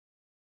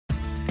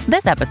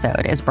This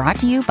episode is brought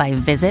to you by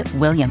Visit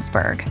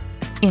Williamsburg.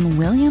 In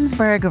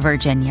Williamsburg,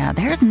 Virginia,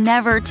 there's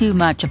never too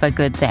much of a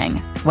good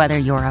thing. Whether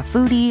you're a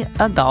foodie,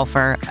 a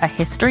golfer, a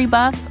history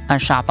buff, a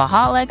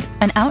shopaholic,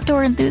 an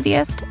outdoor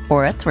enthusiast,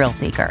 or a thrill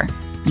seeker,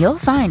 you'll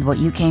find what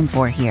you came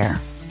for here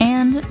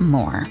and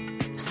more.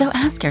 So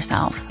ask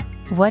yourself,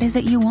 what is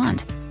it you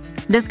want?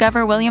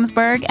 Discover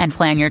Williamsburg and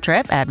plan your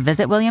trip at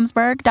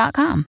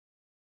visitwilliamsburg.com.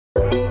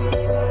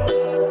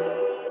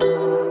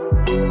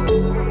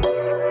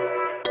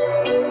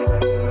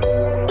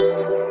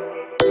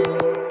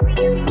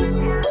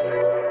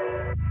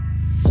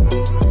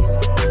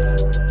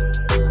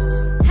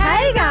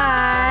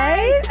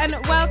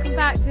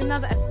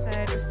 Another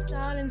episode of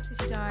Starling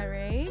City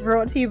Diary,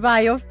 brought to you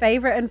by your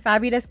favourite and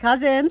fabulous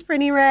cousins,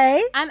 Prinny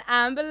Ray and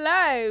Amber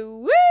Lowe.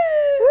 Woo! Woo!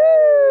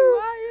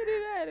 Why are you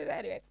doing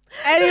that?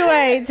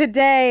 Anyway,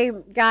 today,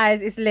 guys,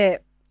 it's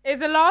lit.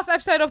 It's the last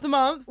episode of the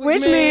month,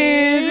 which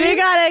means we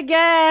got a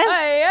guest.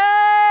 Hey,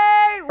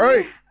 hey!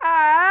 We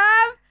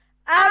have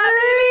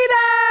Amelina!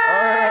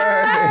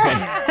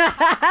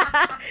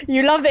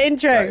 You love the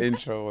intro. That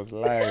intro was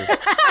live.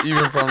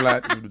 Even from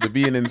like the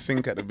being in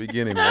sync at the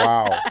beginning.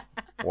 Wow.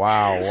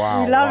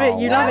 You love it.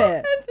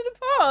 Welcome to the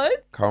pod.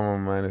 Come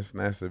on, man. It's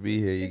nice to be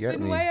here. You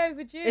get me? Way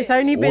overdue. It's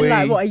only been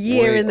a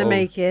year in the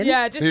making.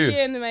 Yeah, just a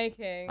year in the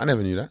making. I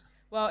never knew that.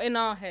 Well, in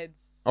our heads.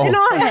 Oh. In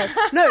our heads.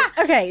 No,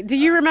 okay. Do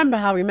you remember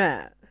how we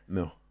met?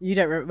 No. You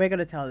don't. We're going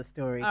to tell the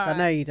story. Right. I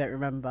know you don't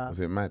remember. Was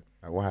it mad?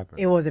 Like, what happened?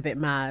 It was a bit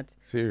mad.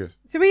 Serious?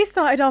 So we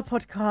started our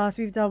podcast.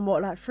 We've done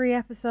what, 3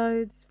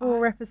 episodes,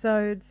 4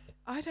 episodes?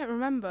 I don't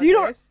remember. Do you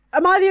not?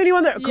 Am I the only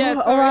one that? Yeah,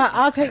 all right,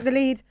 I'll take the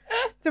lead.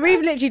 So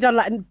we've literally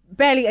done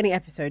barely any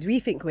episodes. We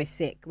think we're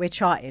sick. We're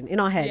charting in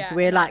our heads. Yeah,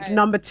 we're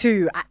number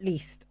 2 at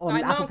least on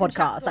Apple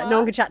Podcasts. No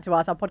one can chat to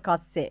us. Our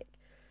podcast's sick.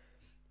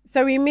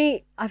 So we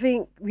meet. I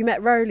think we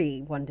met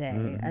Rolly one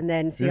day, and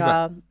then see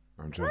our.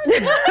 I'm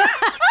joking.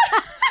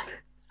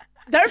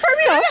 Don't throw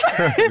me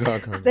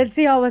off. Go on. Then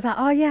CR was like,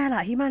 oh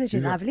yeah, he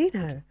manages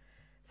Avellino.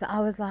 So I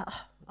was like,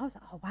 oh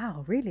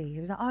wow, really? He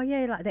was like, oh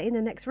yeah, they're in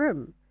the next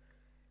room.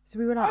 So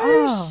we were like,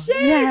 oh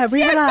shit. yeah,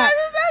 we were like,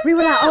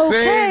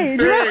 okay.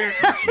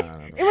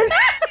 No. It was.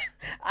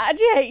 I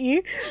actually hate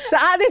you. So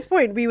at this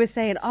point, we were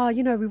saying,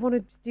 we want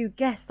to do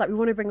guests, we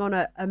want to bring on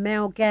a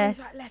male guest.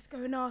 Like, let's go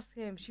and ask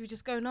him. Should we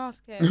just go and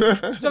ask him?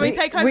 So we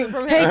take over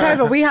from him. Take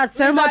over. We had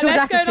so much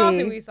let's audacity. Go and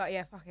ask him. We was like,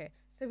 yeah, fuck it.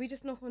 So we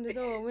just knock on the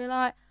door and we're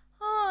like,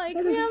 hi,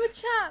 can we have a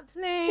chat,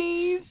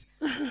 please?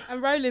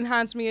 And Roland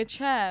hands me a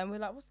chair and we're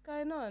like, what's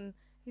going on?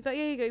 He's like,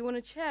 yeah, you go, you want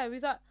a chair?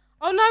 He's like,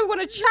 oh no, we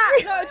want a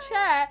chat, not a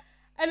chair.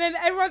 And then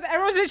everyone's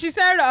literally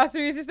staring at us. So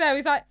he was just there.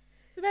 He's like,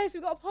 so basically,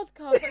 we've got a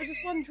podcast. I was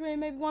just wondering,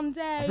 maybe one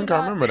day. I think I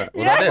remember that.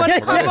 Was I I there?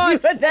 come on. You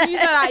were there. And he's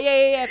like,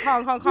 yeah, calm.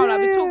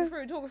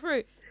 We talk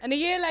through. And a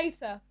year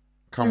later,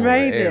 Come We on,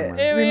 made we're it. here,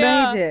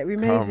 man. We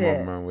made Come it.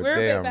 on, man. we're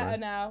there, a bit better man.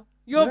 now.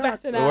 You're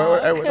better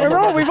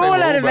now. We've all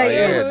elevated.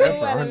 Yeah, We're all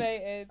definitely.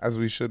 elevated. As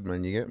we should,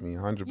 man. You get me?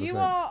 100%. You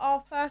are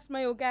our first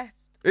male guest.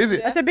 Is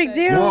it? That's a big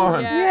deal. Go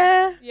on.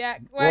 Yeah. Yeah.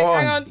 Wait, Go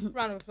hang on. on.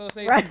 Round of applause.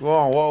 Right. Go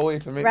on, what a way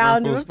to make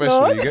Round me feel of special.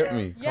 applause. You get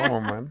me? Yes, Come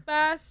on, man.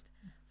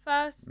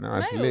 First No,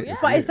 it's male, lit, yeah.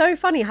 it's But it's so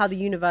funny how the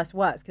universe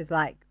works because,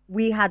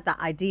 we had that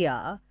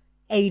idea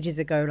ages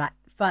ago,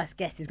 first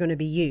guest is going to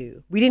be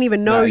you. We didn't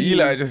even know Nah, you.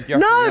 you just No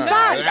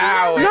facts.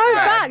 No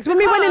facts. When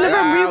we went in the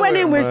room, we went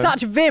in with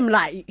such vim,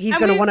 he's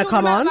going to want to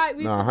come on.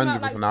 We No, talked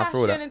about, 100%, I feel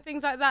fashion that. and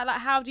things like that,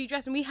 how do you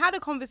dress? And we had a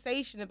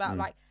conversation about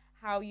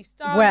how you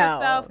style Well,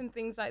 yourself and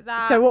things like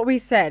that. So what we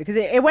said, because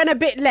it went a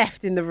bit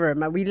left in the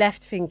room, and we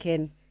left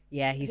thinking,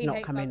 yeah, he's He not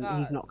hates coming. our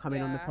He's not guts,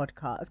 coming on the yeah.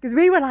 podcast because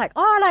we were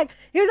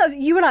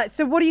you were like,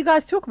 so what do you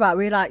guys talk about?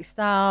 We were like,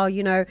 style.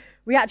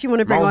 We actually want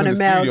to bring I was on in a the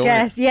male studio,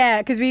 guest.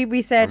 Yeah, because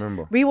we said I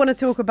remember. we want to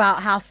talk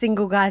about how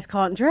single guys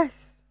can't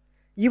dress.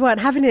 You weren't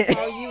having it.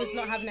 Oh, you was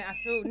not having it at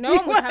all. No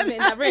one was having it in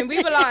that room.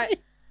 We were like,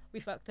 we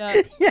fucked up.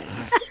 Yeah.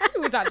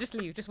 We was like, just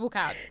leave, just walk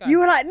out. Just go. You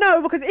were like,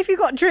 no, because if you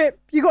got drip,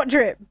 you got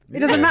drip. It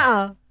doesn't Yeah.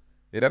 matter.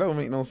 Yeah, that don't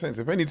make no sense.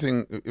 If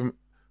anything,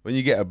 when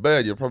you get a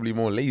bird, you're probably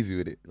more lazy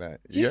with it. Do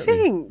you get me?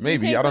 think?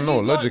 Maybe, I don't know.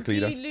 Logically,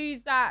 do that's you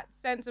lose that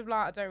sense of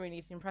I don't really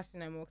need to impress you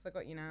no more because I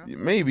got you now.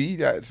 maybe.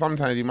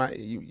 Sometimes you might.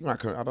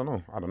 I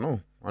don't know.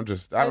 I'm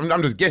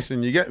just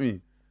guessing. You get me?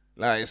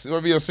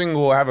 Whether you're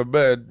single or have a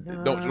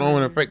bird,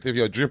 don't affect if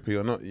you're drippy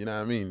or not. You know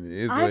what I mean? It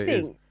is what I it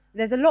is. think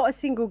there's a lot of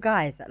single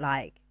guys that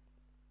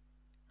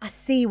I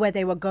see where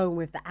they were going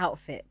with the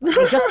outfit. They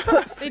just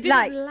put They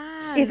didn't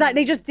land. it's like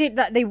they just did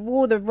they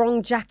wore the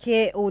wrong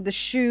jacket or the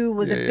shoe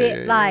was a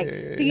bit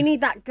so you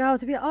need that girl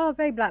to be oh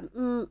babe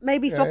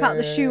maybe swap out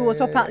the shoe or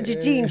swap out the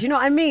jeans. You know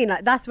what I mean?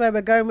 That's where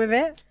we're going with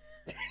it.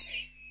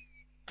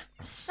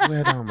 I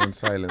swear down, man,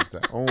 silence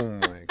that. Oh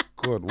my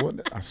God,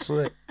 what? I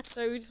swear.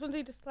 So we just want to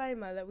do a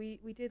disclaimer that we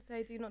did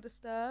say do not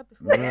disturb.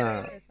 Before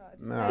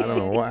Nah, I don't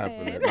know what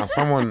happened. Now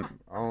someone,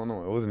 I don't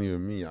know. It wasn't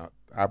even me. I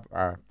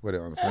put it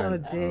on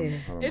silent. Oh,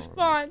 dear. I don't It's know.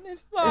 fine.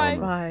 It's I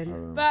fine.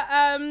 don't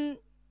know.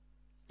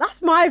 But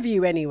That's my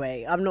view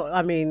anyway. I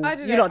mean, I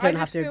don't you know. lot don't I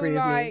have just to feel agree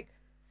with me.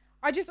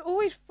 I just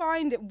always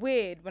find it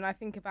weird when I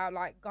think about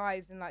like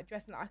guys and like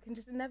dressing. I can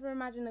just never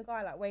imagine a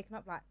guy like waking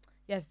up like,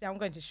 yes, I'm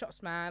going to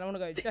shops, man. I want to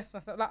go dress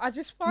myself. Like I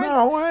just find.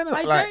 No, why not?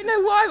 I Like, don't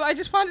know why, but I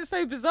just find it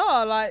so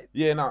bizarre. Like,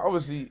 yeah, no,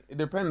 obviously it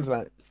depends.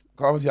 Like,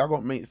 'cause obviously I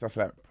got mates that's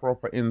like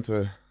proper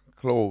into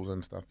clothes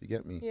and stuff. You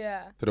get me?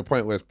 yeah, To the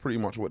point where it's pretty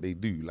much what they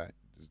do, like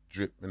just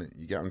drip in it.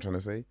 You get what I'm trying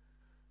to say?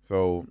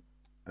 So,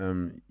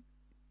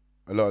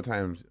 a lot of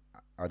times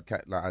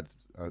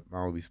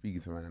I'll be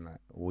speaking to man and like,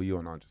 what you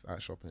on? I'm just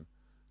out shopping.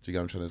 Do you get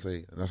what I'm trying to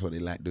say? And that's what they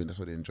like doing. That's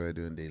what they enjoy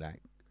doing. They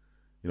like,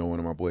 one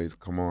of my boys,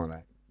 come on,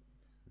 like,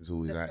 he's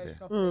always let's out go there.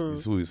 shopping.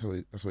 He's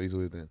always, that's what he's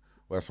always doing.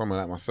 Whereas someone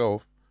like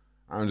myself,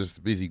 I'm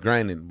just busy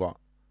grinding. But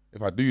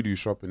if I do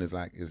shopping,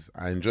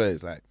 I enjoy it.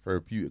 It's like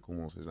therapeutic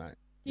almost. It's like, Do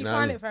you know what I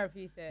find mean? it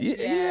therapeutic?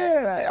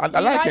 Yeah, I Do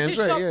you like it. to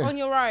Enjoy shop it. Yeah. on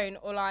your own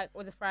or like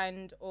with a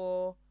friend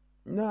or?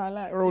 No, I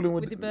like rolling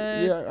with the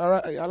bird?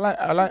 Yeah,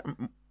 I like.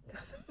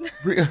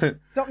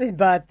 Stop this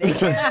bird thing.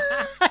 Do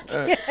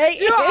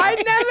you know what? I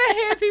never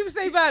hear people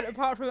say bird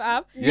apart from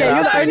Ab. Yeah,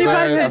 you're the only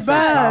person that say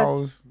birds.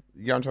 pals.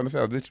 You get what I'm trying to say?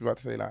 I was literally about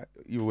to say like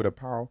you with a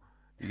pal.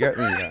 You get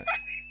me? Like,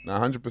 no,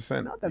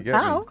 100%. Not the you get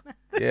pal.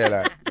 Me? Yeah,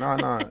 like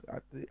no.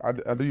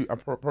 I do. I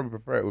probably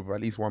prefer it with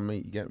at least one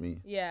mate. You get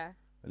me? Yeah.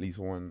 At least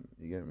one.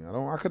 You get me?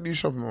 I could do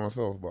shopping by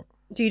myself, but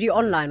Do you do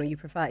online or you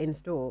prefer in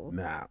store?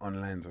 nah.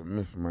 Online's a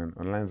myth, man.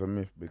 Online's a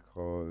myth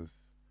because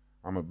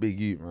I'm a big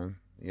youth, man.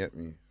 You get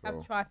me? Have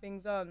to try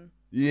things on.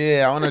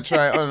 Yeah, I wanna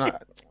try it on.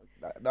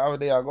 The other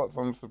day I got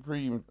some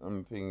Supreme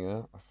thing.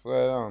 Yeah, I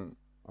swear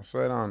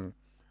down,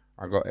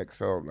 I got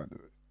XL. Like the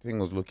thing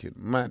was looking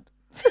mad.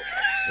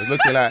 It was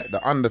looking like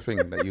the under thing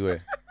that you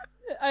wear.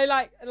 Oh,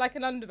 like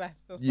an undervest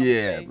or something.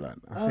 Yeah, blood.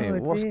 I saying,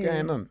 Oh, what's dear.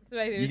 going on? So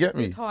it You was- get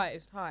me? It's tight.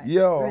 It's tight.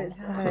 Yo, Right,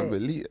 I can't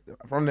believe.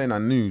 From then I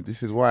knew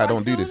this is why I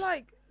don't do this.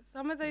 Like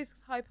some of those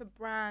type of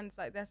brands,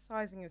 like their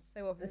sizing is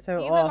so off. It's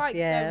so Either off, like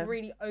yeah. they're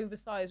really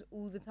oversized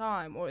all the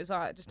time, or it's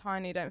like just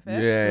tiny, don't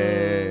fit.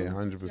 Yeah,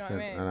 100%. You know what I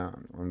mean?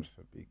 And I'm just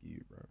a big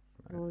you, bro.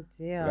 Like, Oh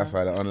dear. that's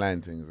why the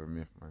online thing is a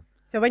myth, man.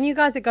 So when you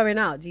guys are going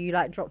out, do you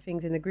like drop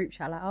things in the group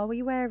chat like, "Oh, what are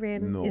you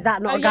wearing?" No. Is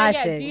that not Oh a guy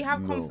yeah. thing? Do you have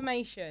No.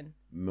 confirmation?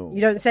 No.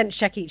 You don't sense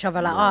check each other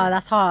like, No. "Oh,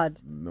 that's hard."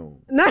 No.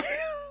 No.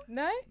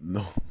 No.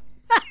 No.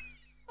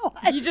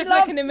 You just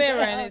look in the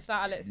mirror and it's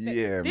like, let's fit.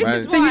 Yeah, This man.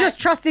 is So you why- just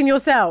trust in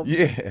yourself.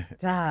 Yeah.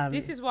 Damn.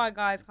 This is why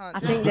guys can't. I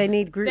do think it. they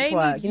need group They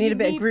work. You need a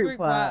bit of group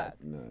work.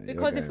 No, you're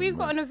Because if going we've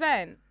got mad. an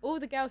event, all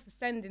the girls are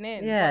sending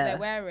in Yeah. what they're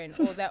wearing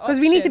or their 'Cause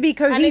we need to be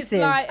options. And it's cohesive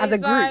like- as a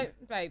it's group.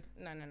 like, babe,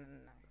 no.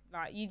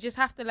 Like you just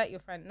have to let your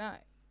friend know.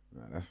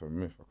 Nah, that's a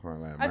myth. I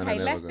can't lie. Man, I Okay,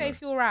 never let's gonna- say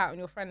if you're out and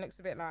your friend looks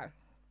a bit like,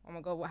 oh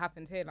my god, what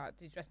happened here? Like,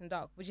 did you dress in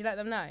dark? Would you let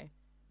them know?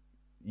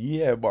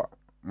 Yeah, but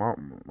my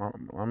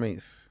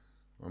mates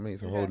are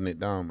Okay. holding it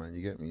down, man.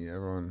 You get me?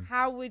 Everyone.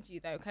 How would you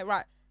though? Okay,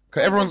 right.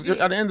 Cause What everyone's would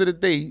you- at the end of the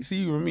day. See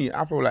you and me.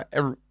 I feel like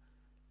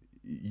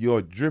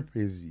your drip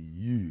is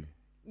you.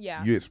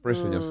 Yeah. You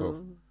expressing yourself.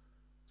 Mm.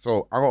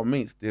 So I got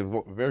mates. They've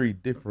got very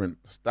different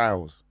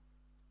styles.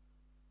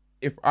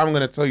 If I'm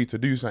gonna tell you to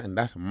do something,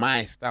 that's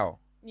my style.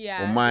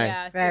 Yeah. Or my-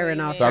 yeah, I see Fair what you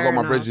enough, mean. So I got Fair my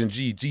enough. brethren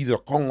G. G's a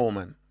Congo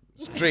man,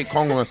 straight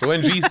Congo man. So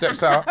when G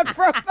steps out,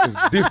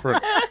 it's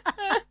different.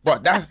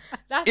 But that's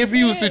if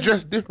he was to it.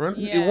 dress different,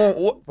 Yeah. it won't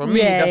work for me.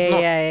 Yeah, That's yeah, not.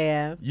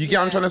 yeah. You get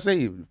what I'm trying to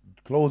say?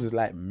 Clothes is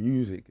like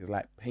music. It's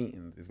like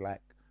paintings. It's like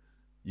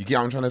you get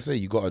what I'm trying to say.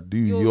 You gotta do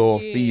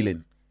your you.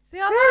 feeling. See,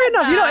 I Fair like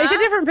enough. You know, that. it's a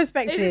different It's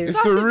perspective. It's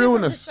such the a different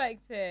realness.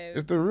 perspective.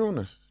 It's the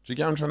realness. Do you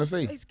get what I'm trying to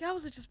say? These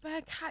girls are just bare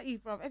catty,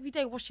 bro. Every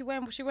day, what's she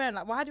wearing? What's she wearing?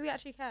 Like, why do we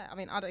actually care? I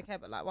mean, I don't care,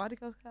 but like, why do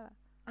girls care?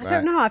 I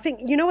don't know. I think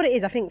you know what it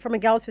is. I think from a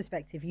girl's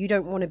perspective, you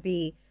don't want to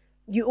be.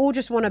 You all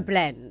just want to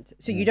blend.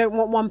 So you don't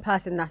want one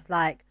person that's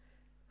like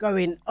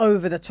going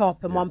over the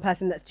top and one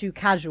person that's too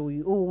casual.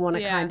 You all want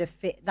to Yeah. kind of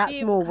fit. That's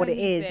Be more what it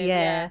is. cohesive,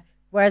 Yeah. yeah.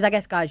 Whereas I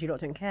guess guys, you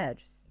lot don't care.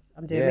 Just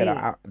I'm doing me.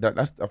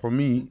 That's for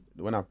me.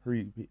 When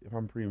if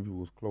I'm preing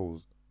people's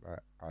clothes, like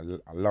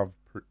I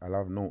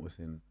love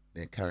noticing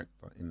their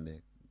character in their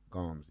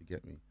garms. You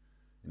get me,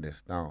 in their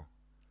style.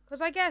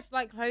 Because I guess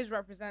like clothes is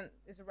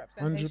a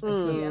representation of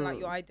 100%. you and like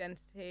your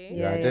identity. Yeah,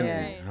 Your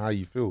identity, yeah. how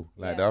you feel.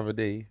 Like the Yeah. other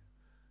day,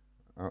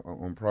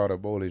 on Prada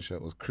bowling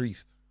shirt was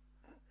creased.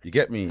 You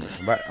get me?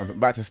 I'm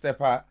about to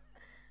step out.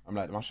 I'm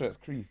like, my shirt's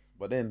creased.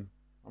 But then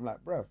I'm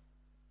like, bruv,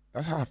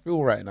 that's how I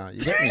feel right now. You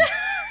get me?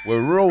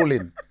 We're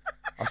rolling.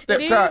 I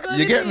stepped is out. what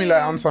You it get me?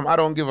 Like on is. some I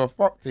don't give a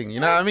fuck thing. You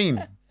know what I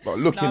mean? But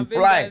looking I've been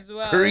fly, there as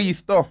well.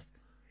 creased off.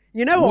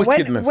 You know what?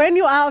 Wickedness. When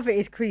your outfit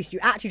is creased, you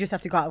actually just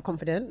have to go out with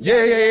confidence.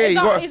 Yeah. You It's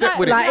gotta like- step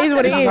with it. like, it is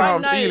what it This is. how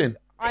I'm No, feeling.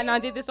 And I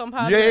did this on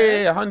purpose.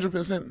 Yeah,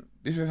 100%.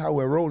 This is how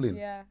we're rolling.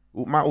 Yeah.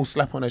 We might all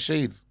slap on the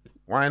shades.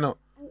 Why not?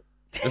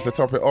 Just to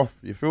top it off.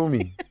 You feel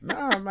me?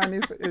 Nah, man.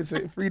 It's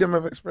a freedom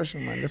of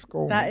expression, man. Let's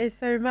go. That man. is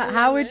so mad.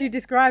 How would you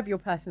describe your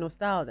personal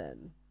style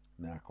then?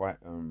 Nah, quite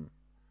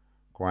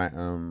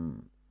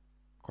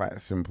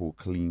simple,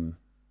 clean.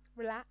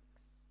 Relaxed.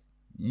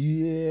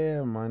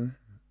 Yeah, man.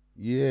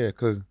 Yeah,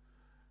 because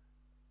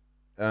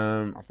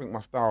I think my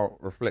style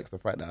reflects the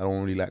fact that I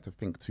don't really like to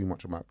think too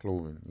much about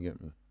clothing. You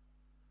get me?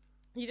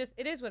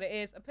 it is what it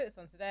is. I put this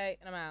on today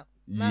and I'm out.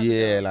 I'm out the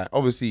Yeah, door. like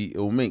obviously it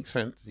will make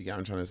sense. You get what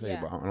I'm trying to say,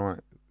 Yeah. but I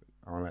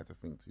don't like to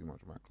think too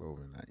much about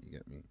clothing. Like you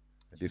get me,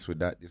 this with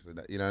that.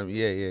 You know what I mean?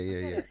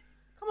 Yeah.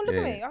 Come on, look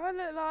at Yeah. me. I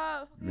look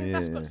like fucking Yeah.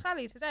 Sasquatch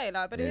Sally today,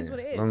 like, but it is what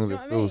it is. As long do as you it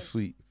know what I feels mean?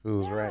 sweet,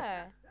 feels right.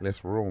 Yeah.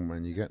 Let's roll,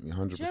 man. You get me, Do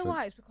 100%. you know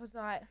why? It's because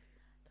like, it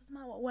doesn't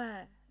matter what I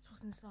wear. It's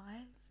what's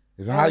inside.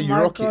 It's how you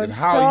my rock God, it. It's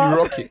how you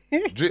rock stop.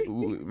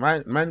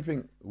 it. Man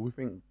think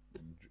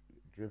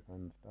drip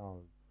and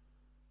style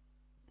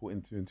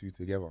putting two and two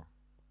together.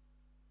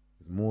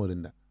 It's more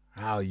than that.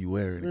 How you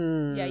wearing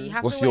it? Yeah, you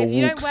have What's to wear. your If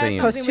you walk don't wear saying?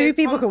 Because something two with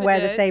people can wear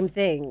the confidence, same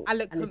thing, I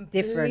look and it's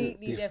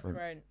completely different.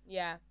 different.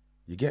 Yeah.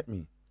 You get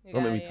me? You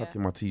Don't go, make me yeah. tuck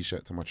in my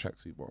t-shirt to my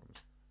tracksuit bottoms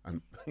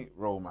and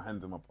roll my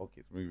hands in my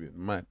pockets, moving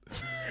mad.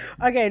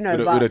 Okay, no,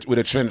 with, but with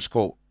a trench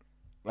coat.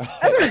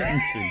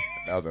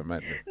 That was a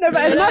madness. no,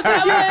 but as much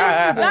as you,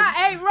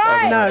 That ain't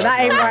right. no, that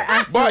ain't right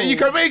at all. But you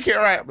can make it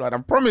right, blood. I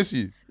promise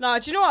you. No,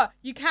 do you know what?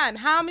 You can.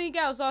 How many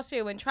girls last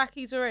year when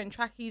trackies were in,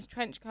 trackies,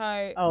 trench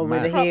coat, Oh, with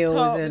Man. the crop heels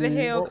top, and with the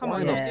heel? Why Come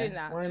on, not? they were doing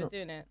that. Why They were not?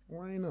 doing it.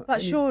 Why not?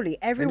 But surely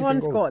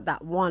everyone's goes. got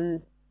that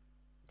one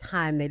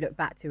time they look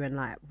back to and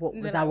like, what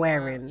And was they're I like, wow,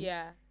 wearing?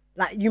 Yeah.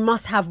 Like you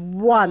must have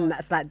one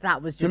that's like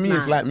that was To just me,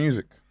 it's mad. like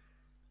music.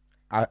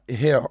 I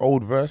hear an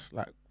old verse,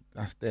 like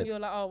that's dead. You're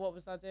like, oh, what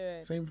was I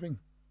doing? Same thing.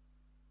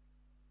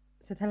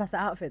 So tell us the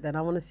outfit then.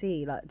 I want to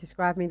see. Like,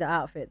 describe me the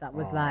outfit that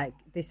was like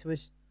this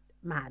was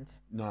mad.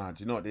 Nah,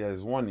 do you know what?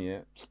 There's one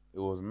year, it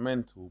was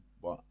mental,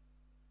 but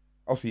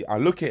obviously I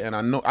look at it and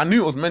I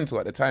knew it was mental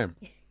at the time,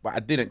 but I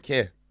didn't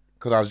care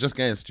because I was just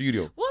getting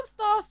studio. What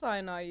star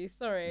sign are you?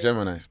 Sorry.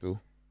 Gemini still.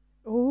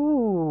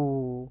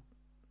 Ooh.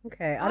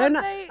 Okay. I Aren't don't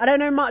know. they- I don't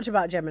know much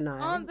about Gemini.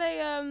 Aren't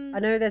they? I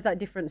know there's like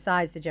different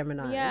sides to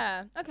Gemini.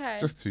 Yeah. Okay.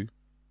 Just two.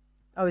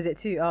 Oh, is it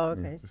two? Oh,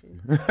 Yeah, okay. just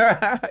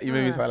two. You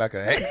made me sound like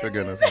a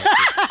hexagon or something.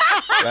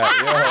 Like,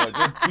 yo,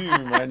 just two,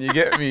 man. You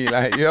get me?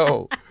 Like,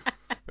 yo.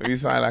 Made me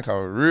sound like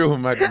a real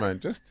madman.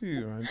 Just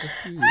two, man.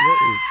 Just two. You get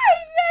me?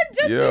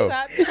 Just Yo. a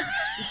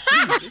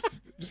touch.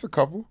 Just a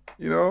couple.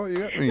 You know, you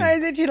get me? So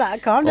is it you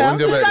like calm Oh, down?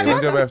 when's your birthday?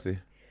 When's your birthday?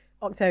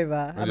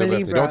 October. When's I'm a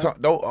your birthday? Libra.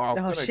 Don't. Oh, I was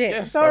Oh gonna shit!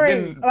 guess. I've Sorry.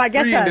 been All right,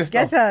 guess reading hers. this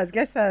Guess stuff. hers.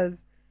 Guess hers.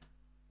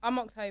 I'm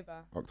October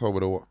October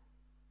the what?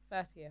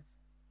 30th.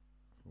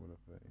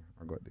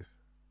 I got this.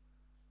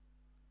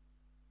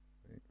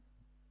 Wait.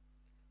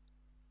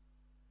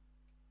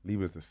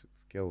 Libra's the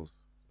scales.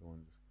 The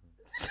one.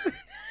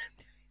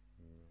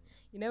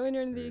 You know when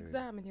you're in the Yeah.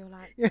 exam and you're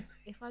like, Yeah.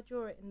 if I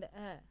draw it in the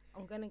air,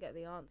 I'm gonna get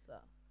the answer.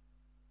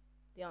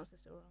 The answer's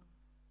still wrong.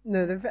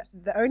 No,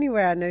 the only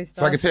way I know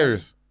stars.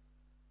 Sagittarius.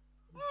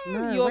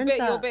 No, you're a when's bit.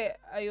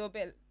 that? You're a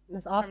bit.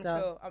 That's after.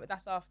 premature.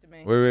 That's after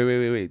me.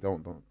 Wait.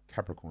 Don't.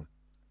 Capricorn.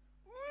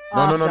 No.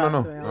 After.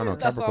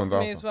 That's Capricorn's after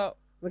me after. as well.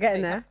 We're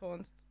getting Hate there.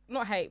 Capricorns.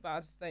 Not hate, but I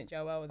just don't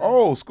gel well with them.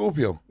 Oh,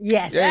 Scorpio.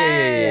 Yes.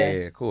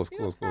 Yeah. Of course. You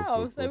know Cool.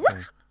 how, so-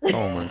 Come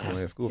on, man. Come on.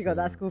 Yeah, Scorpio. She got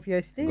that man. Scorpio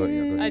stick. Got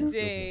you. I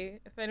do.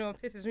 If anyone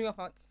pisses me off,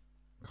 I'm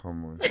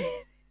Come on.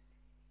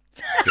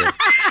 Yeah.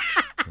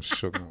 I'm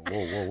shook now.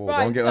 Whoa.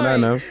 Right, Don't get on that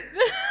nerves.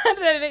 no,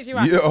 literally,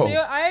 right. Yo. So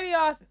I only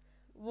asked,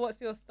 what's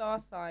your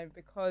star sign?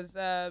 Because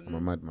I'm a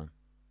madman.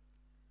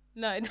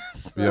 no,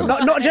 that's Yeah.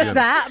 Not just Yeah.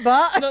 that,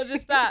 but not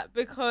just that.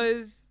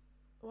 Because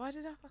why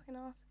did I fucking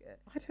ask it?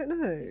 I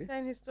don't know. He's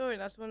saying his story,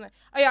 and I just want to know.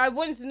 Oh yeah, I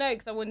wanted to know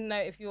because I wanted to know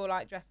if your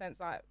like dress sense,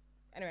 like.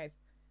 Anyways,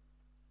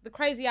 the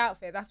crazy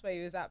outfit. That's where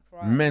you was at.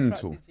 Before I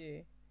Mental.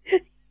 interrupted You.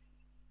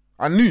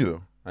 I knew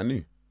though. I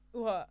knew.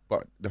 What?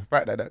 But the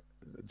fact that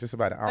just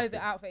about the Oh, outfit, the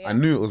outfit. Yeah. I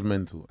knew it was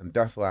mental, and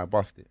that's why I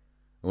busted.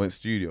 I went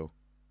studio.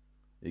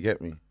 You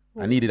get me?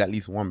 I needed at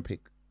least one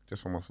pic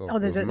just for myself. Oh, It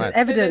there's was mad.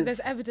 evidence. There's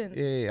evidence.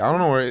 Yeah, I don't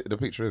know where the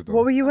picture is though.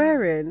 What were you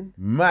wearing?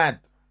 Mad.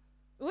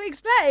 Well,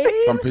 explain.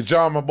 Some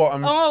pajama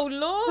bottoms. Oh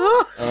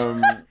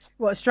lord.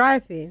 What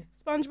stripy?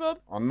 SpongeBob.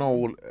 I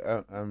know.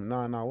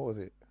 No. What was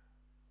it?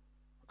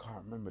 I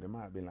can't remember. There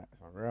might have been like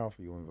some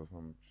Ralphie ones or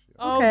some shit.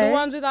 Oh, Okay. the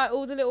ones with like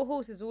all the little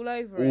horses all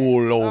over it.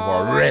 All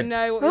over, Oh, red. I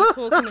know what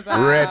you're talking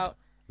about. Red,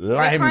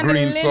 lime kind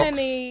green of socks.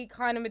 linen-y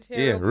kind of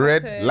material. Yeah,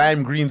 red, cotton.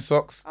 lime green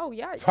socks. Oh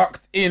yikes!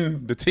 Tucked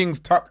in. The things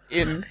tucked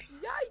in.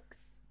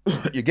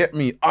 Yikes! You get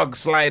me? Ugg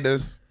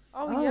sliders.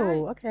 Oh, Oh,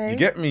 yikes! okay. You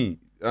get me?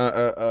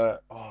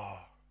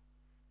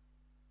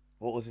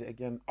 What was it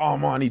again?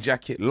 Armani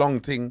jacket, long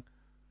thing,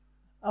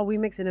 Oh, we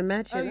mixing and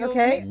matching. Oh, you're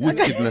Okay. mixing and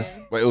wickedness.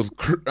 Okay. But it was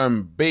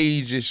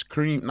beigeish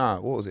cream. Nah,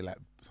 what was it like?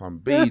 Some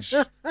beige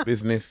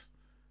business.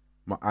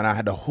 And I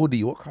had a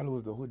hoodie. What color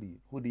was the hoodie?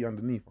 Hoodie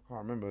underneath. I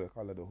can't remember the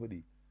color of the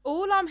hoodie.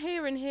 All I'm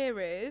hearing here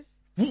is,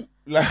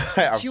 Like,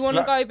 do you want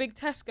to go big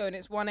Tesco and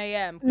it's 1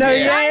 a.m.? No,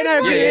 Yeah.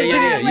 no,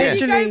 Yeah. When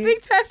you go big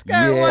Tesco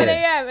at 1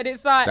 a.m. and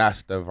it's like,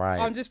 That's the vibe.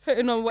 I'm just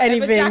putting on whatever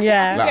Anything, jacket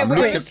yeah. I Like, can I'm get,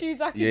 whatever looking-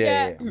 shoes I can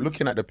yeah, get. I'm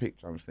looking at the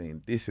picture. I'm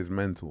saying this is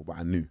mental, but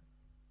I knew.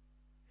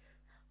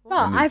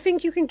 But I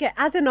think you can get,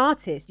 as an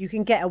artist, you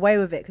can get away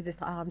with it because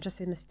it's like, oh, I'm just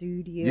in the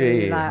studio,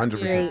 Yeah, like 100%.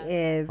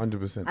 creative.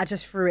 100%. I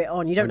just threw it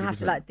on. You don't have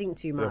to 100%. like think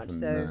too much.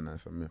 Definitely. So Nah,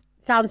 it's a myth.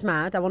 sounds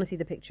mad. I want to see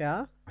the picture.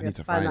 I We need have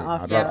to find it. that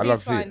after. Yeah, I'd please love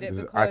to see find it. it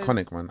It's because-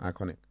 iconic, man.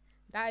 Iconic.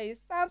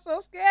 Sounds so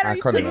scary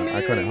to Iconic, me.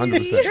 iconic,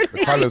 100%.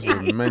 The colours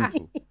were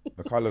mental.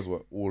 The colours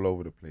were all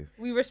over the place.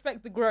 We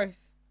respect the growth.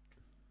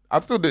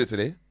 I'd still do it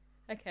today.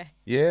 Okay.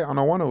 Yeah, on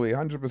a one-away,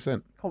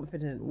 100%.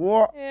 Confident.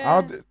 What? Yeah.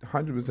 I'll do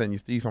 100%. You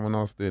see someone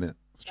else doing it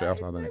straight That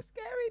after I've is done so it.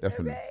 scary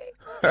Definitely.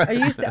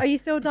 to me. Are you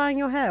still dyeing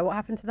your hair? What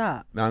happened to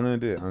that? No, I'm gonna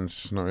do it. I'm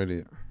just not ready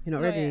yet. You're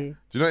not Not ready. yet.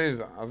 Do you know what it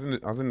is? I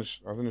was in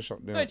the shop.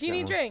 doing Sorry, it, do you get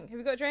need a my- drink? Have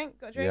you got a drink?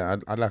 Got a drink? Yeah,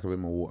 I'd like a bit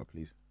more water,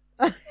 please.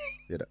 Yeah,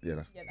 that's Yeah,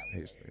 that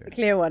yeah.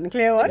 Clear one.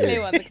 Clear The one.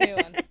 clear one, the clear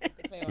one.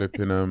 The clear one.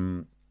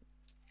 Flipping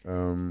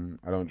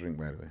I don't drink,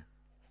 by the way.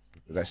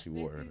 There's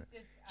actually water in it.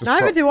 Just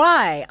Neither prop- do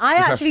I. I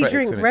Just actually aesthetics,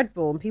 drink innit? Red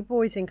Bull, and people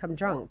always think I'm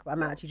drunk, but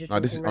I'm actually just No,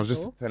 drinking I was Red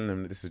just Bull. telling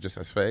them that this is just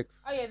aesthetics.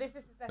 Oh yeah, this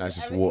is the That's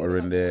just everything's water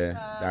got in there.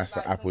 water, That's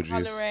like apple some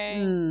juice.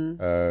 colouring.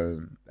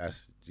 Mm, Do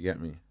you get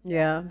me?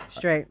 yeah,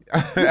 straight.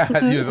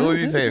 What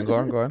you saying? Go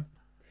on.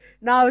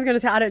 No, I was gonna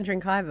say I don't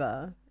drink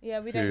either. Yeah,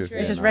 we Seriously, don't drink.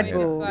 It's just no, Red I hear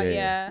that. Bull. Like,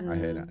 yeah. I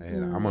hear that.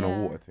 I'm on Yeah. a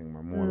water thing,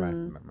 man. More life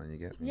than that, man. You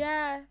get me?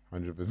 Yeah.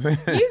 100%.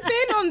 You've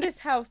been on this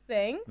health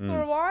thing for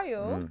Mm. a while.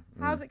 Mm,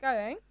 How's it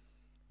going?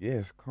 Yeah,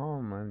 it's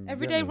calm, man. You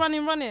Every get day me?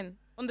 running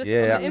on the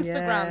Yeah. on the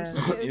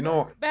Instagrams. You know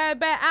what? bare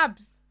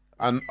abs.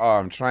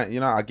 I'm trying. You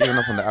know, I've given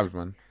up on the abs,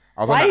 man.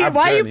 I was Why on the you ab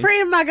why you journey.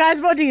 preying my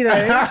guy's body though?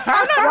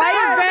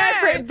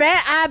 Why you bare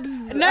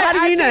abs? No, How do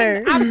I you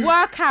said know? ab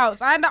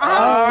workouts. I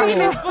haven't seen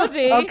his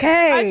body.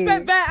 Okay. I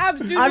spent bare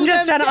abs. Doing I'm all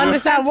just them trying to turn,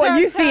 understand turn, what turn,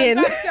 you turn, seeing.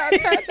 turn.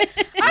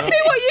 I see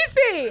what you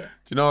see. Do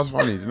you know what's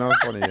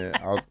funny? Yeah,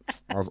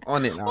 I was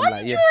on it. Now. Why I'm are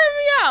like, you yeah. drawing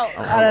me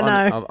out? I don't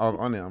on it. know. I was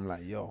on it. I'm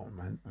like, yo,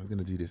 man, I was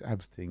gonna do this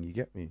abs thing. You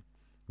get me?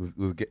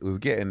 It was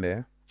getting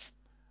there,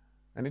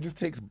 and it just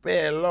takes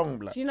bare long,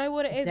 like. Do you know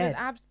what it It's is dead. with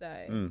abs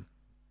though? Mm.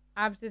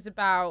 Abs is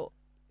about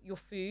your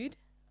food,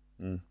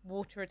 Mm.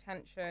 water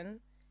retention,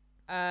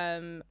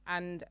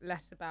 and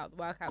less about the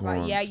workouts. Go Like,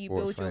 on, yeah, you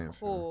sports build your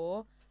science, yeah.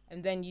 core,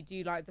 and then you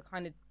do like the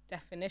kind of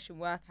definition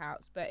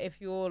workouts. But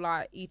if you're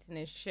like eating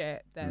as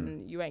shit,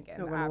 then you ain't It's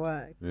getting not the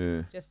gonna abs. work.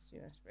 Yeah. Just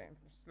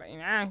let you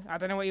know. I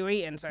don't know what you're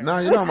eating. So No,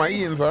 you know my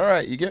eating's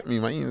alright. You get me?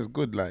 My eating's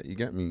good. Like you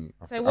get me?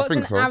 So I what's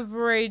think an so.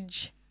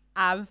 average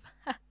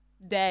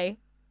day?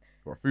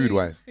 Food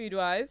wise, Food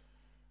wise.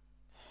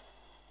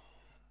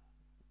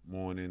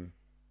 morning.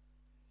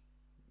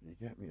 You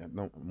get me?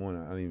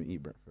 Morning. I don't even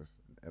eat breakfast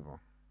ever.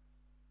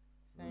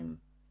 Same.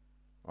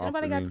 Mm.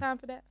 Nobody got Afternoon, time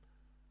for that.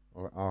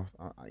 or after,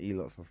 I eat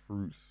lots of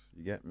fruits.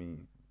 You get me?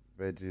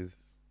 Veggies.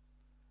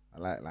 I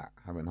like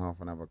having half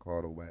an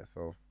avocado by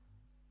itself.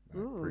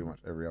 Like, pretty much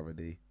every other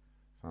day.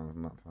 Sounds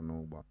nuts, I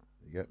know, but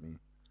you get me?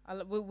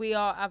 We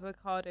are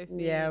avocado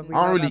fiends. Yeah, we I don't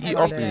love really eat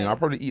avocado. often. You know, I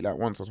probably eat like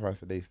once or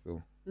twice a day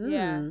still.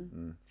 Yeah.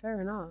 Mm. Fair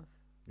enough.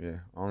 Yeah,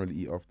 I don't really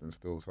eat often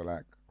still. So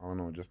like, I don't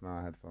know. Just now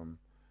I had some.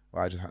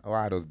 Well,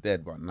 I had those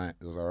dead, but night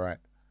it was alright.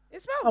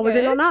 It smells Oh, was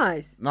it good. not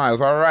nice? No, it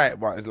was alright,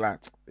 but it's like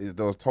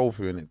there was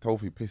tofu in it.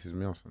 Tofu pisses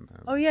me off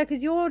sometimes. Oh yeah,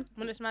 because you're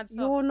When it's mad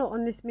soft. not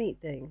on this meat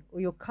thing, or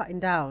you're cutting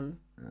down.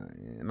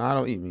 Yeah. No, I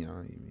don't eat meat.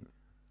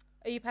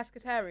 Are you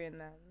pescatarian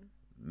then?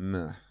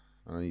 Nah,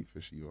 I don't eat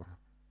fish either.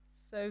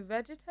 So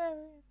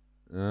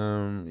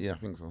vegetarian? Yeah, I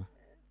think so.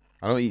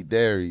 I don't eat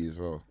dairy as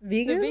well.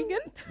 Vegan? So vegan?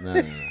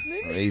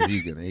 Nah. A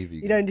vegan.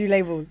 You don't do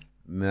labels.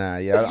 Nah,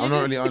 yeah, I'm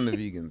not really on the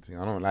vegan thing.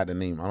 I don't like the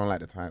name. I don't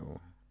like the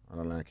title. I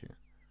don't like it.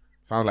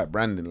 Sounds like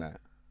branding. Like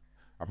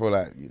I feel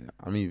like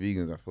I meet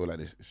vegans. I feel like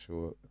they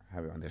should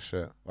have it on their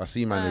shirt. I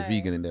see man a Aye.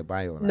 vegan in their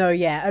bio. Like, No,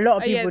 yeah, a lot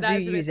of Oh, yeah, people do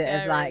that's a bit use it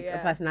as scary, like yeah.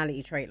 a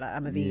personality trait. Like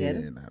I'm a yeah,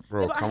 vegan. like,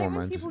 bro, Yeah, but I come hate on,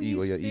 when man, just people eat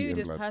what use you're food eating,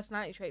 as blood.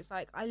 personality traits.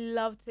 Like, I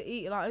love to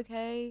eat. Like,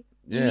 okay,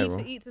 you Yeah, need bro.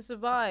 to eat to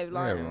survive.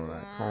 Like, Yeah, bro,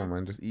 like, come on,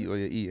 man, just eat what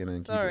you're eating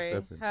and sorry, keep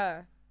it stepping.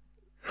 her.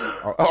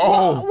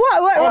 Oh,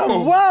 What?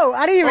 Oh. Whoa!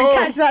 I didn't even Oh.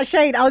 catch that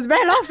shade. I was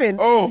bare laughing.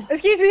 oh,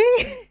 Excuse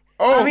me.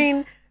 oh. I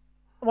mean,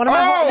 one of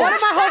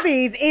my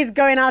hobbies is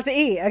going out to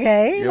eat.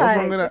 Okay, yeah, what's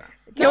wrong with that?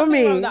 kill Nothing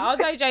wrong me. with that. I was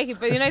only joking,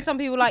 but you know, some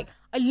people like,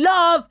 I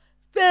love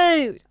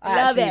food. I I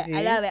love it. actually I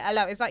do. love it. I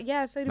love it. It's like,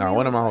 yeah, so do Nah, we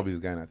one of all. my hobbies is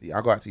going out to eat.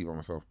 I go out to eat by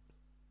myself.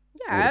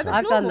 Yeah, all the that's time.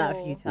 I've done that a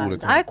normal. few All the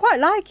times. time. I quite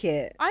like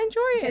it. I enjoy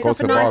it. It's Go off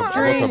to a nice bar. I go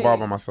to a drink. bar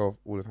by myself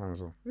all the time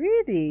as well.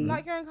 Really?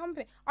 Like your own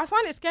company. I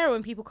find it scary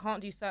when people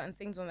can't do certain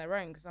things on their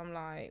own because I'm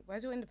like,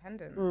 where's your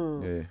independence?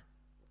 Mm. Yeah,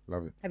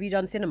 love it. Have you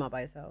done cinema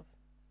by yourself?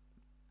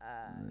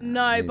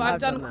 No, Yeah, but I've I've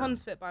done done that.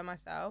 concert by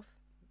myself.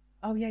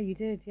 Oh yeah, you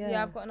did.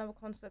 Yeah, I've got another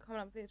concert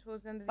coming up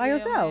towards the end of the By year. on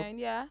yourself? my own,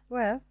 Yeah.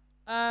 Where?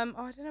 Oh, I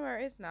don't know where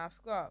it is now. I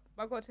forgot.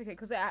 But I got a ticket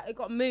because it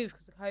got moved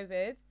because of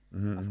COVID.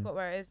 Mm-hmm. I forgot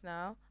where it is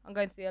now. I'm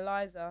going to see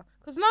Eliza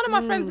because none of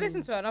my friends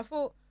listen to it, and I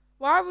thought,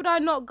 why would I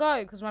not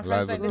go? Because my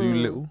friends Eliza don't listen.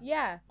 Doolittle.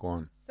 Yeah. Go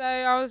on. So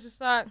I was just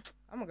like,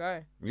 I'm gonna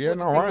go. Yeah, What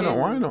no, do you why think not? it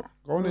Why is? not?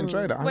 Go on and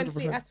enjoy that. Went to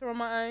see 100%. Etta on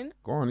my own.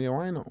 Go on, yeah,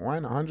 why not? Why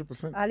not?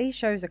 100%. Ali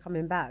shows are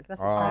coming back. That's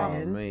Oh,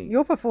 exciting. mate.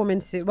 You're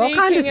performing soon. Well,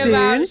 kind of Speaking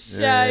about soon. shows.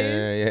 Yeah.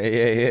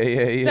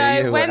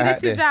 So we're when out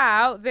this is there.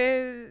 out,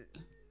 the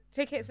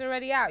tickets are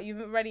already out.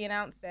 You've already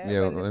announced it.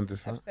 Yeah, when when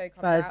this this out? episode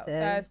comes out, Thursday.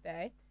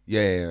 Thursday.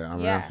 Yeah.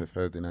 I'm Yeah. announcing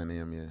Thursday 9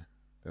 a.m. Yeah.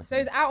 So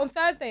it's out on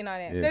Thursday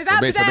 9 a.m. Yeah, So it's out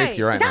so today.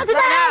 basically right It's now. out today.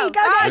 Right now. Go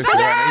Out get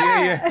Basically it. right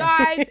now. Yeah, yeah.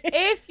 Guys,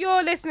 if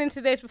you're listening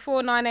to this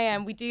before 9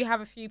 a.m., we do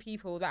have a few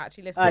people that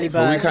actually listen Early to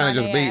So we bird. kind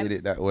of just baited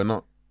it that we're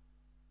not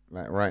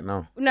like right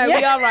now. No,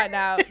 we are right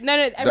now. No,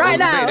 Right We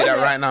now. baited that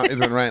right now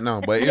isn't right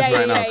now, but it is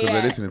right now because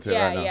we're listening to it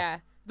right now. Yeah.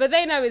 But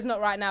they know it's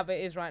not right now, but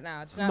it is right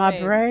now. Do you know what My I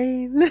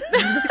mean? brain.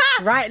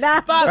 Right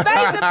now. But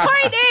babe, the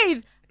point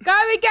is, go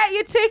and get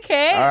your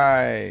tickets.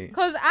 Aye.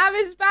 Because Av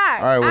is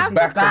back. Alright, we're Av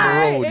back is on the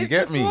back. road, you It's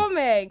get me?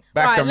 performing.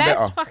 Back right, and let's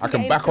better. fucking I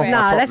can get back into off it.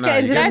 Nah, my top let's now. get you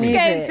into the get Let's me?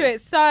 music. get into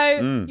it. So,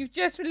 Mm. you've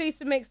just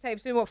released a mixtape.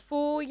 It's been, what,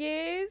 4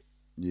 years?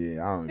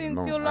 Yeah, I don't Since even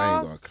know. your I ain't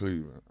got a last- clue.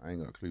 Man. I ain't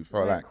got a clue. I Felt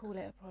won't like call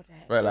it a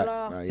project. felt like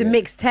Last nah, It's a yeah.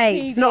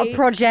 mixtape. It's not a CD.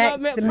 project.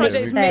 Not It's a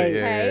project, it's mixtape.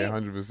 mixtape. Yeah,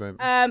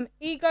 100%.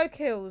 Ego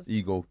Kills.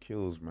 Ego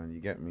kills, man. You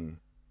get me?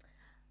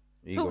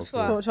 Talk to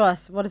kills. Talk to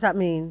us. What does that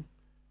mean?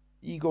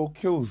 Ego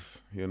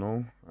kills. You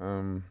know.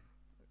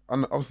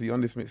 Obviously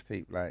on this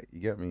mixtape, like you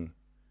get me.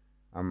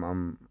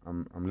 I'm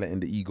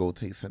letting the ego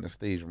take center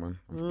stage, man.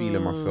 I'm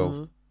feeling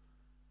myself.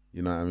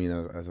 You know what I mean?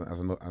 As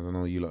I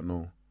know you lot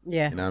know.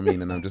 Yeah. You know what I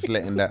mean? And I'm just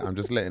letting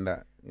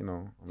that. You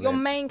know. Your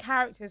main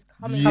character's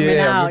coming Yeah, Coming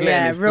I'm out, just letting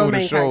yeah, it real steal the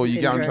main show. character You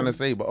get what I'm trying syndrome. to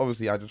say? But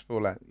obviously, I just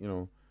feel like, you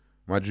know,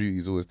 my duty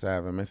is always to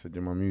have a message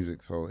in my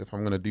music. So if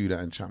I'm gonna do that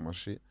and chat my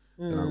shit,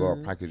 then I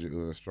gotta package it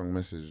with a strong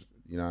message.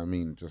 You know what I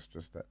mean? Just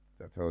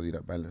that tells you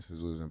that balance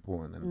is always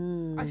important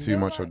and I too feel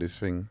much like of this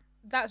thing.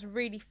 that's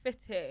really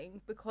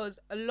fitting because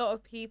a lot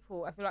of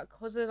people, I feel like,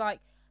 because of like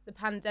the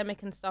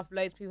pandemic and stuff,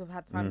 loads of people have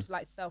had time to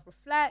like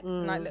self-reflect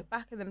and like look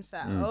back at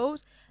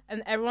themselves,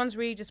 and everyone's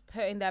really just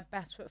putting their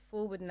best foot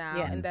forward now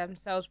Yeah. and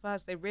themselves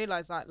first. They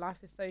realise like life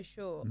is so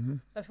short,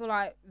 so I feel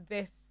like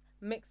this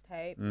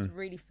mixtape is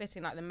really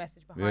fitting, like the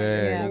message behind it,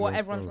 Yeah, for what ego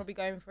everyone's kills. probably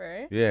going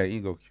through. Yeah,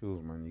 ego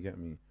kills, man. You get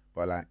me?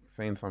 But like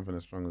saying something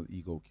as strong as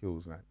ego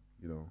kills, like,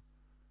 you know,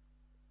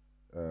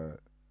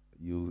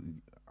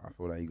 I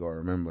feel like you gotta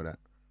remember that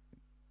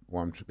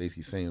what I'm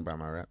basically saying by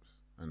my raps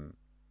and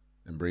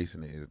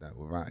embracing it is that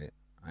without it,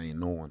 I ain't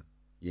no one.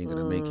 You ain't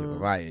gonna make it.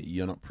 Without it,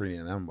 you're not Pretty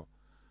and Amber.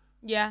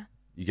 Yeah,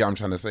 You get what I'm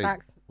trying to say?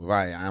 Facts.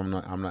 Without it, I'm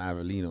not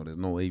Avelino. There's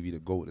no AV the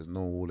GOAT. There's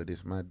no all of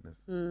this madness.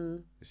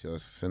 It's your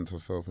sense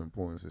of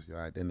self-importance. It's your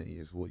identity.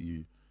 It's what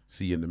you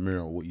see in the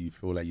mirror, what you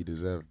feel like you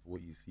deserve,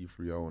 what you see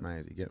through your own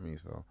eyes. You get me?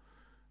 So,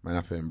 man, I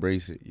have to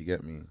embrace it. You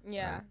get me?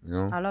 Yeah. Like, you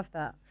know? I love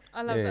that.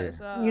 I love Yeah. that as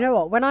well. You know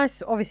what? When I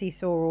obviously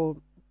saw all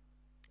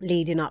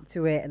leading up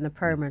to it and the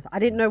promos, I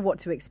didn't know what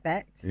to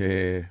expect.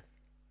 Yeah.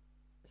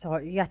 So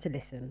you had to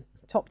listen,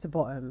 top to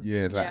bottom.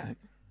 Yeah. It's like, Yeah.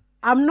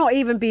 I'm not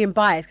even being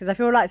biased because I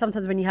feel like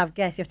sometimes when you have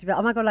guests, you have to be like,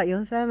 oh my God, like,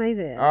 you're so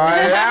amazing. oh,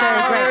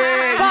 yeah. So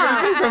great. You're going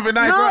to say something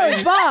nice, No, aren't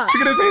you? but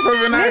She's going to say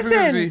something nice, isn't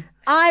listen, she?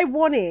 I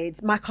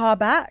wanted my car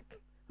back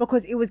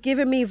because it was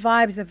giving me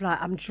vibes of like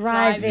I'm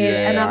driving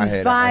Yeah, and I I'm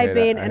hear that, I hear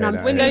vibing that, I and hear I'm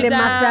that. Window feeling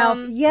down, myself.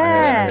 I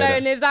Yeah. hear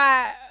Blowing is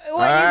like,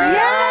 what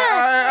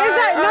Yeah, it's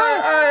like no.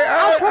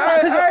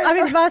 I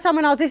mean, the first time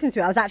when I was listening to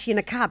it, I was actually in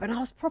a cab and I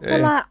was proper Yeah.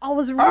 like I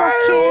was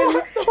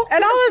rocking,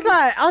 and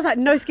I was like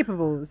no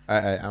skippables.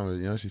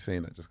 You know she's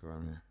saying that just because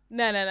I'm here.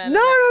 No.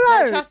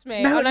 No. Trust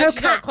me. No, I know no she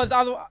cap. because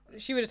otherwise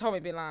she would have told me,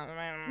 be like,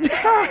 You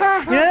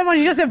know the one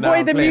you just avoid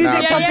I'm the playing, music nah,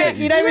 I topic. appreciate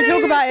You don't even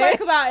talk about Spoke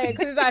it. about it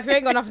because it's like if you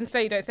ain't got nothing to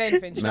say, you don't say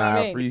anything. Do you know Nah, what I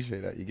I mean?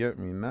 appreciate that. You get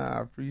me? Nah,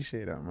 I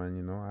appreciate that, man.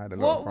 You know, I had a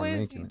lot What of fun was?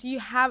 making it. Do you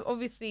have?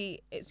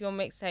 Obviously, it's your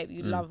mixtape.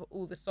 You love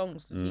all the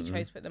songs because you Mm-hmm.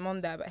 chose to put them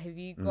on there. But have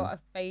you got a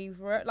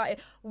favorite? Like,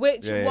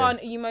 which Yeah, one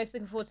are you most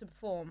looking forward to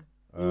perform?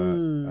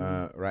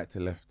 Right to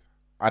Left.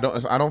 I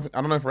don't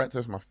know if Right to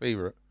Left is my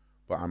favorite,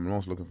 but I'm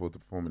most looking forward to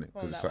performing it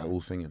Perform because it's that like one.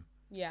 all singing.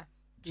 Yeah.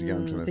 Do you get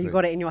what I'm trying to So say? you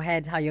got it in your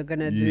head how you're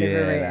gonna Yeah,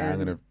 deliver it. like, I'm and-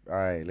 gonna.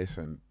 Alright,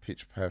 listen,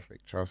 pitch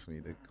perfect. Trust me,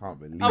 they can't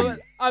believe.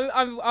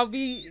 I'll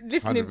be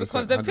listening 100%,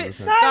 because the pitch,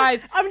 100%.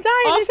 guys. I'm dying.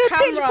 Off It's a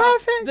pitch camera,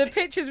 perfect. the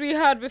pictures we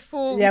heard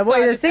before. Yeah, we what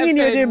started the this singing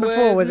you were episode doing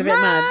before was a bit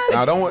mad.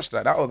 Nah, don't watch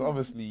that. That was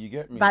obviously, you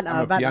get me. Banter, I'm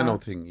a banter. piano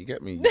thing. You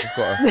get me. You just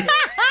gotta.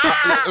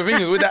 Like, the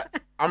thing is with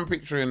that, I'm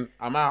picturing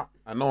I'm out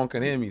and no one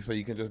can hear me, so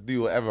you can just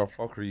do whatever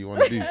fuckery you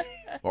want to do.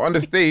 But on the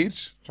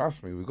stage,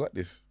 trust me, we got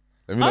this.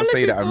 Let me I'm not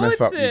say looking that I mess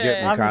forward up. to You get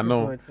it. me? I'm 'Cause I looking know.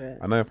 forward to it.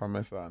 I know if I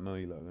mess up, I know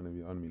you're like gonna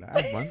be on me. Like,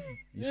 "Ah, man,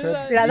 you said.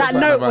 like- you Yeah, said that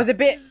something note about- was a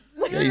bit.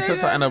 Yeah, you said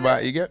something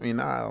about. You get me?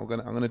 Nah, I'm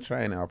gonna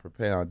try and I'll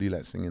prepare. I'll do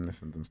like singing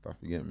lessons and stuff.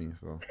 You get me?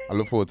 So I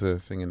look forward to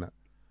singing that.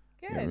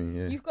 Good. me,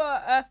 yeah. You've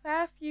got a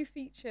fair few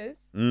features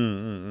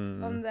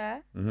Mm. on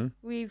there. Mm-hmm.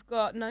 We've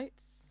got Notes.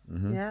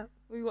 Mm-hmm. Yeah.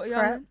 We've got Prepped.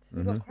 Young.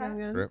 We've got Mhm. Crap.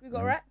 Young. We've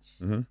got Wretch.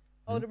 Mm-hmm.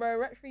 Older bro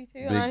Wretch for you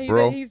too. Big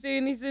bro. He's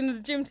doing the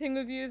gym thing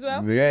with you as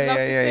well. Yeah, Love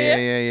to see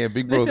it. yeah.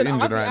 Big bro's Listen,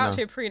 injured I'll be right out now.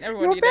 here preening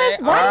everyone Your you best.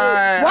 day. Why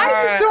Aye,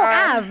 do you stalk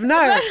aye. Av?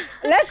 No.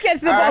 Let's get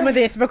to the bottom of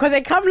this because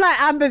they come like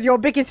Amber's your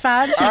biggest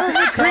fan.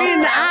 She's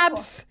creating the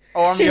abs.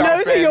 Oh, I'm She your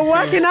knows who fan you're too.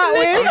 working out I'm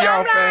with. your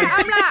I'm fan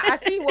like, too. I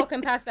see you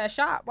walking past that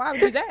shop. Why would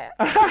you do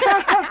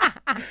that?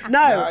 No.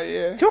 Nah,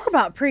 yeah. Talk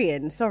about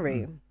preying.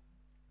 Sorry.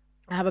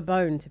 I have a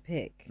bone to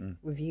pick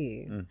with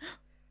you.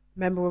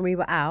 Remember when we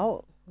were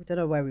out? I don't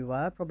know where we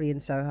were. Probably in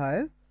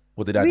Soho.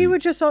 What did I We do? were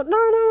just on.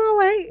 No,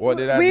 wait. What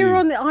did I We do? were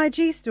on the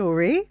IG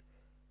story.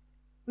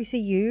 We see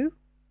you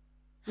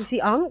You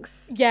see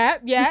unks. Yeah,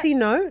 yeah. You see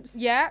notes.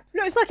 Yeah,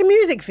 No, it's like a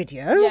music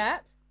video. yeah.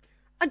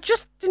 I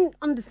just didn't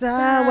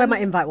understand where my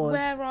invite was.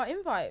 Where our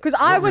invite? Because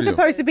I What was video?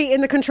 supposed to be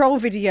in the control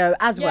video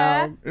as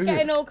Yeah, well.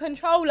 getting all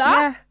controller.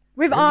 Yeah,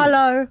 with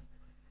Arlo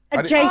I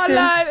and didn't- Jason.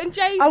 Arlo and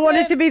Jason. I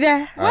wanted to be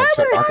there. Alright, Where was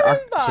should, our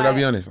should I invite?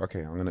 be honest?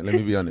 Okay, let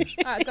me be honest.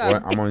 Alright, go.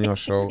 When I'm on your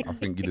show. I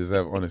think you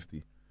deserve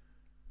honesty.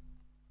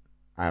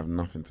 I have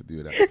nothing to do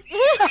with that.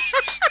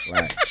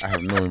 Like, I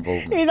have no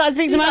involvement. He's like,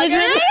 speak to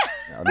management.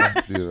 I have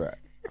nothing to do with that.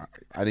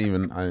 I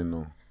didn't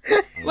know.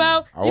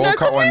 Well, I you know,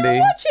 woke up because we one were day.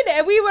 watching it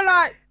and we were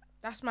like,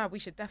 that's mad, we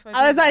should definitely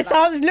I was do like, that.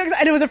 sounds looks,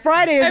 and it was a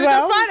Friday as It was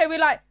well. on Friday, we're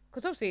like,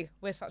 because obviously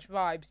we're such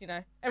vibes, you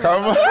know.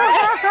 Come on.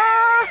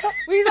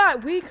 We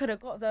like, we could have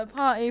got the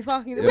party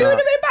fucking. We Yeah. would have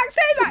been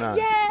backstage like, Nah,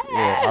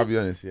 yeah. I'll be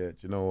honest. Yeah, do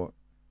you know what?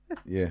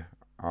 Yeah,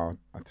 I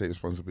take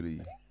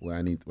responsibility when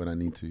I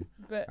need to,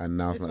 But and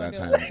now's this not that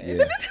one time. you're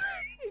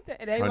Yeah,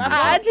 It ain't my 100%. I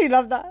fault. actually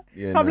love that.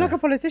 yeah. I'm nah. like a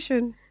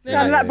politician. Yeah,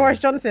 Sounding like yeah, Boris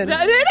yeah. Johnson. No,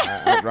 no,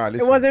 no. Right, It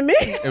listen, wasn't me.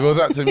 If it was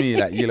up to me,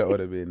 like you lot would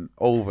have been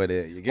over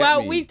there. You get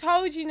Well, me? we've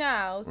told you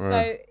now, so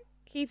Right.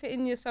 keep it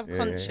in your Yeah,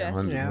 subconscious.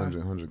 100, Yeah.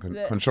 100.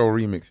 Look. Control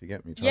remix. You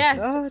get me? Trust Yes.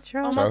 Me. Oh, trust.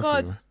 Oh my Trust me,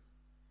 God. man.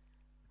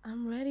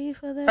 I'm ready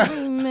for the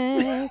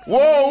remix. Whoa!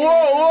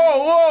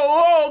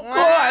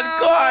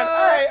 Go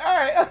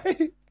on.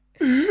 Hey.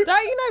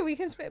 Don't you know we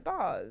can spit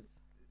bars?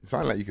 It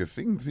sounds like you can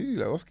sing too.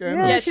 Like, what's going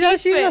Yeah, on? Yeah, she she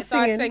does- she's spits, just so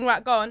I singing. sing,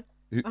 right, go on.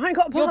 I ain't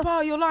got a Your bar.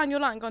 bar, your line,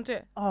 go on, do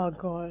it. Oh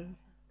god,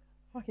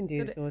 fucking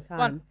do this all the time.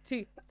 1,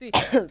 2, 3.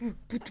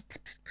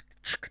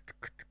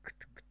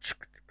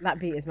 That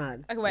beat is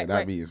mad. Okay, Yeah, wait, that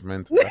wait. beat is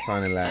mental. That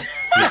sounding like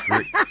Slick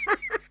Rick.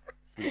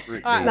 Slick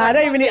Rick. Alright, No, I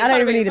don't even need. I don't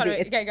Follow even me, need a follow beat.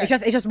 me. It's, Okay, go.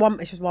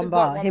 it's just one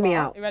bar. Hear me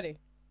out. You ready?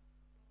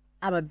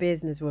 I'm a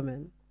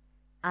businesswoman.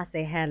 I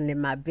say handling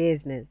my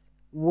business,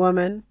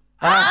 woman.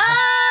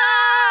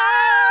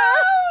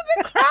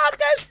 The crowd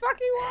goes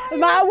fucking wild.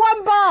 My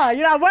one bar.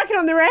 You know, I'm working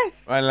on the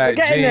rest. And like We're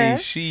getting Jay, there.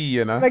 she,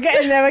 you know. We're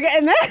getting there. We're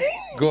getting there.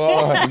 Go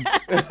on.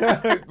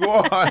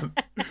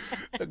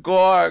 Go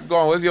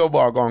on. Where's your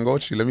bar? Go on, go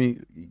to. Let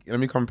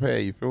me compare.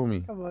 You feel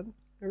me? Come on,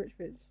 a rich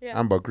bitch. Yeah.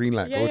 Amber, green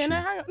light, Yeah, go yeah, to. no,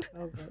 hang on.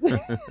 Oh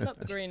god. Not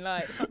the green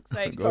light. Fuck's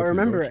sake. Go Gotta to,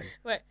 remember go it.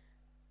 Wait.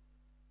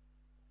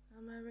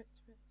 I'm a rich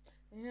bitch.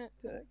 Yeah.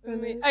 Yeah.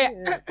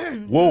 Oh, yeah.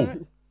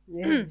 Whoa.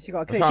 Yeah, she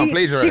got. That sound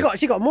plagiarised.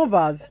 She got more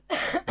bars.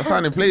 That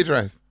sounded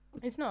plagiarized.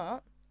 It's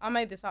not. I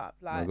made this up.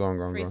 Like, go on.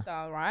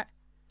 freestyle, right?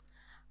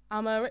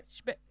 I'm a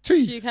rich bitch.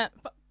 Jeez. You can't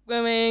fuck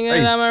with me, Hey.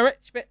 and I'm a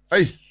rich bitch.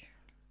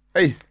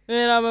 Hey.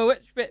 And I'm a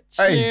rich bitch.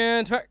 Hey.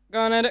 You twerk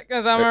on it,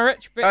 cause I'm a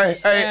rich bitch.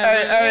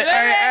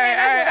 Hey.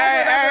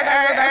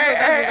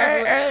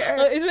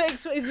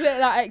 It's a bit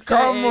like X-rated.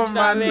 Come on, you know man.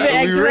 what I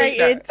Bit mean? We rate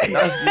X-rated.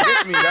 that. You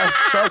get me? That's,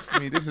 trust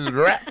me. This is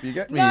rap. You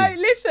get me? No,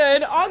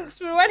 listen,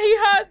 Oxford, when he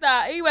heard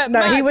that, he went No,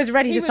 mad. he was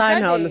ready to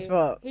sign her on the ready.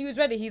 spot. He was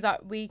ready. He's like,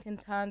 we can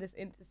turn this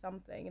into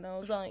something. And I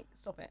was like,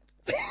 stop it.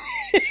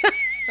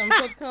 Some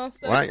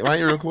podcaster. Why don't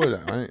you record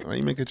that? Why don't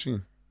you make a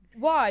tune?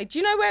 Why? Do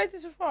you know where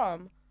this was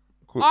from?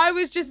 Cool. I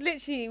was just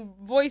literally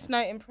voice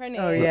noting Prinny.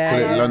 Oh, yeah. Call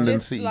it And I was London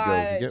just City like,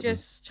 Girls, you get me?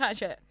 just chat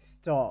shit.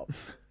 Stop.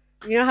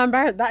 You know how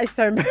embarrassing that is.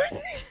 So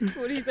embarrassing.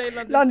 What do you say,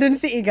 London? London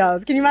City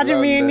girls. Can you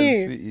imagine me and London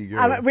you? City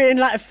Girls. We're in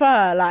like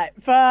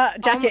fur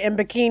jacket and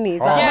bikinis.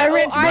 Hard. Like, Yeah, am I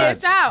rich oh, I- bitch?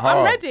 iced out.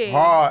 I'm ready.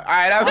 Hard.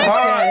 Aye, that's Don't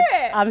hard. do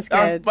it. I'm That's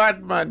scared.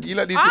 bad, man. You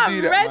lot need to I'm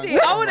do that. ready. Man.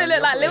 I want to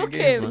look like Lil You're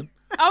playing games, Kim. man.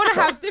 I want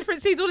to have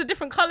different seeds, all the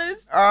different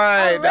colours.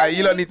 Aye, I'm nah,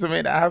 you lot ready. need to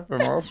make that happen,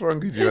 man. What's wrong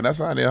with you? And that's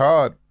sounding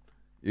hard.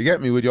 You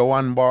get me with your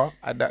one bar.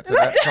 Add that to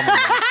that. Come on,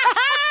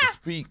 man.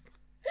 Speak.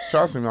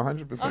 Trust me,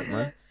 100%,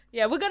 man.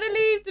 Yeah, we're going to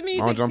leave the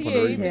music to jump on the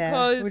you remix. Yeah,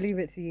 because we'll leave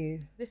it to you.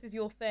 this is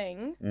your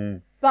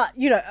thing. But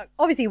you know,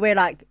 obviously we're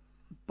like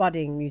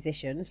budding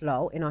musicians,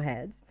 lol, in our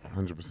heads.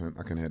 100%.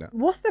 I can hear that.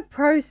 What's the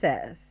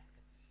process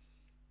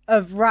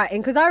of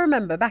writing? Because I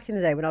remember back in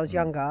the day when I was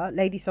younger,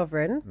 Lady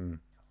Sovereign,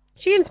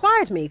 she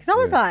inspired me because I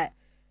was like,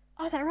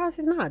 right, this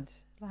is mad.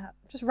 Like,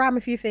 just ram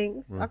a few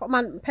things. I got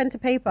my pen to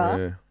paper.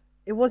 Yeah.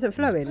 It wasn't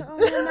flowing. Oh,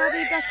 you You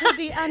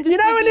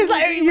know when it's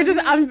like you just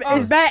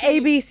it's bare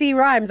ABC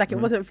rhymes, like it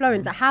wasn't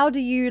flowing. So how do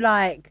you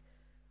like?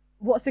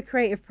 What's the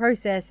creative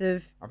process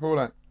of? I feel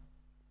like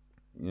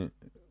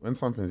when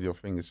something's your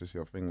thing, it's just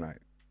your thing. Like,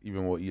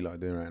 even what you like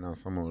doing right now,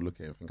 someone will look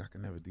at it and think, I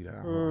can never do that.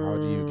 How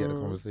do you get the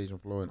conversation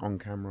flowing on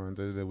camera and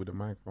da-da-da with the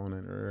microphone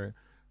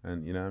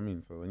and you know what I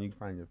mean? So when you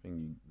find your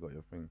thing, you got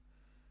your thing.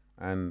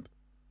 And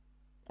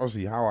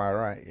obviously how I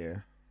write,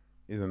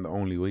 isn't the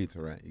only way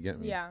to write. You get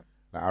me? Yeah,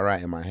 Like, I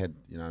write in my head,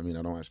 you know what I mean?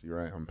 I don't actually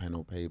write on pen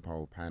or paper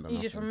or pad or you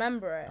just nothing.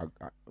 remember it.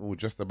 Well,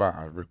 just about,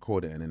 I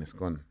record it and then it's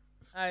gone.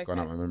 It's gone Okay.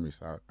 out my memory.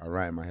 So I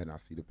write in my head and I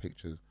see the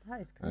pictures.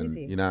 That is And,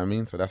 crazy. you know what I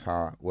mean? So that's how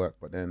I work.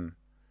 But then,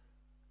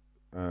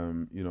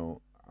 you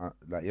know,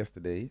 like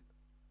yesterday,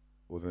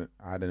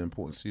 I had an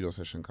important studio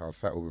session because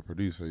I sat with a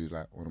producer who's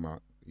like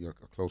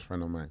a close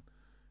friend of mine.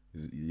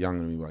 He's younger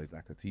than me, but he's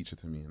like a teacher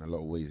to me in a lot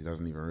of ways. He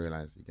doesn't even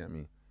realize. You get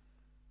me?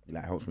 He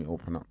like helps me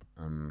open up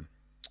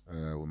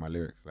with my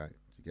lyrics. Like,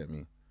 you get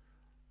me?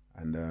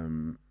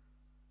 And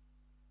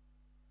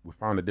we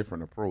found a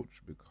different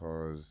approach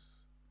because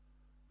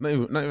not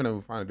even that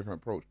we find a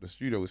different approach. The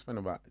studio, we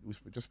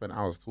just spent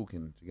hours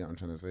talking. Do you get what I'm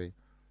trying to say?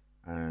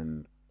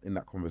 And in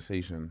that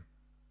conversation,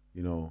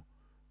 you know,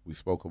 we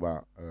spoke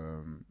about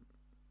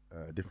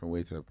a different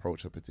way to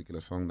approach a particular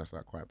song that's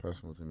like quite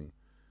personal to me.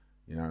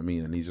 You know what I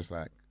mean? And he's just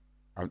like,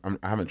 I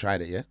haven't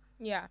tried it yet,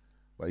 Yeah.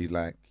 but he's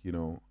like, you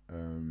know,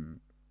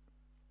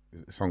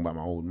 a song about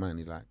my old man.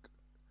 He's like,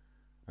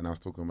 and I was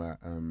talking about,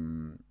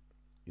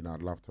 you know,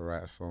 I'd love to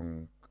write a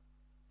song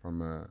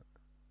from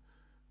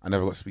I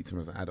never got to speak to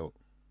him as an adult.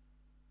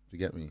 Do you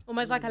get me?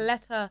 Almost like a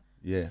letter.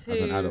 Yeah, as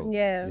an adult.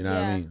 Yeah. You know what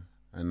Yeah. I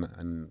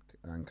mean?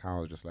 And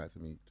Kyle was just like to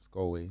me, just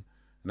go away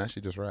and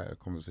actually just write a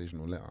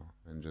conversational letter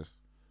and just,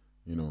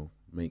 you know,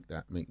 make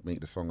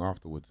the song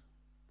afterwards.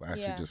 But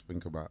actually Yeah. just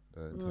think about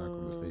the entire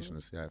conversation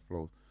and see how it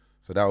flows.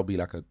 So that would be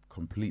like a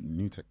completely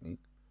new technique,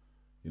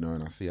 you know,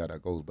 and I see how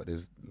that goes. But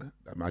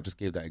I just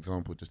gave that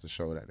example just to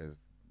show that there's,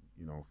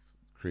 you know,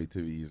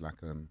 creativity is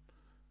like an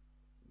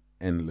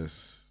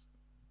endless,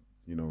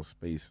 you know,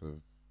 space of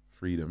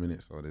freedom in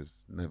it. So there's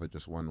never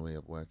just one way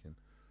of working.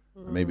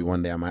 And maybe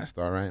one day I might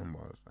start writing,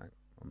 but it's like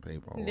on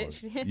paper. Or,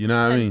 Literally. you know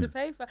what I Pen mean? to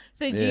paper.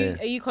 So Yeah.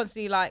 are you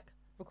constantly like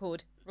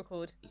record, like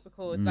some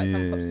pops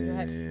in your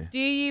head?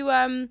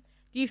 Yeah.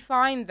 Do you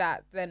find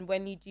that then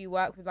when you do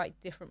work with like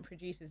different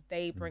producers,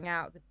 they bring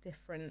out the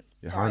different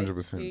Yeah, sides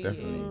 100%, to you?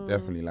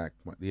 definitely. Like,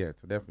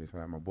 definitely. So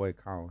like my boy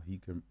Kyle,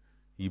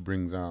 he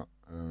brings out,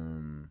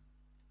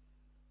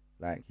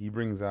 like he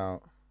brings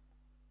out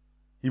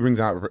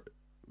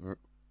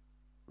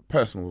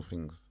personal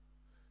things.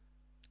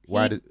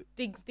 He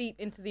digs deep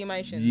into the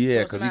emotions.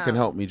 Yeah, draws them because he can out.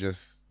 help me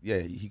just. Yeah,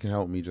 he can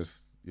help me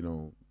just. You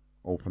know,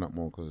 open up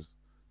more because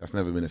that's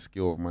never been a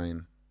skill of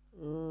mine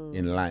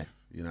in life.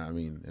 You know what I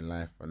mean? In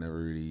life, I never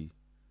really.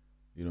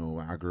 You know,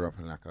 I grew up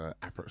in like a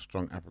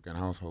strong African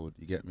household.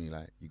 You get me?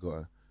 Like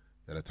you're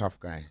a tough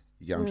guy.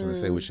 You get what I'm trying to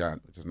say, which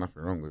is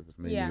nothing wrong with. It's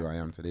made me who I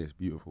am today. It's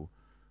beautiful.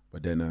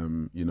 But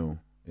then, you know,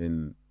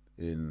 in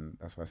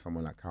that's why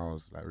someone like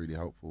Kyle's like really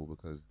helpful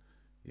because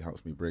he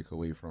helps me break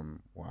away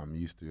from what I'm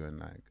used to and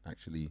like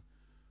actually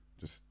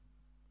just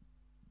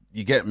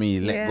you get me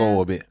let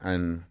go a bit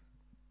and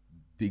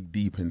dig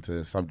deep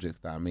into subjects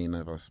that I may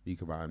never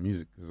speak about. And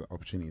music is an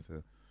opportunity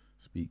to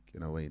speak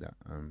in a way that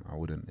I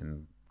wouldn't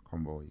in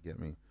combo. You get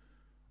me?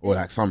 Or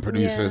like some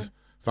producers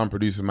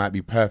might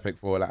be perfect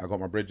for like I got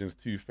my bridges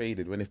too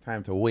faded when it's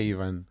time to wave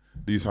and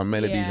do some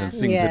melodies and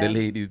sing to the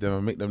ladies,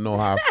 then make them know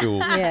how I feel.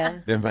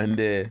 Them and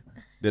they're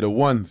the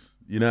ones,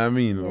 you know what I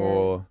mean?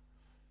 Or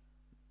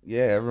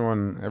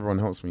everyone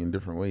helps me in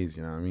different ways,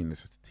 you know what I mean?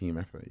 It's just a team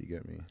effort, you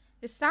get me?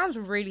 It sounds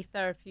really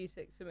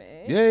therapeutic to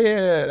me.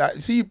 Yeah.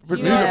 Like, see, Do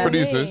you know what I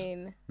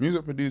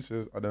music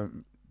producers are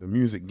the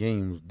music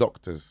game's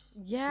doctors.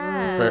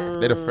 Yeah.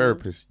 They're the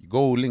therapists. You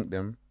go link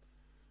them.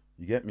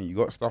 You get me? You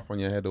got stuff on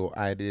your head or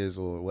ideas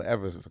or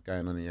whatever's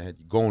going on in your head.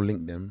 You go and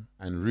link them,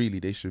 and really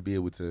they should be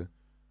able to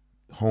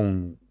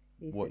hone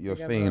what you're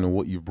saying and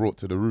what you've brought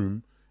to the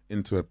room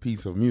into a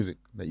piece of music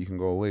that you can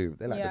go away with.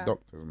 They're like the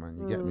doctors, man.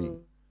 You get me?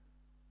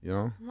 You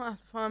know? I might have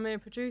to find me a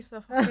producer.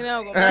 Fucking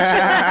hell, got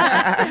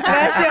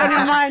that shit on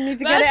your mind. Need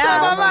to get it shit on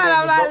out. my mind.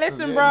 I'm like,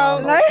 listen,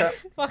 bro.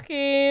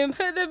 Fucking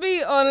put the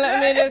beat on.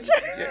 Let me just.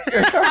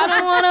 I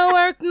don't want to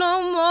work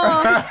no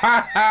more.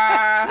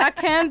 I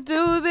can't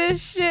do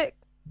this shit.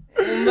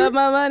 But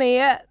my money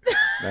yet.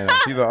 No,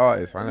 she's an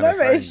artist. I'm gonna No,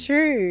 but sign it's you.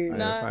 true. I'm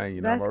gonna sign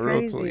you. That's But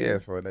real talk, crazy.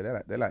 so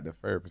they're like the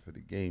therapist of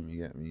the game. You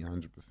get me?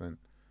 100%.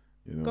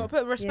 You know? Got to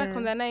put respect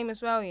on their name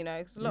as well, you know,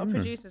 because a lot of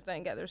producers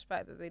don't get the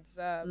respect that they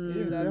deserve.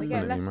 They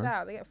get left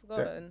out. They get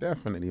forgotten.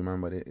 Definitely, man.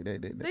 But they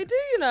do,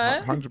 you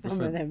know. 100%.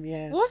 Some of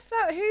them, What's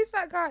that? Who's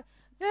that guy?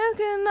 That's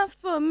good enough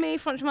for me,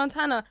 French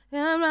Montana.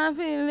 I'm not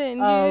feeling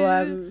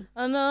you.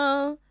 I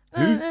know.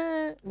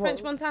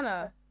 French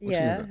Montana.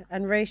 Yeah,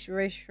 and Ray,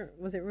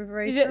 was it with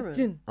Ray Is Sherman?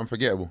 it?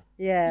 Unforgettable.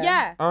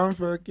 Yeah.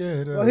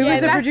 Unforgettable. Well, who was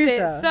the that's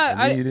producer? it. So,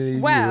 I needed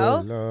your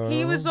love.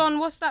 he was on,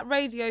 what's that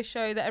radio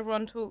show that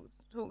everyone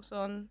talks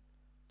on?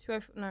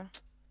 204, no.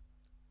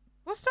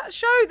 What's that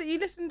show that you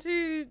listen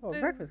to? Oh,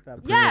 Breakfast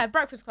Club. Yeah,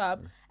 Breakfast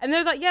Club. And they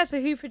was like, so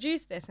who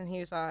produced this? And he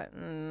was like, I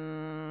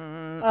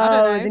don't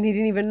know. And he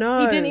didn't even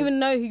know. He didn't even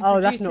know who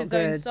Oh, produced that's not his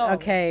own good. song.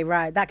 Okay,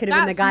 right. That could have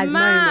been the That's guy's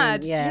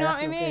mad. moment. Yeah, Do you know what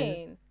that's I not good.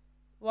 mean?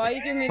 Why are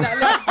you giving me that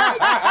look?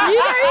 You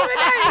don't even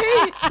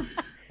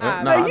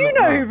know who. But you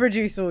know who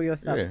produced all your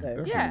stuff, Yeah, though.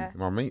 definitely. Yeah.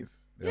 My mates.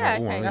 Yeah,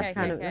 all my okay, mates.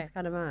 okay. That's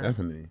kind of mad.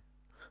 Definitely.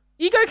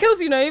 Ego kills,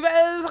 you know. You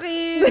better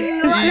fucking.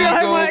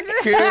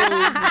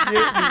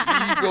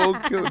 Ego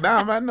kill.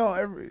 Nah, man, no.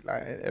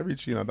 Every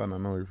tune I done, I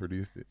know who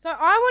produced it. So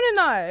I want to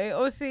know.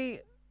 Obviously,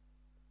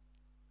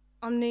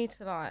 I'm new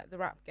to like the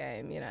rap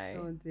game. You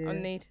know, Oh, dear.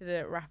 I'm new to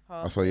the rap Oh,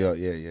 art. so yeah.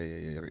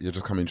 You're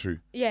just coming true.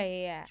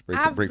 Yeah. Break-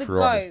 Have break the through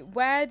goat. artists.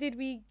 Where did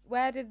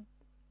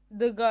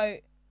the goat?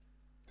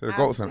 So the Have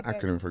GOAT's an the goat.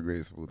 acronym for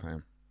greatest of all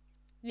time.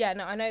 Yeah,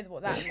 no, I know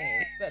what that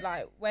means. But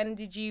like, when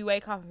did you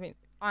wake up and think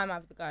I'm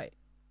have the goat?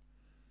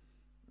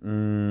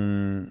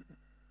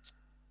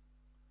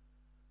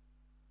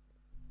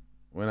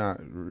 When I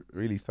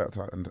really start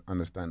to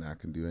understand that I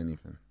can do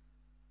anything.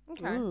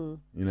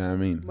 Okay. You know what I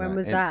mean? When Like,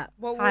 was and that?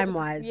 What- Time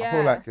wise. yeah. I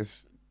feel like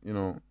it's, you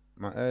know,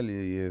 my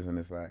earlier years, and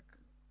it's like,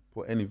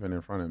 put anything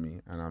in front of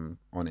me and I'm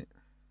on it.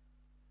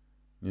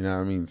 You know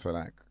what I mean? So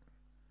like,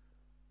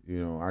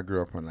 you know, I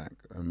grew up on like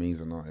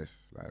amazing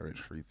artists like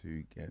Rich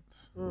 32,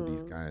 Gets, all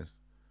these guys,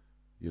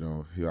 you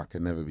know, who I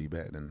could never be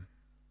better than.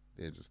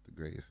 They're just the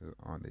greatest,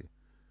 aren't they?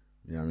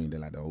 You know what I mean? They're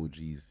like the OGs,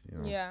 you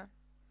know. Yeah.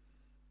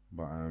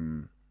 But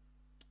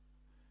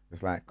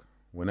it's like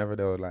whenever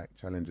there were like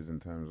challenges in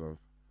terms of,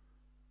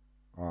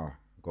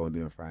 go and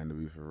do and find the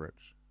booth for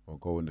Rich, or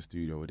go in the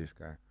studio with this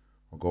guy,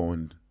 or go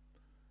and,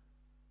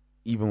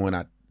 even when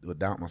I would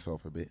doubt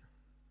myself a bit,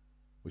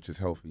 which is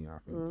healthy. I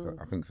think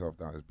I think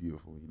self-doubt is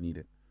beautiful. You need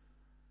it.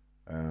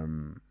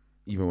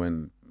 Even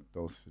when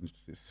those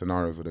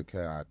scenarios would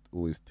occur, I'd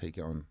always take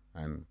it on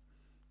and,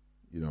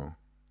 you know,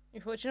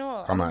 You thought, you know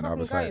what? Come I'm out the fucking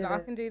other side. great,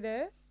 like, I can do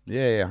this.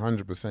 yeah,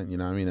 100%. You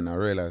know what I mean? And I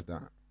realized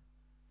that,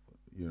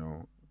 you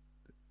know,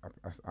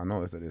 I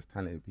noticed that there's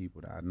talented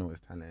people that I know is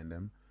talent in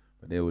them,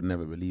 but they would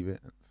never believe it,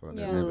 so they'll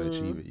Yeah. never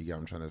achieve it. You get what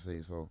I'm trying to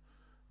say? So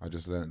I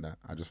just learned that.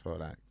 I just felt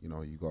like, you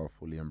know, you gotta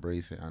fully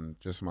embrace it, and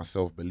just my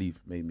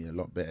self-belief made me a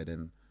lot better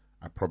than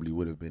I probably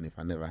would have been if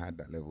I never had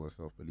that level of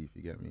self-belief.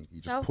 You get me? You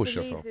just push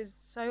yourself. Self-belief is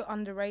so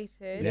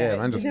underrated. Yeah, Like,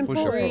 man, just It's push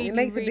important. yourself. It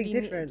makes a big really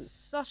difference.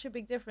 Such a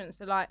big difference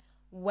to like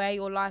where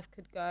your life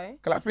could go.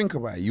 Cause like, think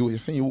about it. You're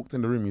saying you walked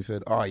in the room, you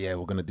said, "Oh yeah,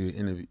 we're gonna do an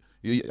interview."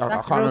 I That's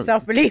can't real remember.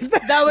 self belief.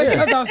 That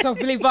was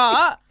self-belief,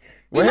 but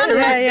We're we here,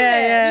 manifested though.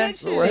 Yeah. it,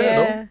 literally. We're here,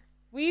 though. Yeah,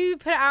 We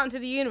put it out into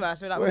the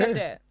universe. We're like, We're we're gonna do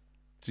here. it.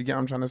 Do you get what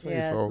I'm trying to say?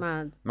 yeah, So it's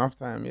mad. enough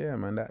time, yeah,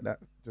 man. That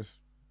just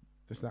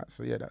that.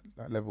 So yeah,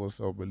 that level of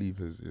self belief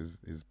is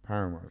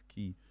paramount, it's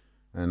key.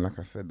 And like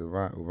I said,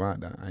 without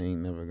that, I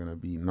ain't never gonna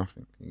be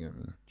nothing. You get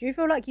me? Do you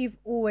feel like you've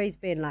always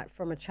been like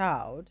from a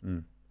child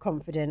Mm.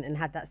 confident and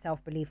had that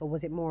self belief, or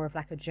was it more of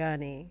like a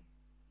journey?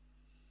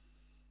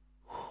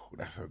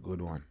 That's a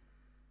good one.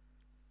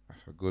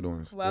 That's a good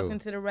one. Still. Welcome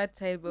to the red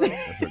table.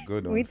 That's a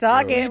good one. We still.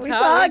 talking. We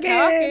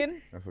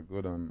talking. That's a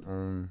good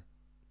one.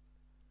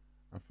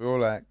 I feel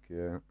like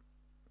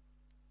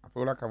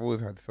I've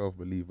always had self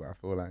belief, but I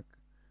feel like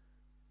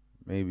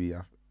maybe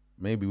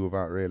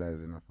without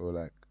realizing, I feel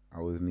like I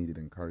always needed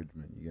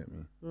encouragement. You get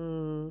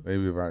me?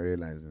 Maybe without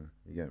realizing,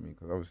 you get me?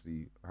 Because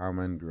obviously, how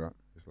man grew up,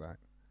 it's like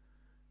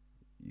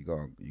you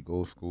go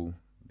to school,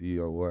 do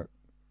your work,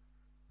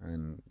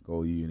 and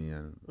go uni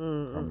and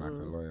become like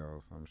a lawyer or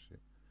some shit.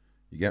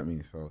 You get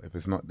me? So if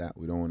it's not that,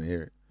 we don't want to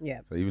hear it. Yeah.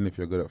 So even if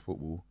you're good at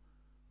football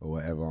or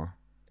whatever,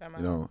 Don't you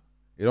matter. know,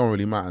 it don't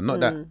really matter. Not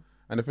that.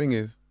 And the thing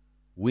is,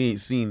 we ain't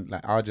seen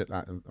like I'm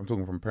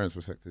talking from parents'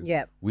 perspective.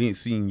 Yeah. We ain't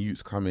seen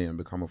youths come in and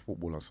become a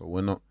footballer. So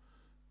we're not.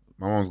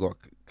 My mom's got a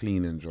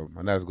cleaning job.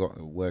 My dad's got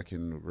a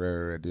working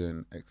rare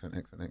doing X and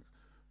X and X.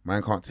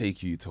 Man can't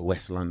take you to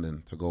West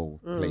London to go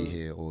play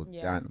here, or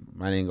that.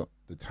 Man ain't got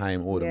the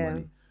time or the Yeah.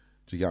 money.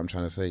 Do you get what I'm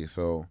trying to say?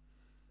 So,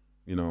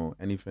 you know,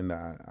 anything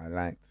that I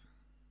liked,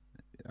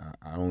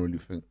 I don't really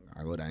think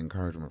I got that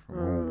encouragement from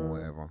home or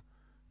whatever.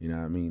 You know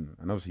what I mean?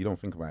 And obviously you don't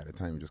think about it at the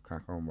time, you just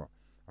crack on. But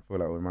I feel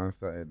like when man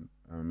started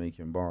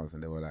making bars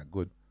and they were like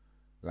good,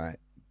 like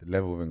the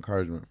level of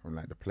encouragement from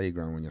like the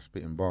playground when you're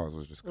spitting bars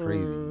was just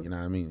crazy. You know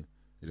what I mean?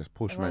 It just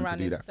pushed Everyone man to ran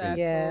do in that thing.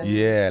 Yeah.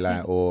 Yeah,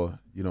 like, or,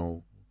 you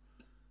know,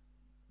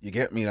 you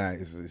get me? Like,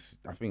 it's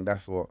I think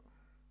that's what,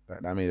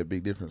 that made a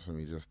big difference for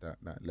me, just that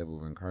level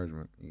of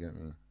encouragement. You get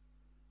me?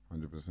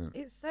 100%.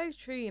 It's so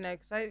true, you know,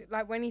 because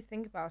like when you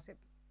think about it,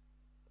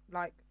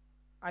 like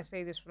I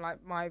say this from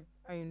like my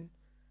own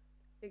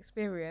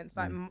experience,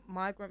 like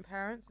migrant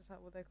parents, is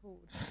that what they're called?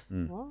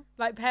 What?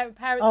 Like parents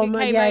Oh, who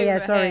came yeah, over yeah.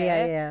 Sorry,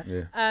 here,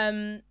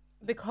 yeah.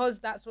 because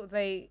that's what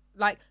they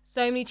like.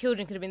 So many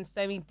children could have been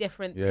so many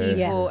different Yeah, people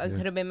yeah, and yeah.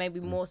 could have been maybe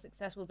more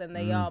successful than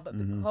they are, but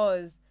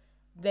because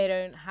they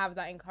don't have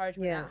that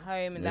encouragement Yeah. at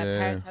home and Yeah, their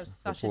parents have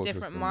such a support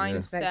different system, yeah. mindset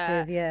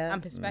Perspective, yeah.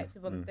 and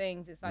perspective on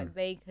things, it's like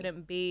they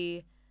couldn't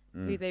be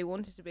who they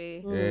wanted to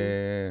be.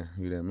 Yeah,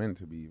 who they're meant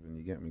to be, even.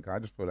 You get me? 'Cause I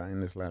just feel like in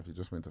this life, you're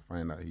just meant to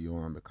find out who you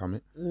are and become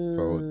it.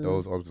 So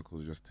those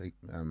obstacles just take,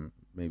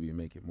 maybe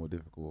make it more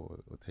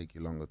difficult, or take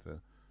you longer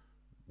to,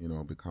 you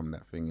know, become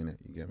that thing in it.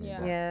 You get me? Yeah.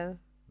 But Yeah.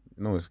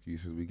 no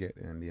excuses. We get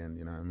there in the end.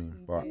 You know what I mean?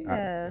 We But do.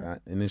 Yeah.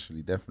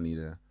 initially, definitely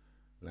the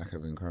lack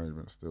of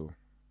encouragement still.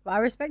 But I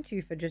respect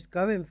you for just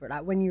going for it.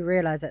 Like when you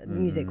realised that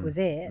music was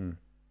it,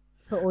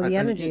 put all the And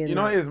energy in you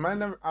know that. what it is,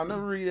 man. I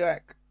never really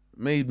like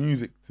made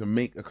music to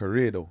make a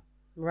career though.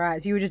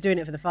 Right. So you were just doing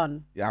it for the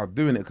fun. Yeah, I was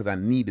doing it because I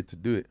needed to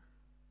do it,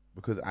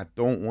 because I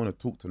don't want to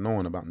talk to no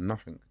one about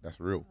nothing. That's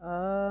real.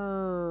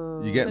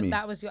 Oh. You get But me?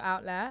 that was your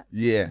outlet.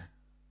 Yeah.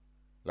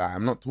 Like,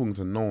 I'm not talking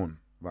to no one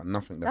about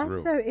nothing. That's That's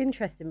real. so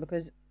interesting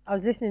because I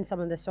was listening to some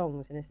of the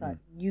songs and it's like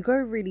you go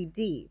really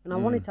deep. And I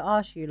wanted to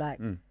ask you, like,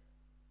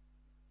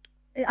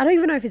 I don't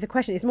even know if it's a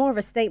question. It's more of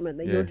a statement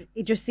that you're.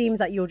 It just seems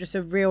like you're just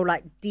a real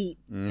like deep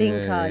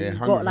thinker. yeah, You've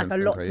got like a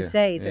 100% lot thinker, to yeah.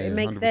 say, so Yeah, it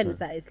makes 100%. sense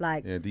that it's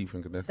like Yeah, deep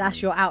thinker, definitely.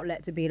 that's your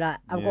outlet to be like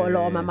I've got a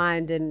lot on my Yeah.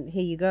 mind and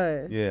here you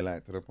go. Yeah,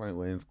 like to the point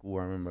where in school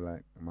I remember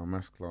like in my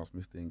maths class,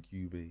 Mr.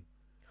 Incube,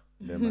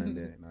 Them man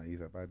there, nah,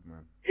 he's a bad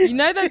man. You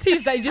know the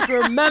teachers that you just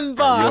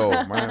remember.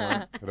 Yo,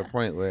 man, to the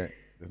point where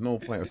there's no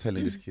point of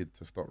telling this kid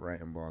to stop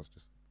writing bars.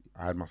 Just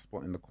I had my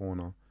spot in the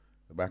corner,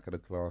 the back of the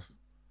class.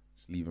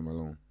 Just leave him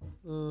alone.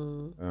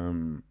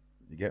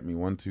 You get me?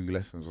 1-2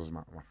 lessons was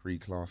my free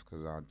class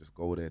because I'd just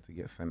go there to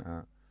get sent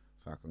out,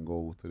 so I can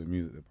go to the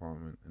music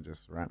department and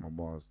just write my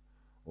bars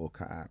or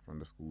cut out from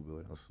the school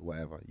building or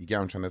whatever. You get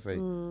what I'm trying to say?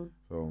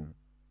 So,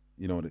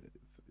 you know,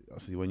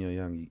 obviously when you're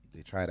young,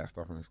 they try that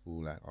stuff in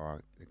school, like, oh,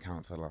 the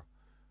counselor,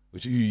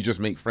 which you just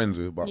make friends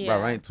with, but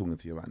bro, I ain't talking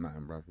to you about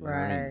nothing, bro. You know what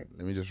I mean?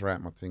 Let me just write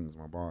my things,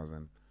 my bars,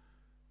 and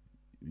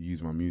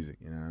use my music,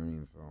 you know what I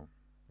mean? So,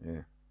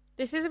 yeah.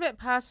 This is a bit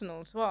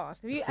personal to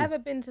ask. Have you ever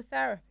been to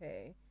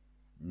therapy?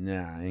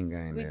 Nah, I ain't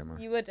going there, man.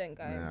 You wouldn't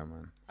go? Nah,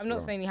 man. I'm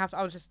not saying you have to.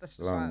 I was just... That's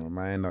It's long,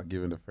 man. I end up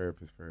giving the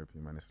therapist therapy,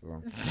 man. It's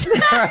long. No,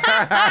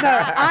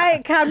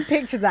 I can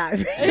picture that.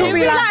 He'll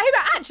be like,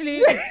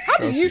 actually, how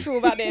do you feel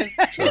about this?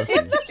 Let's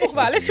talk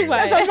about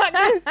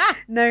it.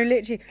 No,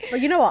 literally.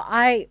 But you know what?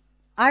 I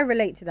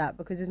relate to that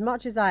because as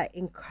much as I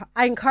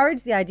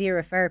encourage the idea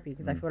of therapy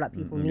because I feel like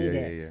people need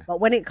it. Yeah. But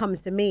when it comes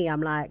to me,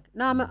 I'm like,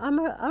 no, I'm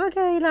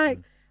okay. Like,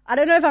 I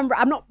don't know if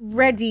I'm not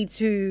ready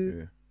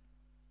to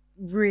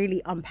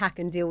really unpack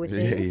and deal with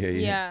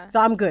things. Yeah. So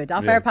I'm good.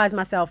 I'll therapize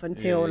myself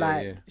until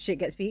shit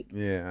gets peak.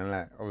 Yeah, and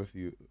like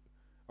obviously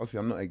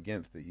I'm not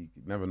against it. You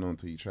never know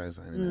until you try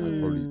something.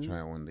 I'd probably try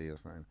it one day or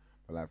something.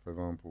 But like for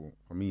example,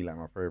 for me, like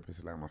my therapist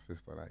is like my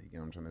sister. Like you get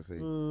what I'm trying to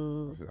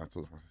say. I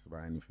talk to my sister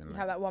about anything. You like,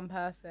 have that one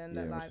person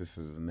that my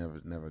sisters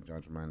never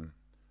judge man.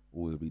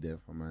 Always be there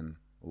for man.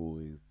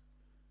 Always.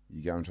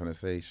 You get what I'm trying to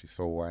say? She's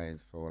so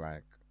wise, so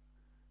like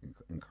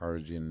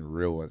encouraging,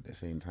 real at the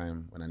same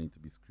time. When I need to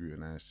be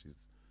scrutinized, she's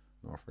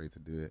not afraid to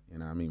do it. You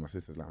know what I mean? My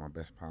sister's like my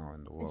best pal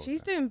in the world. And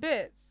she's doing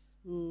bits.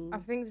 I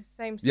think the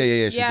same.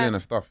 Yeah. She's doing her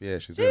stuff. Yeah,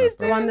 she's doing her stuff.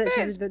 The one that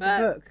she did the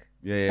book.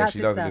 Yeah, she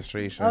does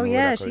illustration. Oh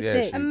yeah, she's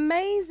sick.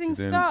 Amazing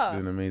she's stuff.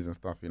 She's doing amazing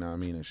stuff. You know what I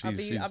mean? And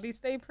I'll be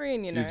stay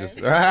praying. You know. That's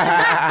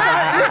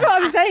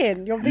what I'm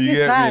saying. Your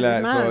biggest fan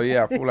is mad. So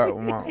yeah, I feel like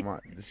my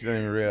she don't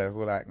even realize.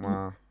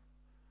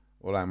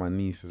 Like my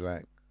niece is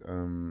like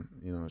you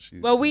know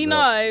she's. Well, we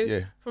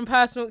know from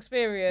personal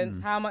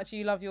experience how much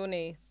you love your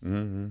niece.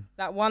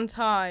 That one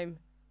time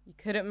you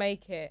couldn't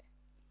make it.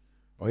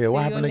 Oh yeah,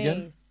 what happened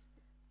again?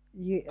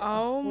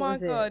 Oh my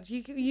God!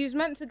 You was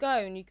meant to go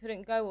and you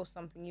couldn't go or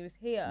something. You was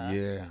here.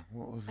 Yeah.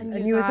 What was it?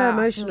 And you were so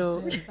emotional.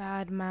 I feel so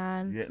bad,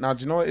 man. Yeah. Now,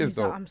 do you know what it is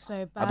though? Like, I'm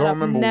so bad. I don't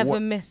remember. I've never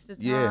missed a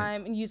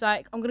time. And you was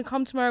like, I'm gonna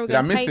come tomorrow. Did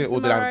I miss it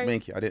or did I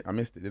make it? I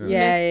missed it, didn't I?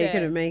 Yeah, you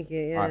couldn't make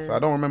it. Yeah. Right, so I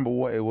don't remember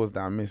what it was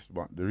that I missed,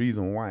 but the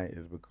reason why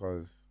is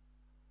because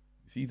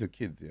see, to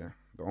kids, the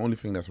only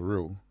thing that's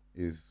real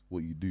is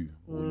what you do,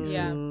 what you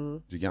say.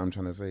 Do you get what I'm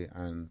trying to say?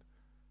 And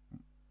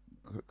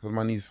because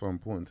my niece is so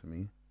important to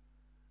me.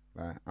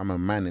 Like, I'm a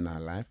man in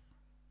her life.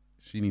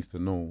 She needs to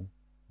know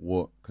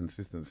what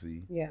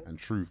consistency and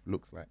truth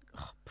looks like.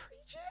 Oh,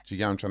 preach it. Do you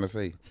get what I'm trying to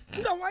say?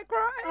 Don't I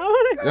cry? I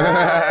want to cry.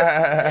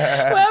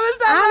 Where was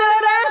that? I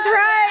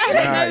know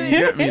that's right. Nah, you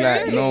get me?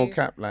 Like, no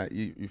cap. Like,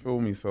 you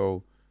feel me?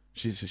 So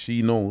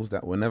she knows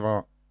that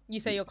whenever you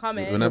say you're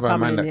coming, whenever a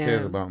man that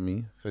cares about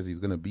me says he's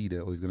gonna be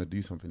there or he's gonna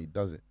do something, he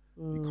does it.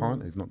 He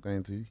can't. He's not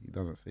going to. He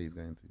doesn't say he's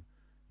going to.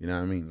 You know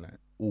what I mean? Like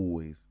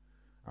always.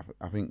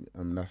 I think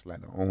that's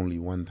like the only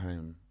one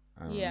time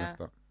I messed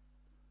up.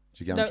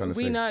 Do you get what I'm trying to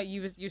say? We know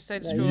you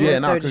said strong. Yeah,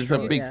 no, because it's a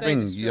big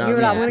thing. You were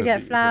like, I want to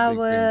get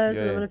flowers.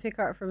 I want to pick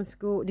her up from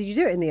school. Did you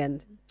do it in the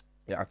end?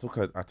 Yeah, I took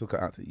her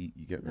out to eat.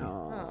 You get me?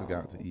 I took her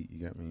out to eat. You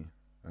get me?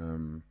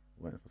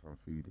 Went for some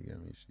food. You get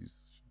me?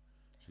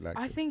 She liked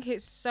it. I think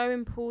it's so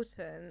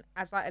important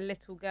as like a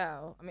little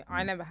girl. I mean,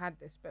 I never had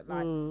this, but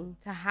like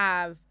to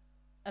have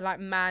a like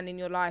man in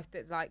your life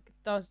that like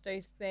does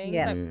those things.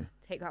 Yeah. Like,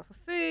 take out for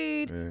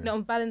food. You know,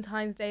 on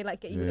Valentine's Day, like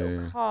get you a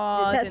little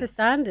card. It sets a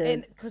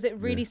standard. Because it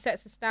really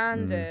sets a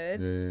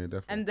standard. Yeah,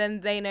 definitely. And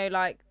then they know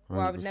like,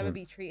 well, I would 100%. never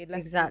be treated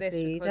less Exactly. than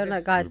this. You don't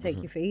let guys take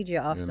 100%. you for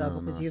idiot after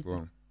because you've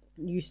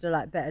used to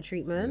like better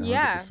treatment.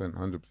 Yeah.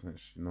 100%.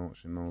 She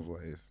knows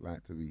what it's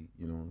like to be,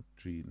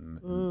 treated in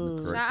the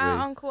correct Shout way. out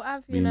Uncle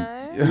Av, you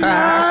know.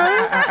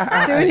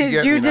 Doing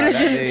his due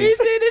diligence. He's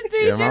doing his due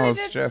Yeah, man, I was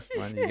diligence. stressed,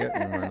 man. You get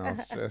me, man. I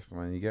was stressed,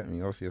 man. You get me.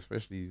 Obviously,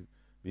 especially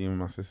being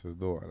my sister's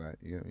daughter, like,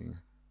 you get me.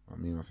 Like,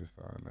 me and my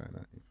sister are like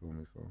that. You feel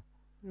me? So.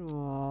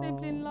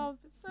 Sibling love.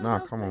 It's so Nah,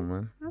 lovely. come on,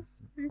 man.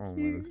 Come on,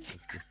 man.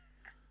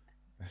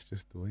 That's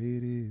just the way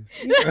it is.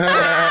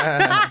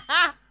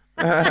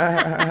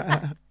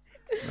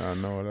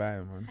 No lie,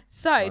 man.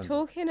 So,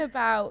 talking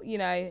about,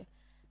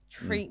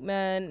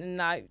 treatment and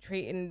like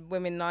treating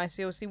women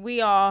nicely, obviously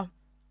we are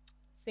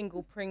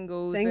single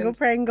Pringles. Single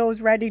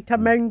Pringles ready to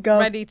mingle.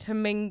 Ready to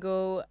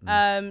mingle.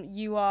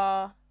 You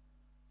are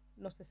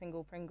not a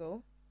single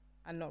Pringle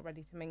and not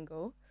ready to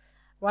mingle.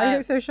 Why are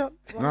you so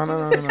shocked? No, go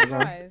on.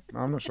 No,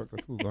 I'm not shocked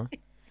at all, go on.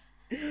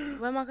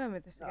 Where am I going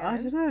with this again? I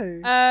don't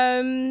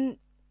know.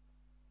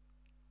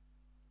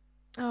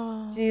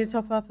 Oh, Do you need to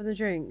top up on the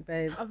drink,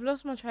 babe? I've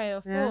lost my train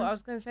of thought. Yeah. I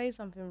was going to say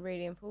something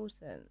really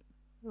important.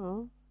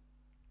 Oh.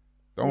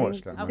 Don't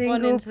watch that, I've man.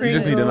 gone into You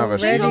just need another-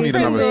 Single you just need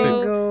another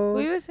Pringle. single.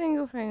 We were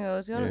single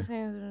Pringles. You're Yeah. not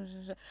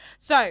single.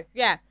 So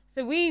yeah.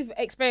 So we've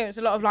experienced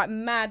a lot of like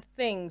mad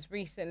things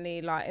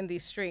recently, like in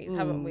these streets,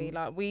 haven't we?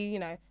 Like we, you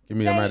know, Give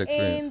me a mad dating,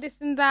 experience. this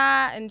and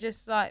that, and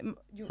just like.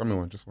 Tell me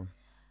one, just one.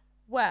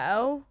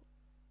 Well,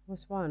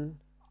 What's one?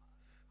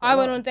 I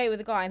went on a date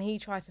with a guy and he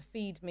tried to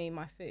feed me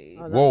my food.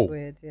 Oh, that's Whoa.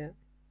 weird. Yeah.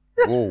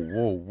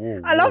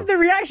 Whoa. I love the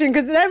reaction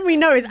because then we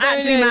know it's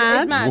actually No,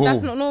 mad. It's mad. Whoa.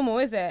 That's not normal,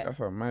 is it? That's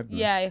a madness.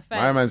 Yeah, your My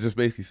face. man's just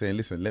basically saying,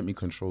 listen, let me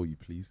control you,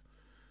 please.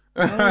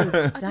 Oh,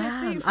 it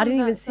damn. from I didn't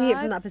even that see it side.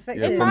 from that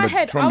perspective. In from my the-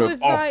 head, from I the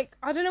was off. like,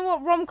 I don't know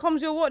what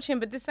rom-coms you're watching,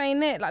 but this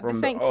ain't it. Like, From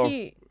this the ain't off.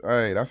 cute.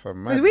 Hey, that's a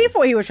madness. Because we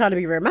thought he was trying to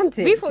be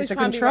romantic. We thought he It's was a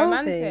trying to be control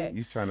romantic. thing.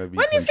 He's trying to be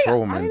When do you think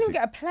control I didn't even man.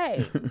 get a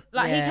plate?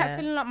 Like he Yeah. kept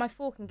filling up my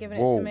fork and giving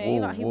Whoa, it to me.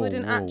 whoa, Like he whoa,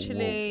 wouldn't whoa,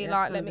 actually whoa.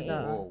 like That's let me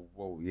bizarre. eat.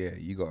 Whoa, yeah,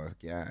 you gotta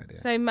get out of there.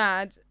 So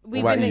mad.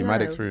 We've about been you? in,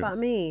 Mad No, experience. But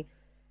me,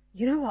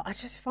 you know what? I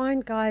just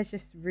find guys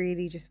just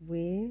really just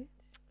weird.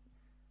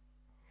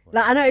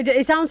 Like I know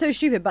it sounds so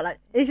stupid, but like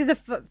this is the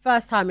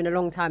first time in a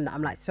long time that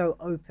I'm like so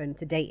open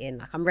to dating.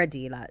 Like I'm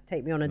ready. Like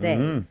take me on a date.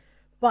 Mhm.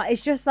 But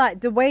it's just like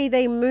the way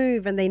they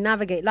move and they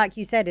navigate. Like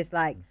you said, it's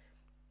like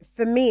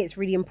for me, it's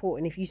really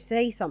important. If you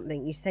say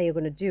something, you say you're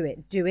gonna do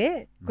it. Do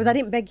it because I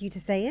didn't beg you to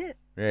say it.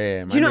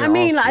 Yeah, Do you know what I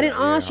mean? Like I didn't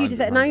ask you to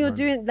say. 100, Now you're 100.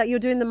 doing like you're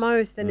doing the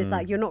most, and it's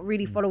like you're not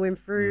really following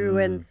through,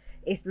 and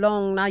it's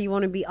long. Now you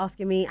want to be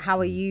asking me how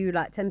are you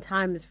like 10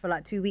 times for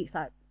like 2 weeks.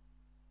 Like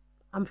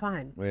I'm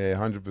fine. Yeah,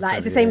 100%. Like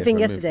it's the same thing a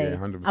myth, yesterday. yeah,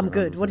 100%, I'm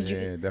good. What did 100%, you?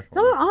 Yeah, definitely.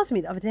 Someone asked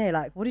me the other day,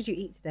 like, what did you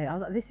eat today? I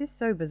was like, this is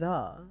so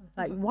bizarre.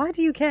 Like, why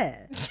do you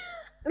care?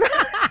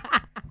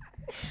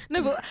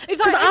 No, but it's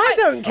like I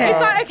don't care. It's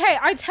like okay,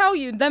 I tell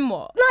you, then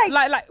what?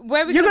 Like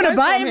where we You're gonna go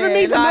buy from it from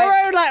here? me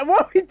tomorrow? Like,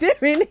 what are we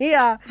doing here?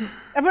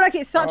 I feel like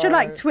it's such a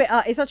like Oh.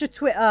 Twitter. It's such a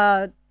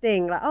Twitter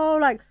thing. Like, oh,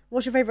 like,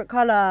 what's your favorite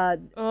color?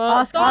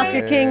 Ask don't-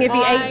 a king if he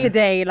I ate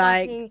today.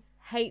 Like, fucking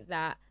hate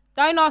that.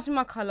 Don't ask me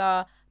my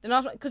color. Then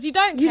ask because you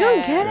don't care. You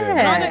don't care. And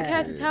I don't Yeah,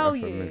 care to tell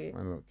that's a you. myth,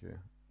 I don't care.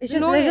 it's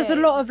just there's just a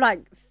annoying. lot of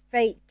like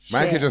fake.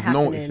 Man shit can just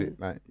happening. notice it,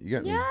 like you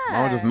get me. Yeah.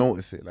 Man will just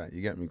notice it, like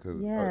you get me. Because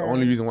Yeah. the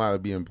only reason why it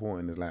would be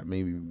important is like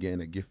maybe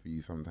getting a gift for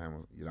you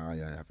sometime. You know, oh,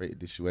 yeah, I rate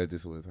this. She wears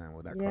this all the time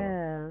or that color.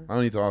 Yeah. I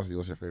don't need to ask you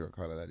what's your favorite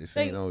color. Like this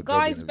ain't So no job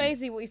guys, interview.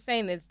 basically what he's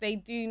saying is they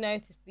do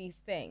notice these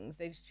things.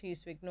 They just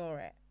choose to ignore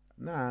it.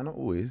 Nah, not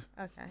always.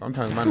 Okay.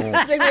 Sometimes man won't.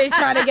 I think we're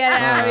trying to get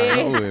it out of Nah, not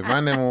you. always.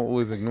 Man, they won't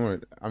always ignore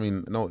it. I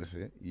mean, notice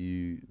it.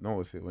 You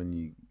notice it when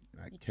you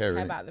like care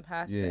innit? about the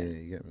person. Yeah,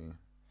 you get me.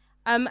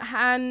 And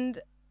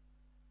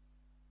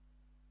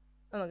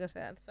I'm not gonna say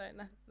that. Sorry,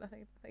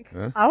 nothing.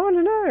 Huh? I want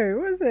to know.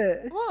 What is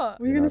it? What?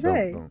 What are you Nah, gonna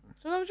say? don't. Do you want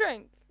to have a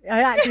drink?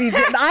 I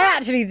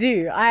actually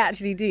do. I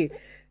actually do.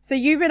 So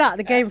you've been out of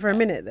the game for a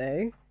minute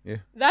though.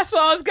 That's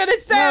what I was gonna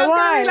say. No, I was why?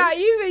 gonna be like,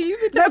 you've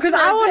been No, talking because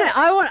for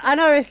a bit. I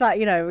know it's like,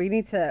 you know, we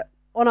need to,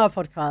 on our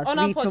podcast, On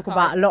our we talk podcast,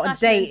 about a lot of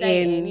fashion and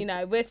dating, You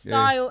know, we're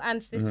style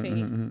and city.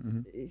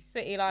 Mm-hmm.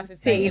 City life is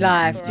city dating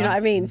life. for Do you know what I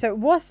us. mean? So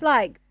what's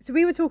like, so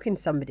we were talking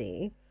to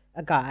somebody,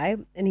 a guy,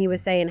 and he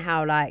was saying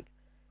how like,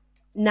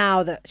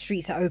 now that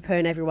streets are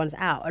open, everyone's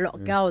out, a lot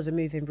of girls are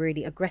moving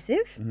really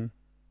aggressive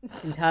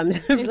in terms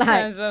of In like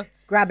terms of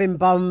grabbing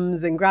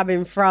bums and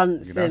grabbing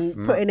fronts Yeah, that's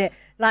and putting nuts. it,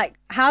 like,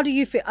 how do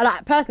you feel,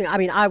 like personally, I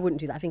mean, I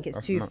wouldn't do that. I think it's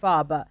That's too nuts.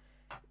 far, but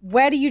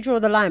where do you draw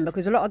the line?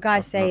 Because a lot of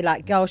guys That's say nuts.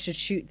 like girls should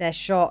shoot their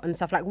shot and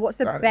stuff. Like, what's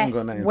the That ain't got best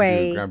nothing to do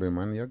way? with grabbing,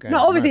 man. You're No,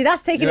 obviously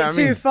that's taking You know it what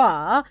I too mean?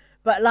 far.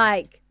 But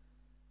like,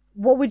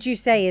 what would you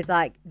say is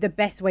like the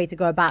best way to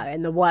go about it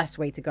and the worst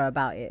way to go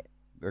about it?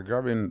 The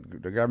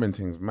grabbing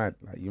thing's mad.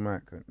 Like you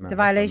might. Nah, It's a that's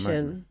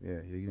violation. madness.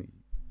 Yeah,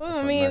 Well, That's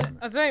I a mean, madness.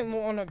 I don't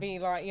want to be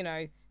like, you know,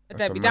 a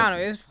That's a Debbie Downer.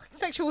 madness. It's fucking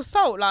sexual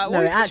assault. Like, No,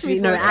 what it are you pushing actually- me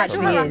no, for? it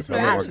Sexual actually is.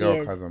 harassment. It A actually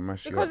girl is. cousin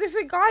mash you Because up. if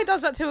a guy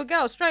does that to a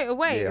girl straight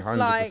away, Yeah, it's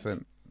like,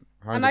 100%.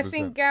 and I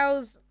think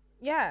girls,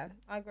 yeah,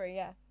 I agree,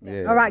 yeah.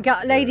 Yeah. All right,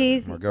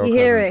 ladies, My girl you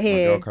hear cousins- it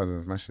here. My girl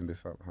cousin's mashing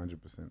this up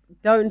 100%.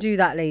 Don't do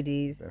that,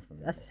 ladies.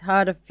 Definitely. I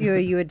heard a few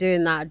of you were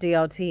doing that at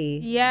DLT.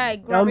 Yeah,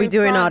 Don't be grabbing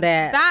doing all fronts.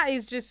 that. That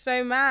is just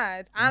so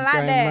mad. I You like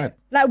going that. mad.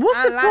 Like, what's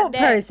I the like thought that.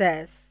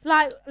 process?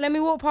 Like, let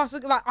me walk past.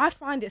 Like, I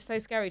find it so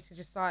scary to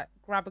just like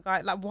grab a guy.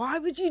 Like, why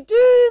would you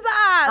do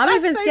that? I'm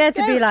That's even so scared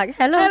to scary. be like,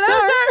 hello, Hello,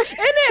 sir. sir. In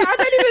it, I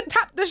don't even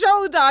tap the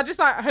shoulder. I just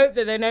like hope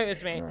that they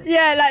notice me.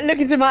 Yeah, like look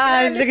into my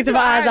eyes, look into my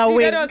eyes, I'll You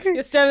wink. get on-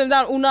 You're staring them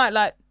down all night,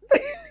 like.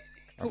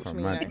 That's Talk a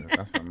to me, you know. madness.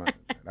 That's a madness.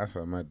 That's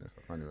a madness.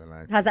 I can't even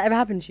lie. Has that ever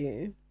happened to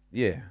you?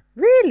 Yeah.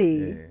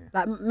 Really? Yeah.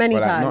 Like many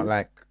But like, times? not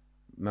like,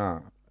 nah.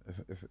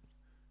 It's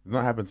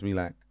not happened to me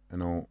like, you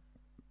know,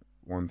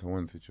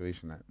 one-to-one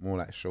situation. Like more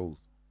like shows.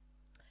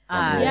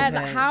 Ah, Yeah, okay.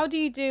 like, how do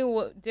you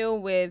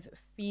deal with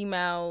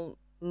female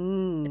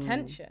Mm.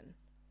 attention?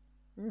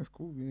 Yeah, it's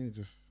cool. Yeah,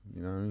 just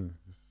you know what I mean.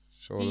 Just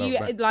show Do love you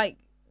back. like?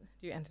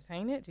 Do you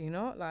entertain it? Do you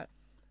not like?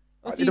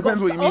 It obviously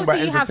depends what you mean by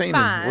obviously you have entertaining.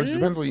 fans, It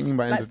depends what you mean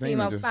by like entertaining.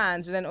 female Just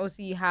fans, but then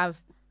also you have,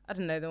 I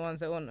don't know, the ones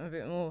that want a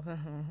bit more.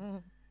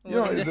 you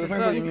know, it Just a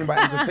depends what you song. mean by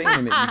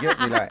entertaining it. You get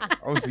me? Like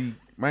obviously,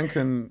 man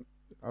can.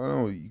 I don't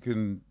know. You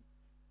can.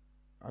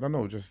 I don't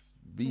know. Just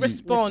be.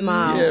 Respond.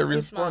 Smile. Yeah, You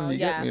respond. smile, You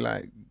yeah. get me?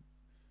 Like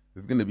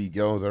there's gonna be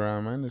girls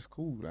around, man. It's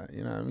cool, like,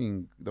 you know what I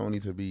mean. You don't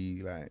need to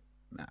be like,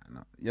 nah.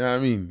 You know what I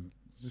mean?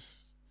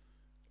 Just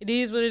It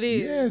is what it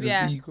is.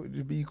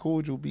 just be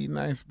cordial, be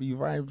nice, be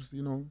vibes.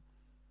 You know,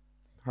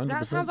 100%.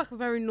 That sounds like a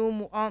very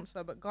normal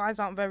answer, but guys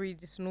aren't very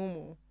just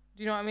normal.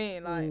 Do you know what I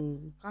mean?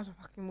 Like, guys are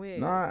fucking weird.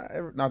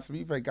 Nah, to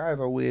be fair, guys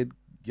are weird.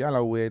 Gal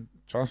are weird.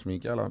 Trust me,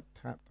 gal are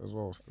tapped as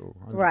well still.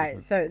 100%.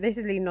 Right. So this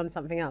is leading on to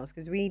something else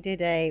because we did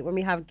when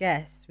we have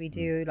guests, we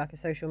do like a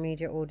social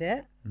media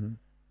audit. Mhm.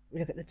 We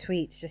look at the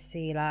tweets, just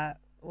see like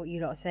what you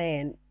lot are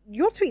saying.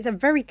 Your tweets are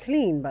very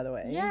clean, by the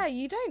way. Yeah,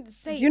 you don't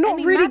say. You're not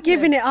any really madness.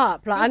 giving it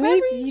up. Like You're I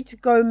need very- you to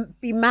go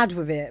be mad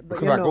with it, but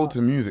Because you're I go not.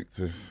 to music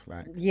to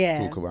like Yeah.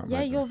 talk about. Yeah,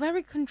 you're madness.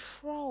 very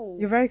controlled.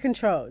 You're very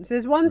controlled. So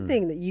there's one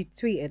thing that you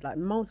tweeted like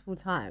multiple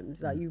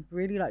times, like you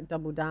really like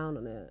double down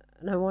on it,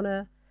 and I want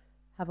to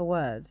have a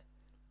word.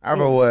 Have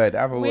a word.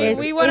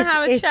 We wanna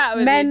have a It's chat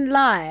with men you.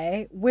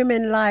 lie,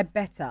 women lie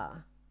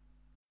better.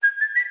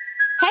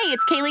 Hey,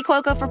 it's Kaylee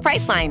Cuoco for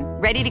Priceline.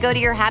 Ready to go to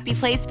your happy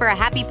place for a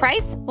happy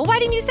price? Well, why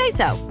didn't you say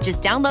so?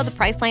 Just download the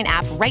Priceline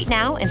app right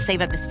now and save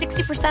up to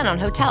 60% on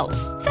hotels.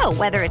 So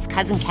whether it's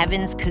Cousin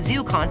Kevin's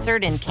Kazoo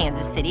concert in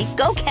Kansas City,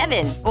 go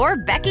Kevin, or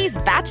Becky's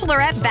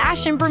Bachelorette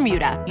Bash in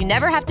Bermuda, you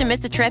never have to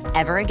miss a trip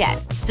ever again.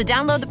 So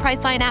download the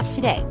Priceline app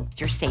today.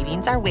 Your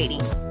savings are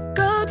waiting.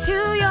 Go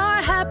to your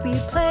happy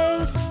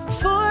place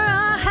for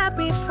a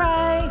happy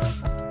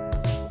price.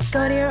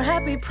 Go to your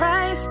happy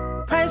price,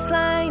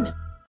 Priceline.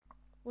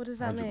 What does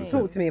that mean? 100%.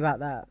 Talk to me about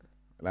that.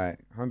 Like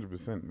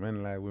 100%,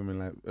 men lie, women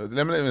lie. Let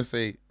me not even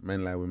say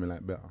men lie, women lie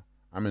better.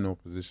 I'm in no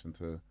position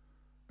to,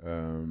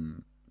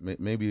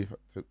 maybe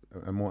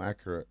a more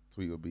accurate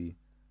tweet would be,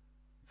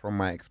 from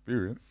my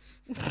experience,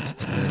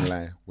 men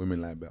lie,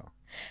 women lie better.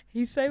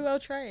 He's so well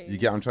trained. You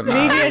get what I'm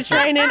trying Media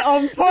training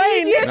on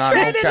point. Media Nah, no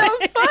training cap. on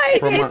point.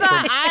 From He's my-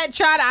 like, I ain't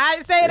trying to. I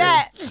ain't say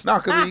that. No,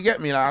 because you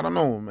get me. Like, I don't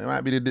know.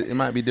 It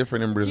might be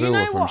different in Do Brazil you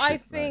know or some what shit. I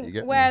Like, think? you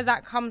get Where me?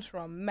 that comes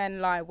from? Men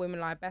lie, women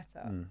lie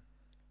better.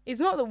 It's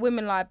not that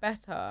women lie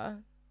better.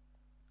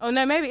 Oh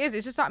no, maybe it is.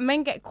 It's just like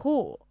men get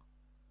caught.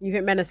 You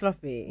think men are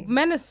sloppy?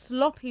 Men are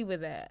sloppy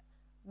with it.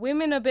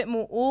 Women are a bit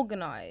more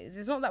organised.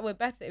 It's not that we're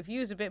better. If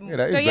you was a bit more, Yeah,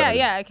 that is so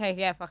better. okay,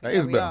 yeah, fuck it, That yeah,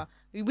 is we better. are.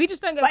 We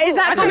just don't get. But is caught.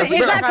 that I coming, think is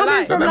it's that better.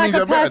 coming from that like means a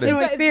you're better then. personal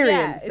But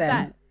experience yeah,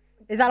 then?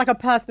 Is that like a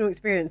personal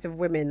experience of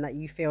women that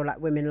you feel like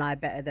women lie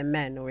better than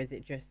men, or is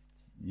it just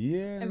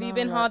Yeah. Have you nah,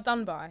 been like- hard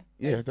done by?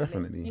 Yeah, basically?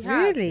 definitely. You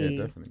have? really?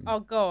 Yeah, definitely. Oh,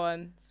 go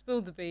on.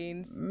 Spill the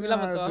beans. We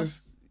love a Nah,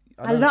 goss.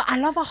 I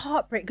love a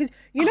heartbreak because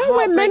you A know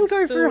when men heartbreak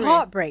go through story.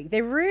 heartbreak,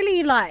 they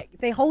really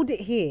they hold it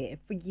here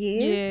for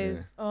years.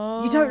 Yes.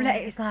 Oh. You don't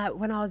let it. It's like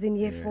when I was in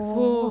year 4.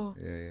 Oh.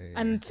 Yeah.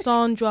 And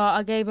Sandra,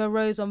 I gave her a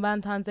rose on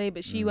Valentine's Day,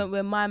 but she went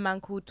with my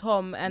man called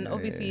Tom, and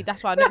obviously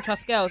that's why I don't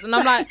trust girls. And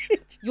I'm like,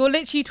 you're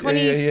literally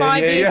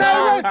 25 years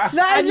old,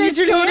 That and is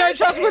you still literally don't it.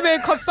 trust women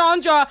because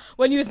Sandra,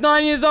 when you was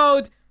 9 years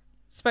old,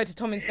 spoke to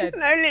Tom instead.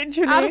 No,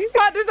 literally. How the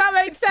fuck does that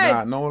make sense?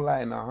 Nah, no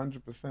lie,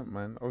 100%,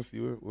 man. Obviously,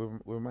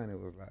 with mine, it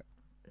was like,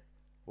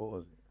 what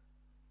was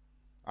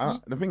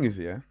it? The thing is,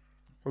 yeah,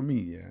 for me,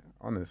 yeah,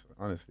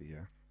 honestly,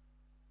 yeah,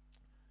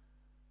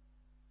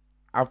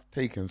 I've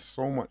taken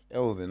so much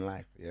L's in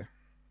life, yeah,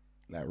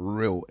 like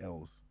real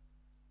L's.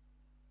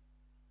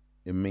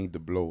 It made the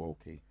blow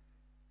okay.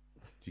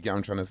 Do you get what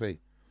I'm trying to say?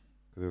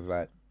 Because it's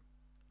like,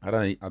 I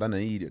done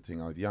an idiot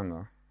thing. I was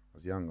younger,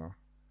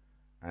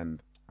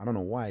 and I don't know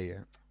why. Yeah,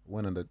 I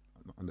went on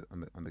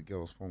the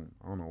girl's phone.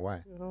 I don't know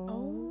why.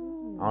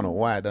 Oh. I don't know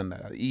why I done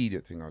that. An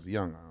idiot thing. I was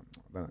young.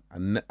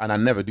 And I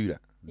never do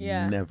that.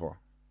 Yeah. Never.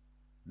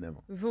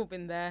 We've all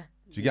been there.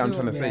 Do you get what I'm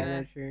trying to Yeah. say?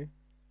 Yeah, true.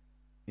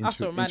 That's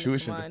what romantic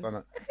Intuition for just mine.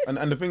 done it.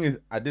 And the thing is,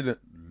 I didn't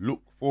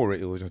look for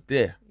it. It was just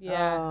there.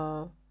 Yeah.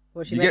 Oh.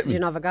 Well, she You get me?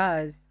 messaging other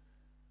guys.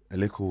 A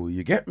little,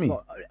 you get me?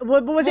 But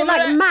was it Well,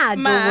 like mad,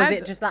 or was mad?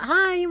 it just like,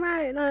 hi, you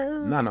right?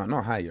 No. No,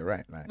 not high. You're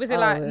right. Like, Was it Oh,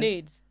 like yes.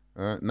 nudes?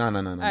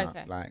 no.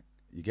 Okay. Like,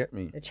 you get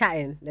me? They're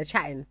chatting.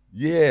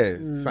 Yeah,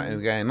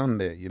 something's going on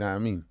there. You know what I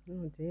mean?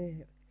 Oh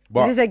dear.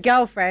 But Is this a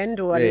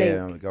girlfriend or a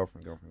yeah, link?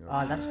 girlfriend.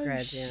 Oh, that's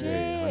dread. Yeah. Shit.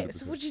 Yeah,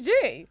 So 100%. what'd you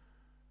do?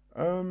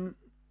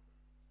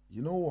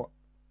 You know what?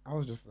 I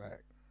was just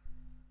like,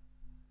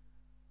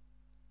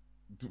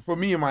 for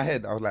me in my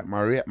head, I was like,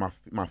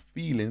 my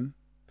feeling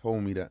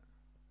told me that,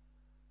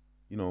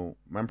 you know,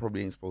 man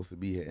probably ain't supposed to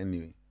be here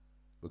anyway,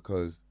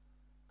 because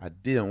I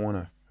didn't want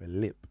to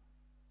flip.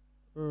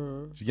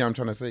 Do you get what I'm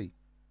trying to say?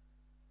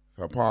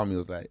 So a part of me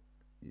was like,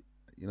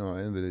 you know, at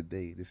the end of the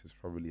day, this is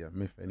probably a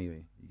myth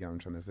anyway. You get what I'm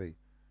trying to say?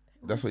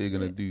 That's what you're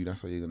gonna do.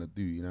 That's what you're gonna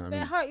do. You know what I But it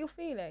mean? hurt your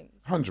feelings.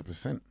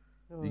 100%.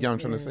 Oh, You get what I'm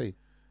trying to dear. say?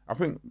 I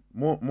think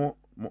more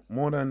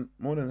than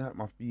hurt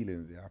my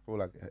feelings. Yeah, I feel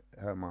like it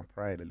hurt my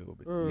pride a little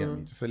bit. You get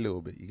me? Just a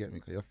little bit. You get me?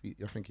 Because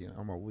you're thinking,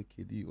 I'm a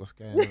wicked dude. What's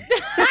going on? You know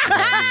what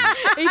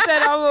I mean? He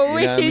said, I'm a You know what I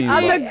wicked. mean?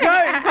 I'm But- the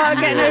goat. You can't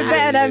get no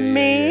better than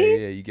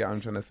me. Yeah, you get what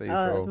I'm trying to say. Oh,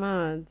 that's So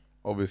mad.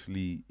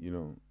 obviously, you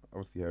know,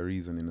 her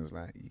reasoning is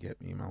like, you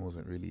get me? Man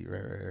wasn't really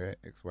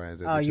X, Y, and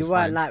Z. Oh, which you is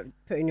weren't fine. like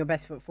putting your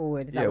best foot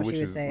forward. Is that what which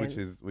she was is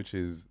saying?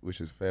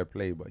 which is fair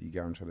play. But you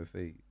get what I'm trying to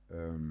say.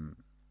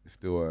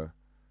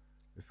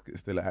 It's it's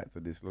still an act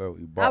of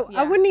disloyalty. But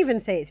I wouldn't even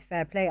say it's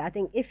fair play. I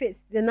think if it's,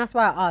 then that's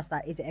why I asked,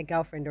 like, is it a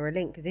girlfriend or a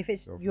link? Because if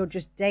it's you're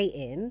just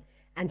dating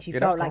and she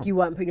felt like calm. you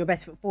weren't putting your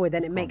best foot forward,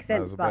 then it makes That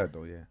sense. was But bad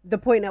though, yeah. the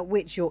point at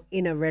which you're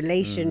in a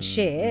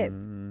relationship,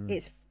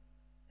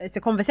 it's a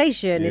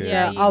conversation. It's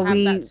Yeah, a, you are have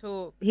we that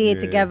talk. here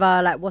Yeah.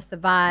 together? Like, what's the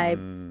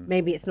vibe?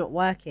 Maybe it's not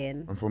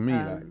working. And for me,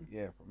 like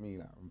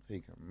I'm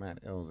taking mad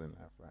L's in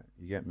life. Like,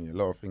 you get me? A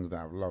lot of things that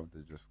I've loved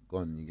are just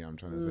gone. You get what I'm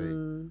trying to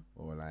say?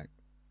 Or like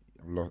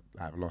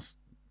I've lost.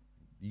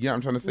 You get what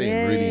I'm trying to say?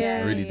 Yeah, in really,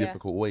 yeah, really yeah.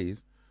 difficult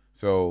ways.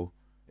 So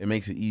it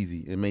makes it easy.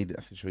 It made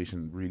that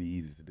situation really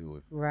easy to deal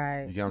with.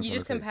 Right. You get what I'm You trying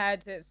just to say?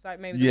 compared to, it's like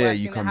maybe Yeah, the worst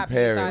you thing that happened.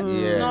 compare It's it, like,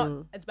 yeah. It's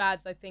not as bad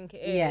as I think it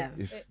is. Yeah.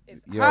 It's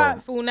Yo.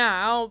 hurtful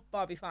now, but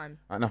I'll be fine.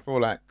 And I feel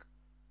like,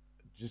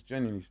 just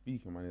genuinely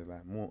speaking, man, it's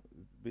like more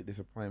a bit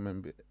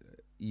disappointment, bit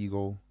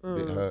ego,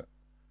 bit hurt.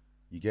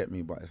 You get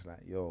me? But it's like,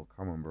 yo,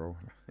 come on, bro.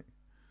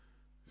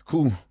 It's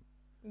cool.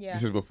 Yeah.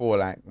 This is before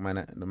like the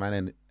man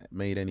ain't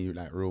made any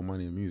like real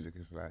money in music.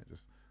 It's like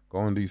just go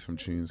and do some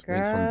tunes,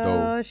 make some dough,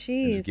 Girl, and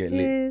she's just get lit.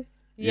 pissed.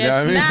 You know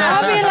what I mean?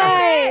 Now I'll be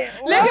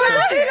like, look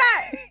at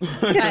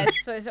me, like,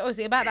 so it's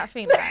obviously about that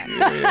thing. Like, I'm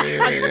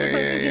thinking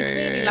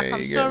clearly, like,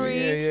 I'm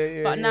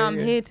sorry, but now I'm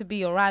here to be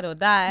your ride or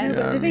die. No, but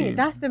Yeah, the I thing, mean-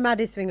 that's the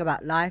maddest thing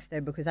about life,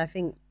 though, because I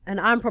think, and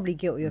I'm probably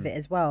guilty of it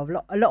as well.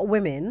 A lot of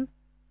women,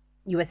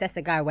 you assess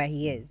a guy where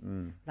he is,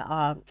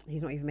 like,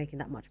 he's not even making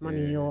that much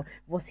money, or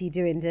what's he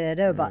doing,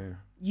 but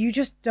you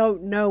just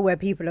don't know where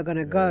people are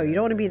gonna go. You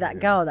don't want to be that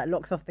girl that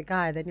locks off the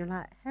guy. Then you're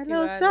like,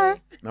 hello, Too sir.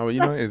 early. No, but you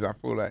know what it is? I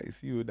feel like,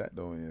 see with that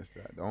though, it's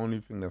like, the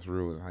only thing that's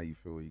real is how you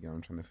feel. You get what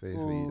I'm trying to say?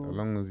 So as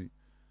long as you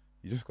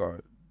just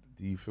got,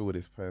 do you feel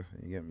this person?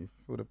 You get me? If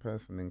you feel the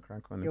person, then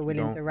crack on. You're If you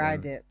willing don't, to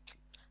ride then- it.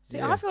 See,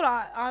 Yeah. I feel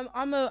like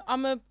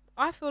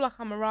I feel like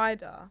I'm a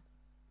rider.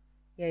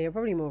 Yeah, you're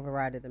probably more of a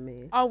rider than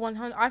me. Oh,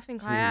 100. I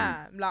think I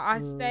am. Like, I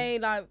stay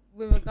like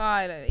with a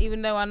guy, like,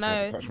 even though I I know.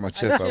 have to touch my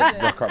chest. I'll shouldn't.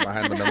 back up my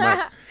hand on the mic.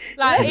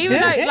 Like,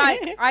 even though,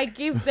 like, I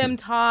give them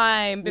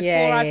time before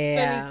I fully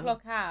Yeah.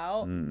 clock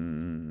out.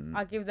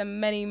 I give them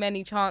many,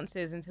 many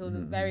chances until the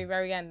very,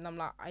 very end. And I'm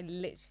like, I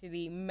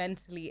literally,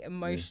 mentally,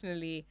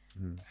 emotionally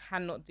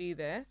cannot do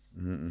this.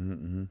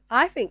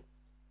 I think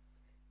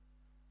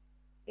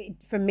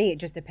for me, it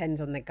just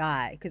depends on the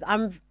guy, because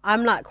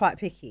I'm like quite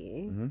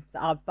picky.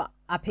 So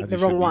I picked As the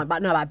you wrong should be. one,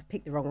 but no, I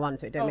picked the wrong one,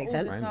 so it don't Oh, make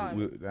all the sense. time.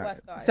 With that-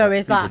 Worst guys. So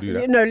it's People like, do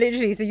that. no,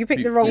 literally. So you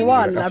picked the wrong People do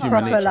one, that. That's like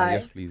human proper, nature. like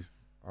Yes, please.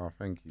 Oh,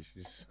 thank you.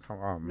 She's come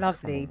on.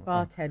 lovely come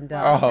on.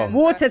 bartender, Oh.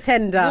 water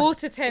tender,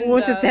 Water tender.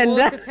 Water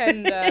tender. Water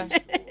tender.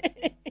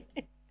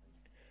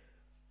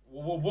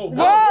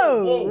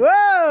 Whoa,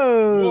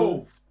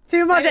 whoa,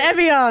 too much Save it-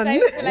 Evian.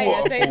 Save it for later.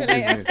 What a Save it for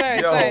later. business. Sorry,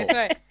 Yo.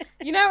 sorry.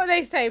 You know what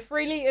they say?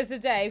 3 liters a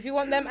day. If you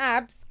want them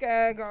abs,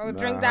 go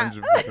drink that.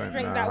 100%,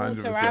 Drink nah, that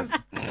water, 100%. Av.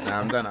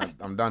 Nah,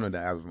 I'm done with the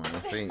abs,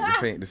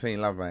 man. This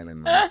ain't Love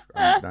Island, man.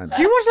 I'm done.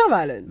 Do you watch Love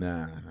Island?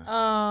 Nah.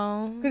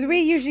 Oh. Because we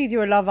usually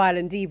do a Love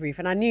Island debrief,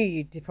 and I knew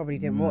you probably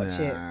didn't watch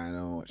it. I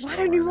don't watch. Why Love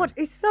don't you Island. watch?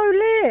 It's so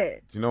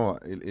lit. Do you know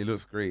what? It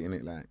looks great,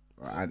 innit? Like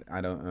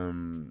I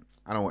don't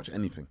watch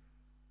anything.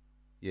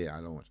 Yeah,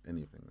 I don't watch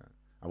anything. Like,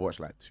 I watched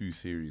like 2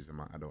 series in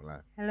my adult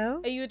life.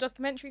 Hello. Are you a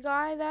documentary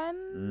guy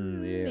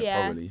then?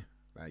 Yeah, probably.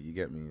 Like you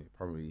get me,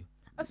 probably.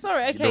 Oh,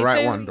 sorry. Okay, The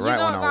right so one, the you right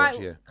don't one I'll like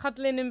watch, yeah.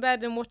 cuddling in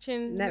bed and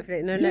watching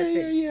Netflix, no Yeah,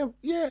 Netflix,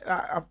 yeah.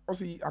 I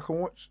obviously I can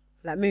watch.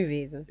 like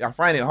movies. And I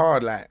find it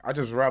hard. Like I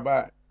just rub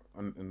out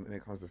when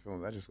it comes to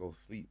films. I just go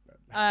sleep.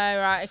 Oh,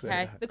 right, swear.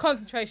 okay. The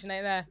concentration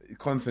ain't there.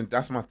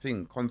 That's my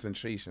thing.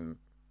 Concentration.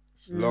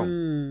 It's long.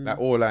 Mm. Like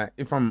or like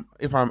if I'm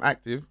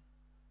active,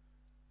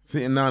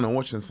 sitting down and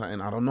watching something,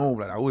 I don't know.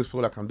 Like I always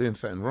feel like I'm doing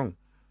something wrong.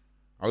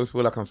 I always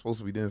feel like I'm supposed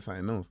to be doing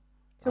something else.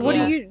 So what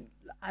do you?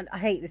 I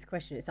hate this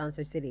question. It sounds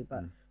so silly,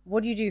 but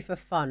what do you do for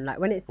fun? Like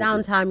when it's Football.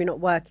 downtime, you're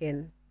not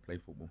working, Play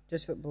football.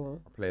 just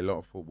football. I play a lot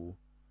of football.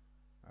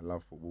 I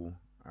love football.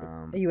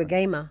 Are you a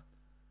gamer?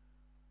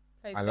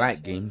 I like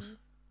PlayStation. games.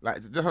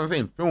 Like that's what I'm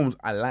saying. Films.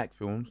 I like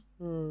films.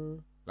 Mm.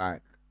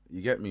 Like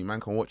you get me. Man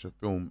can watch a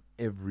film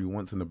every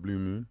once in a blue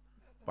moon,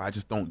 but I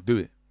just don't do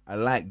it. I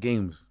like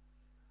games.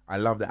 I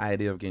love the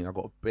idea of games. I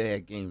got bare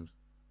games.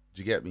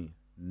 Do you get me?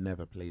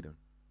 Never play them.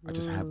 I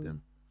just have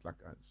them. Like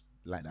I just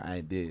like the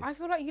idea. I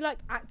feel like you like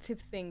active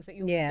things, that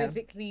you're Yeah.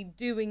 physically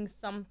doing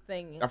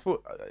something. I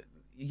feel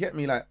you get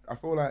me. Like I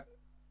feel like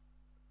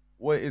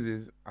what it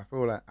is I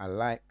feel like I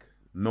like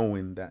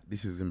knowing that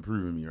this is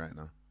improving me right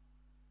now.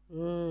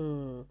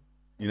 Mm.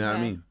 You know what I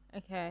Okay. mean?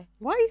 Okay.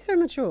 Why are you so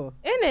mature?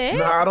 In it?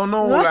 No, I don't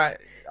know. What?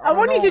 Like I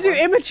want you to do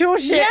immature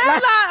shit. Yeah, like-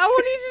 like, I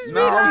want you to just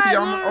No, be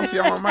like, obviously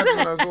I'm a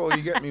madman as well.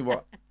 You get me,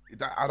 but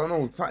I don't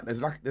know.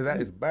 There's like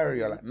this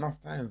barrier. Like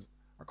enough times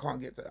I can't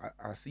get to.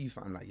 I see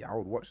something like I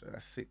would watch that.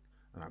 That's sick,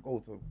 and I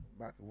go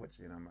back to watch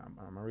it, and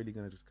am I really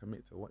gonna just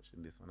commit to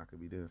watching this when I could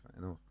be doing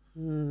something else?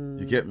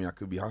 You get me? I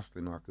could be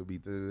hustling, or I could be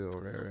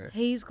doing.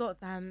 He's got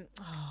them.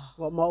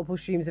 What, multiple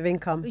streams of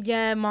income?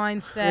 Yeah,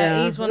 mindset.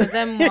 Yeah. He's one of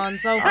them ones.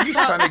 Oh, I'm just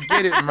trying to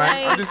get it,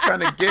 man. I'm just trying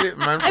to get it,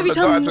 man. From the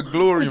guard to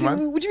glory,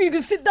 man. What do you mean you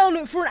can sit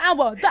down for an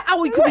hour? That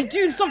hour you could be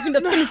doing something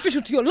that's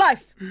beneficial to your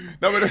life.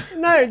 No, but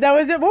No, that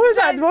was it. What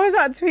was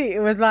that tweet?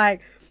 It was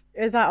like,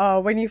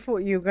 oh, when you thought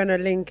you were gonna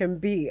link and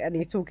beat, and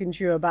he's talking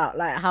to you about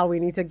like how we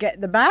need to get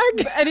the bag.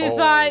 And it's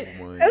like, It's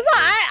like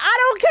I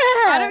don't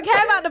care. I don't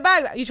care about the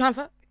bag. Like, you trying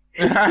to fuck?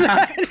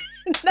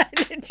 No,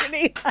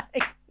 literally,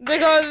 like,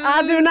 Because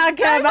I do not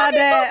care about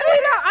that.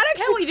 I don't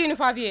care what you're doing in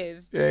 5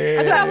 years. I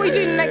don't care what you're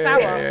doing in the next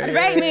hour. And if it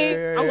ain't me,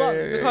 I'm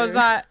gone. Because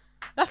like,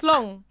 that's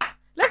long.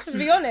 Let's just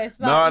be honest.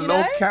 Like,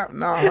 no cap,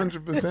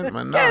 100%,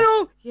 man.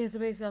 Yeah, so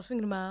basically I was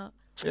thinking about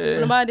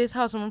when I buy this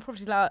house on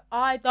property, like,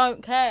 I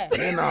don't care.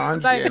 Yeah, no,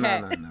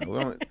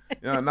 100.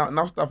 No.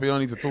 Now stuff you don't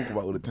need to talk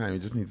about all the time. You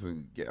just need to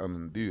get on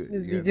and do it.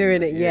 Just be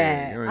doing it,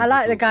 yeah. I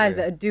like the guys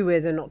that are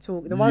doers and not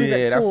talk. The ones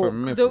that talk. that's a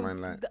myth,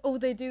 man. Like, all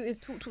they do is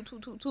talk.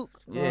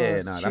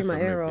 Yeah, that's a myth.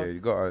 era.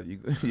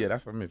 Yeah,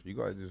 that's a myth. You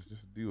gotta just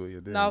do what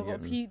you're doing. Now I've got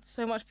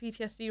so much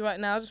PTSD right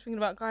now, just thinking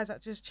about guys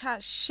that just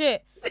chat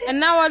shit. And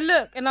now I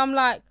look and I'm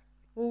like,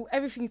 well,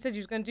 everything you said you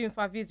was going to do in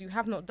 5 years, you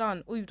have not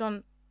done. All you've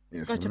done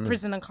is go to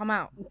prison and come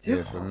out. Yeah,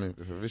 it's a myth.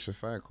 It's a vicious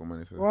cycle,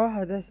 man.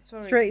 Wow, there's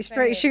straight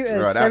shooters.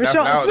 Bro, that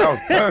was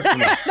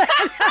personal.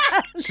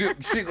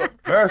 She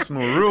got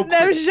personal real quick.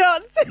 Them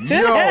shots. Yo,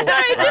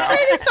 Sorry, just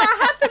really, so I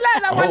had to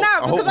let that one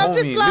out because I'm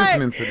just like,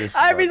 listening to this.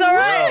 I hope he's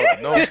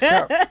alright. No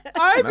cap.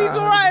 I hope he's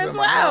alright as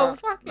well.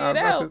 Fucking Nah,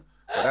 hell.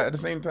 but at the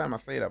same time, I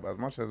say that, but as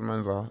much as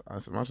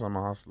I'm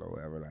a hustler or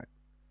whatever, like,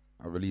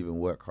 I believe in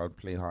work hard,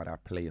 play hard. I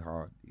play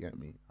hard. You get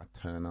me? I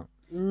turn up.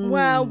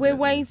 Well, we're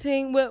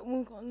waiting.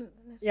 We've got.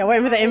 Yeah,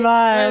 waiting for the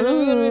invite.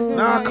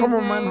 Nah, come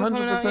on, man.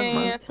 100%,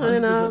 man.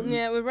 Turn up. 100%.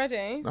 Yeah, we're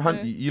ready.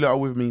 You lot are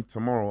with me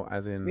tomorrow,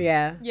 as in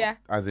Yeah.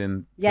 as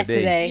in Yesterday.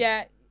 today,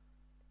 Yeah.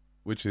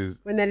 which is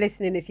When they're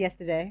listening, it's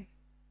yesterday.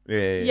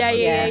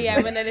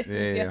 Yeah. When they're listening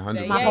to Yeah,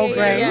 yesterday. 100%. My whole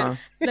brain. Yeah.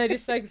 No, this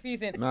is so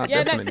confusing. Nah,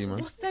 Yeah, definitely, man.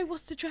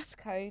 What's the dress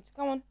code?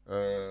 Go on.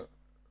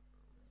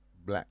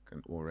 Black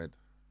and or red.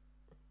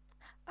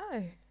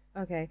 Oh.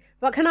 Okay,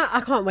 but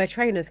I can't wear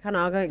trainers, can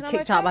I? I'll get Can I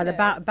kicked wear out by the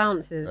trainers?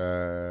 bouncers.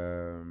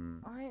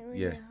 I ain't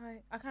really Yeah. high.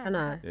 I can't. Can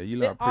I? Yeah, you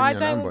lot are I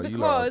pretty and don't Amber. You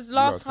lot are- because you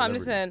lot are last time,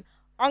 celebrities. listen,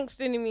 Unks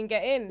didn't even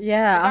get in.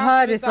 Yeah, The I heard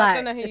bouncer it's was I like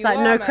don't know who you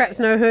no are, creps,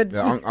 mate. no hoods.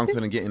 Yeah, I'm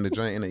gonna get in the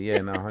joint in it. Yeah,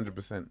 no,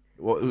 100%.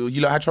 Well, you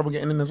lot had trouble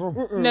getting in as well.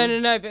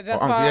 No, but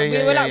that's Oh, why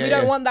yeah, we were like, yeah, we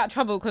don't yeah. want that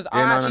trouble because I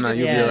Yeah, actually just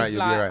you'll be feel alright. You'll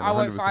like be alright. I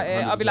won't fight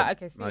it. I'll be like,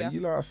 okay, see Nah, ya. you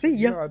lot are, See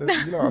ya.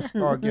 you lot are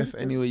star guests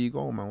anywhere you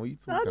go, man. What are you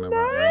talking about,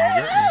 man?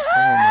 You get me?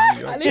 Come on, man.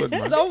 You're At good, least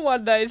man.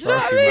 someone knows. You know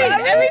Trust what I me, mean?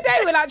 man. Every day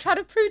we're like trying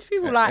to prove to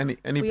people like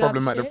Any we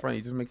problem are at the shit. front,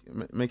 you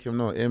just make him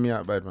know. Hear me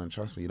out, bad man.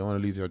 Trust me, you don't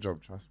want to lose your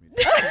job. Trust me.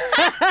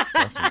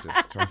 Just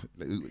trust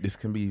me. Like, this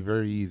can be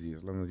very easy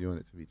as long as you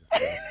want it to be.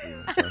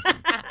 Just trust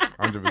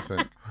me.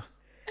 100%.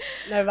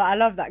 No, but I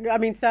love that. I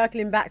mean,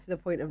 circling back to the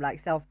point of like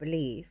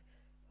self-belief,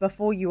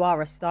 before you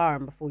are a star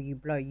and before you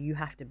blow, you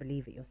have to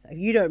believe it yourself. If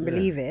you don't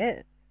believe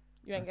it,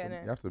 You ain't getting You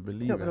it. have to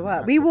believe it's not it. gonna work.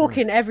 That's We the walk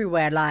point. in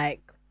everywhere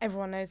like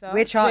Everyone knows us.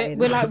 We're charting.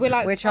 We're like, We're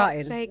fuck's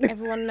charting. sake,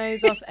 everyone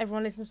knows us.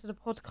 Everyone listens to the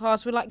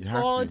podcast. We're like, You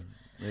have God, to.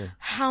 Yeah.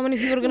 how many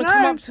people are gonna No,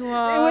 come up to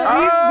us?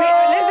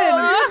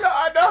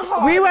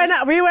 listen.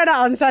 We went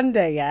out on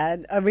Sunday, yeah,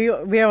 and we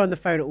are on the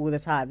phone all the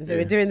time. So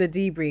we're doing the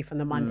debrief on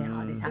the Monday.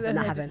 Oh, this happened,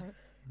 that happened.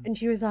 And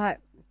she was like,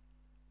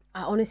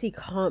 I honestly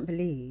can't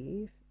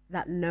believe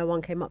that no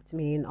one came up to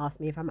me and asked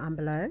me if I'm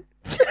Amber Lowe.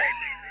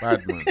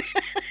 Bad man.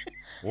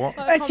 What?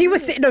 And she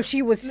was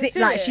she was What?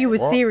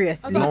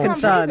 seriously I was like, I can't believe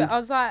concerned. it. I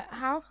was like,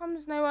 how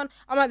comes no one?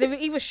 I'm like, they were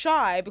either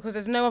shy because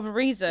there's no other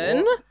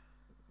reason.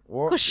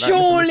 What? Because Like,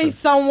 surely listen.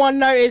 someone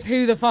noticed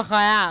who the fuck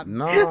I am.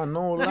 Nah, no You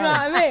know what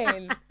lie. I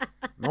mean?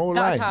 No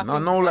That's lie. how I No,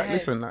 think no in my lie. head.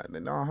 Listen, like,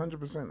 no,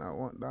 100%.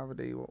 Like, the other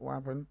day, what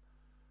happened?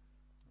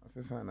 I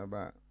said something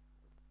about.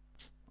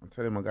 I'm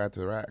telling my guy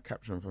to write a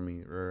caption for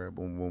me. Boom,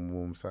 boom,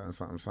 boom.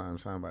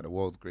 Something about the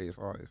world's greatest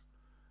artist.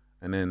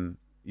 And then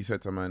he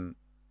said to man,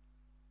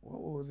 what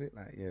was it?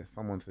 Like, yeah,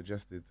 someone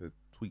suggested to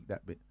tweak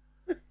that bit.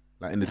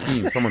 Like in the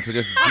team, someone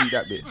suggested to tweak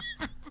that bit.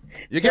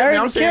 You get me?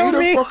 I'm saying, who kill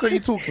the me. fuck are you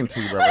talking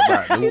to, brother?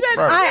 Like, I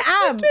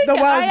am the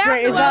I world's am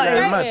greatest the world's artist.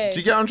 greatest. Man, do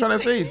you get what I'm trying to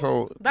say?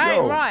 So, That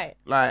yo, ain't right.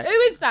 Like, Who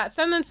is that?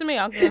 Send them to me.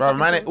 bro,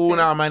 man,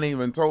 man ain't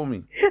even told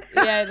me.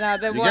 Yeah, no,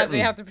 they're You why get they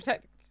me? have to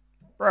protect.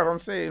 Bro, I'm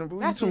saying, what are you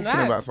That's talking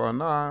mad. about? So,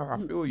 nah, I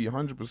feel you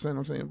 100%.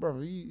 I'm saying,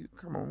 bro,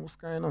 come on, what's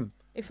going on?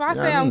 If I You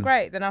know say what I I'm mean?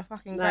 great, then I'm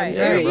fucking No, great.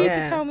 yeah, Who bro. needs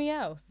to tell me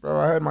else? Bro,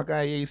 I heard my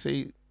guy, yeah, he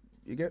say,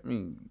 you get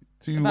me?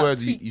 Two About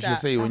words tweak you should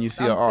that. say when you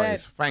see I'm an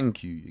artist. dead.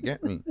 Thank you, you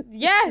get me?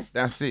 Yes.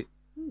 That's it.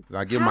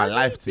 I give How my do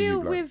life to you,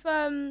 feel bro.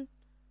 with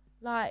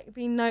like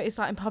being noticed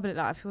like in public?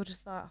 Like I feel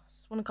just like I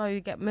just want to go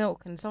get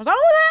milk, and someone's like,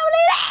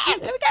 "Oh,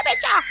 let me get a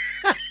picture."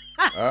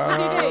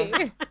 What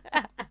do you do?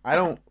 I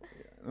don't.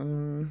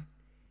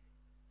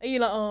 Are you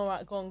like, oh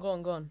right, go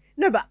on.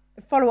 No, but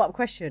follow-up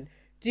question.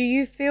 Do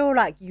you feel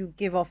like you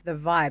give off the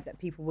vibe that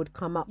people would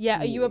come up Yeah,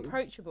 to are you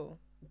approachable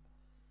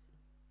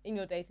in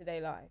your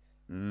day-to-day life?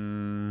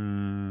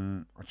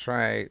 I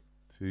try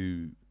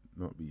to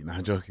not be.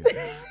 Nah, joking.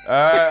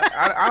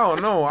 I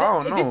don't know. I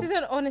don't know. This is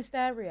an honest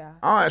area.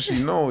 I don't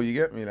actually know. You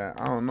get me? Like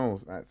I don't know.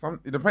 Like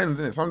it depends,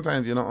 innit?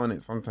 Sometimes you're not on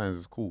it. Sometimes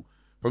it's cool.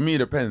 For me, it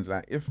depends.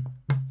 Like if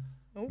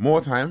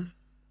more time,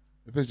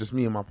 if it's just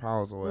me and my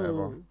pals or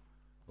whatever,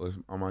 or it's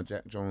on my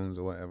Jack Jones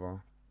or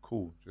whatever,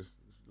 cool. Just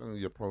as long as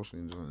you approach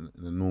me in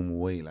a normal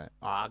way, like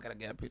I gotta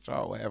get a picture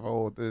or whatever.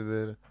 Or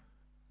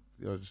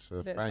you're just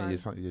a fan. You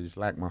just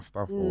like my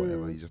stuff or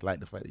whatever. You just like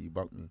the fact that you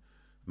buck me.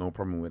 No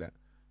problem with that.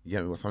 You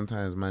get me? But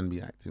sometimes man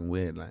be acting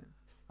weird. Like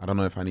I don't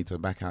know if I need to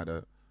back out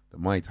the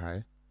Muay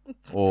Thai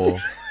or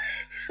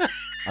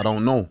I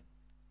don't know.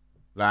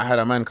 Like I had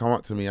a man come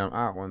up to me. I'm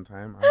out one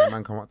time. I had a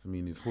man come up to me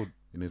in his hood,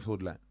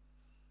 like,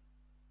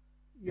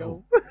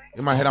 yo.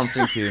 In my head, I'm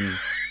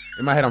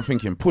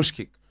thinking push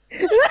kick.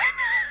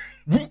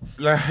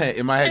 Like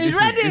in my head, this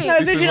is what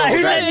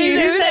we're going.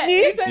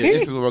 Yeah,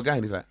 this is what we're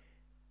going. He's like,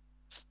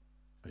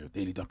 your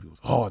daily dumpy was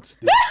hard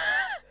still.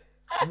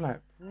 I'm like,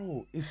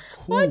 bro, it's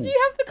cool. Why do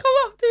you have to come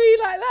up to me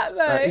like that, though?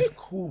 Like, it's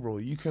cool, bro.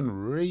 You can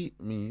rate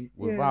me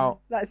without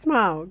like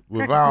smile,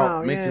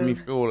 without making me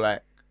feel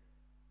like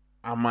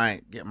I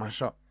might get my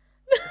shot.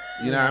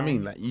 You know what I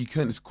mean? Like you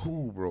can. It's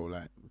cool, bro.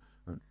 Like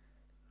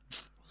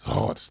it's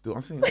hard still.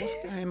 I'm saying, what's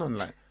going on?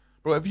 Like,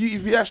 bro, if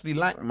you actually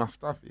like my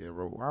stuff,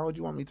 bro, why would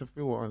you want me to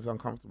feel as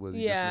uncomfortable as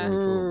you just want me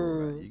to feel,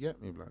 bro? Like, you get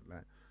me, blood?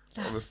 Like,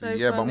 That's obviously, so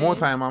yeah. funny. But more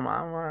time, I'm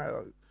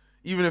alright.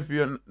 Even if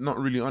you're not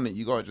really on it,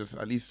 you gotta just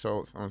at least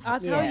show some I'll time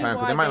tell you because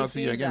why they might not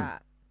see you do again.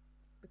 that.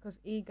 Because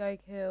ego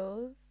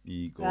kills.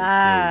 Ego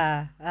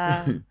Ah.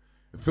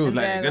 It feels And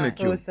like they're they're gonna like,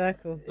 kill. Full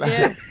circle.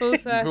 Yeah, full You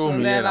circle. feel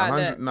me? They're Yeah,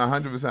 like,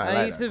 100%.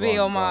 I need to be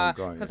on my,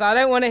 because I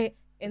don't want to.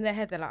 In their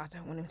head, they're like, I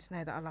don't want him to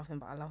know that I love him,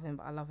 but I love him,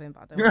 but I love him,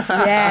 but I don't. Want him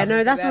to Yeah, know.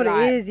 no, that's They're what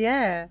like, it is.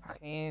 Yeah.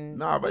 Fucking,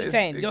 Nah, but you're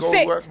it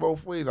sick. works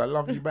both ways. I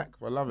love you back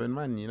for loving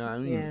man, you know what I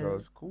mean? Yeah. So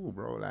it's cool,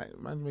 bro. Like,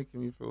 man's making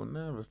me feel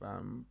nervous. Like,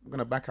 I'm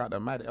gonna back out the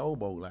mad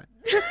elbow, like,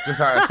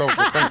 just out of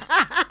self-defense.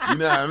 You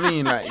know what I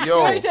mean? Like,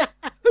 yo, I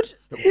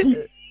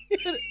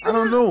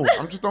don't know.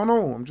 I just don't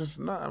know. I'm just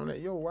not. I'm like,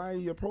 yo, why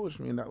you approach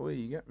me in that way?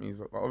 You get me?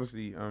 So, but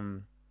obviously,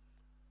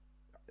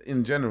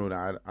 in general,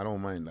 that I don't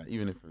mind. Like,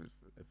 even if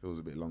it feels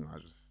a bit long, I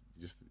just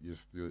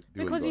do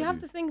because you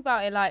have to think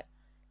about it, like,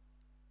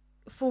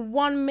 for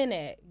 1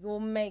 minute, you're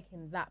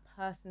making that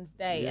person's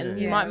day, and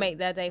you Yeah. might make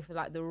their day for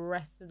like the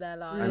rest of their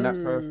life. And that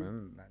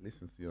person like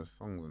listens to your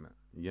songs and that.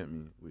 You get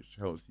me? Which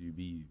helps you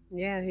be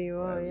Yeah, who you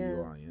are. whatever Yeah.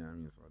 you are. You know what I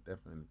mean? So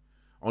definitely.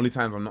 Only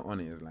times I'm not on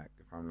it is like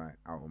if I'm like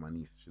out on my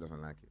niece, she doesn't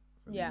like it.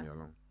 So Yeah. leave me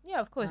alone. Yeah,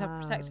 of course, I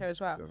protect her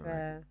as well. She doesn't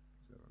Fair. like it.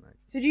 She doesn't like it.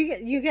 So do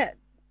you get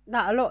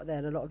that a lot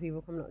then? A lot of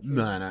people come up to you?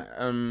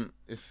 No.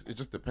 It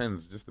just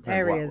depends. Just depends.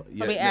 Areas. What,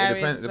 Probably it areas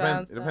depends. as well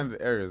and It depends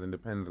the areas and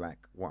depends like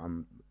what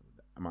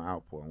my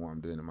output and what I'm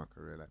doing in my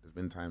career. Like there's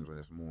been times when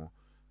it's more,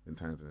 been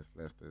times when it's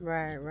less. It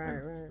Right. just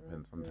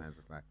depends. Sometimes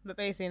it's like. But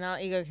basically, now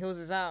ego kills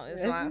us out.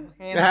 It's Is like, it?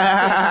 fucking-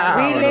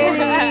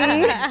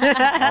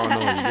 Oh no,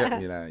 you get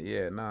me? Like,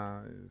 yeah,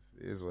 nah,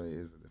 it is what it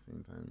is at the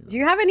same time. You know? Do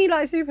you have any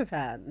like super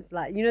fans?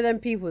 Like you know them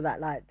people that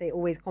like they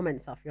always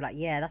comment stuff. You're like,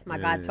 yeah, that's my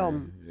guy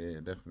Tom. Yeah,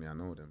 definitely, I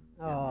know them.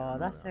 Oh, I know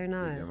that's them. so I big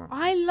nice. them up.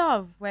 I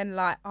love when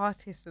like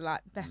artists are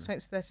like best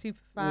friends with their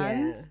super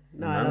fans. Yeah.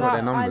 No, Man, I got love their that.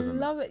 I numbers and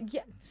love it.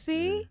 Yeah,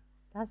 see,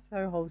 That's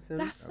so wholesome.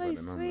 that's I so got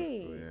the numbers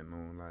sweet. still, yeah, no,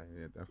 like,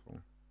 yeah,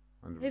 definitely.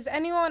 100%. Has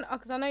anyone?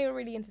 Because I know you're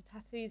really into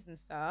tattoos and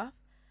stuff.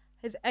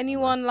 Has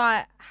anyone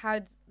like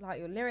had like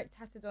your lyric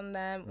tattooed on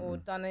them or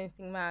done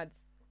anything mad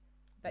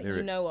that you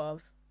Lyric? know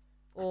of?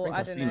 Or think I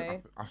I've don't seen,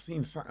 know. I've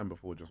seen something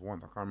before, just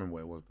once. I can't remember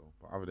what it was though.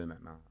 But other than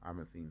that, now I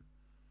haven't seen.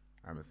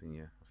 Yeah,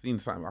 I've seen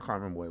something. I can't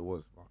remember what it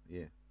was, but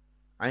yeah,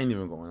 I ain't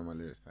even got one of my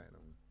lyrics tied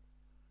on me.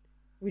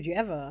 Would you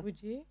ever?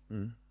 Would you?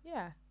 Mm.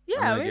 Yeah. I'm Yeah.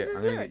 gonna This get, is I'm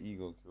gonna lyric. get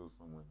ego killed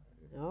somewhere.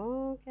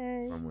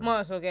 Okay. Somewhere. Might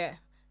as well get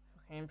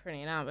fucking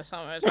pretty now, but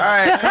somewhere. All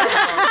right,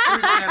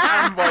 come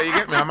on, Amber, you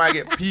get me? I might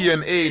get P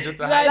and A just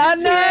to hide. I it.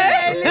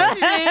 know.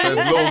 There's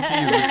low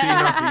keys between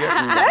us, you get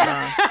me? But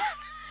nah.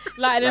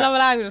 Like in another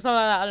language or something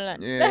like that. I don't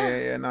know.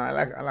 Yeah. No, I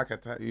like a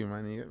tattoo,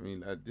 man. You get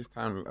me? This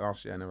time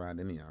last year, I never had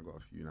any. I got a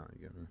few now. You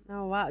get me?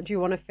 Oh wow. Do you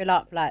want to fill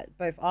up like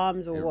both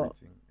arms or what?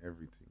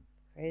 Everything.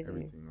 Crazy.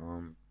 Everything.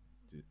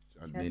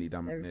 I Chest, nearly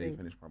everything.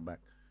 finished my back.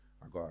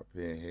 I got up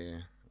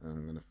here.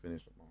 I'm gonna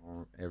finish up my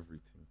arm.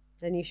 Everything.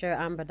 Then you show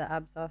Amber the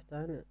abs after,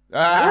 innit?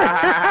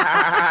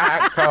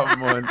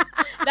 Come on.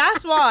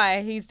 That's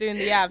why he's doing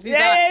the abs. He's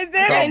it's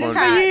Come on.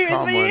 Come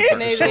on.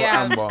 Maybe, Show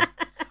yeah. Amber.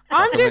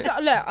 I'm just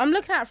look. I'm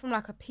looking at it from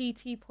like a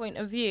PT point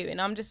of view,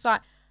 and I'm just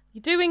like,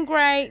 you're doing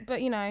great,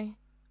 but you know,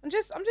 I'm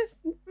just You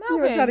were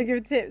trying to Melvin.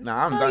 give tips.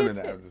 Nah, I'm Oh, done you with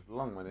that. tip. I'm just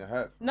long, man. It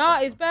hurts. No,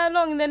 it's bare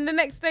long, and then the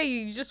next day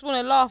you just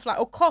want to laugh like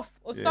or cough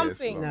or Yeah, it's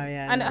something, long. No,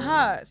 yeah. and no. it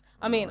hurts.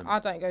 I No, mean, I know. I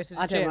don't go to the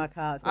I gym. don't work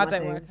out. It's I not my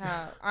don't thing. work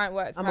out. I ain't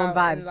worked I'm out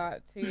on in vibes.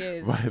 like 2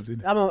 years. Vibes,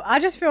 innit? I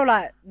just feel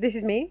like this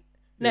is me.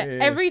 No,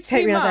 Yeah. every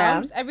Take 2 me as I am.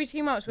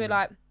 months, we're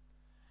like,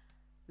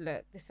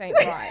 look, this ain't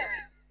right.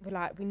 we're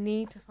like, we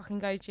need to fucking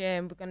go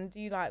gym. We're gonna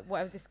do like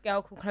whatever this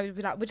girl called Chloe.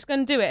 We're like, we're just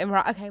gonna do it, and we're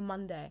like, okay,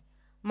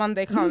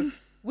 Monday comes.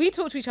 We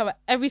talk to each other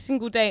every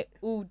single day,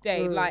 all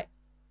day. Like,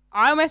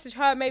 I'll message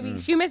her. Maybe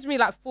she messaged me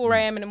like 4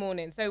 a.m. in the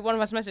morning. So one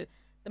of us messaged.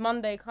 The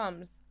Monday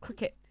comes,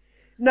 cricket.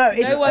 No,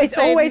 one it's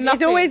saying always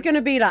nothing. going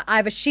to be like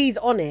either she's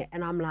on it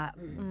and I'm like,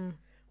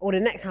 or the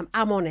next time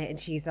I'm on it and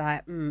she's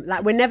like,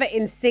 like we're never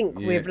in sync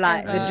with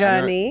like the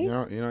journey. You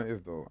know it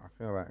is though. I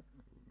feel like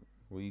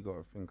what you got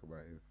to think about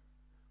is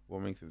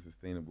what makes it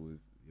sustainable is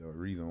your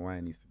reason why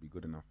it needs to be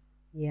good enough.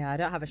 Yeah, I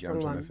don't have a You know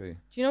strong what I'm one. trying to say?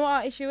 Do you know what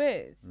our issue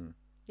is?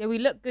 Yeah, we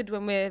look good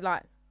when we're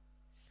like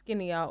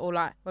skinnier or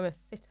like when we're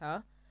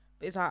fitter.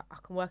 But it's like I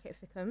can work at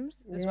Thickums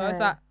as well. It's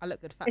Yeah. like I look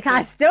good fat. It's like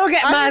I still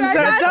get man, so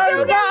I don't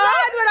still get matter.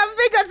 mad when I'm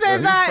bigger. So Well,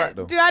 it's who's like, fat,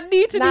 though? do I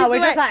need to No, lose we're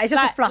just weight? like- it's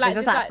just a fluff, it's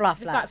just like fluff,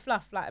 Just like- like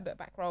fluff, like a bit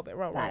back roll, a bit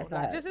roll. Like, it's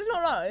Like, like- just it's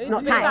not loads. It's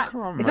not It's tight. like-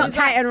 Come on, It's man. not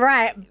tight and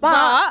right, but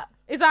but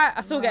it's like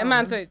I still get a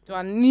man. So do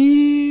I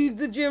need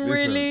the gym Listen,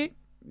 really?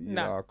 You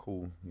No. are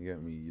cool. You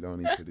get me? You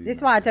don't need to do this is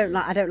that. why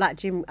I don't like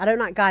gym. I don't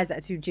like guys that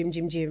are too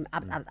gym,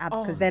 abs,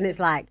 because Oh. then it's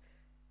like,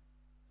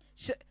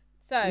 So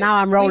Now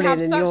I'm rolling we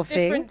have in such your thing.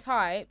 different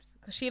types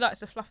because she likes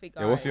the fluffy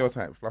guy. Yeah, what's your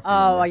type? Fluffy?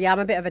 oh man, yeah, I'm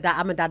a bit of a dad.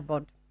 I'm a dad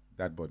bod.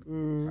 Dad bod.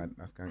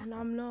 That's gangster. And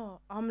I'm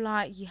not. I'm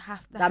like you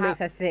have to. That have, makes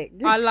her sick.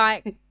 I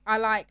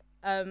like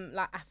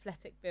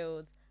athletic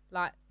builds,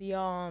 like the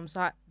arms,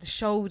 like the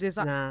shoulders.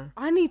 Like Nah.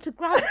 I need to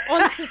grab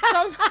onto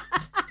some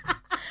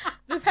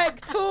the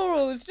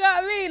pectorals. Do you know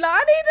what I mean? Like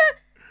I need to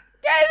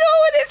get it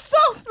all when it's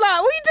soft.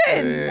 Like we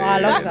did. Oh, I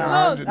love That's that.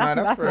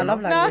 long. That's my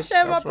love Now I language.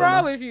 share my That's fair bra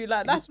enough. with you.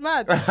 Like that's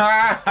mad.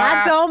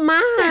 I don't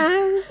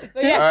mind.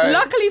 But yeah, Alright.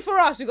 luckily for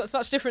us, we've got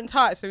such different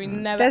types, so we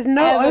never There's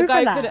no ever go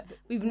overlap. for the.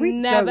 We've We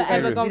never don't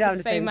ever do- gone we for don't the have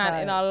the same same man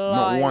type. in our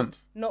Not lives.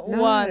 once. Not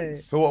No.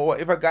 once. So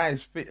what if a guy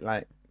is fit?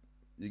 Like,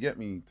 you get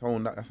me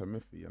toned up? That's a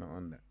myth. You're not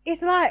on that.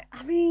 It's like,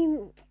 I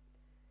mean,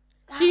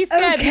 She's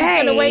scared he's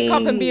gonna wake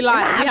up and be Okay,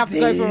 like, "We have to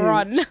go for a dude.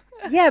 run."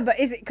 yeah, but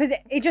is it because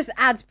it just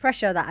adds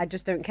pressure that I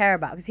just don't care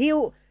about? Because he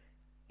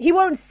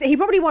won't say, he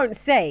probably won't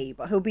say,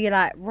 but he'll be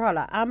like, "Bro,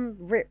 like I'm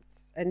ripped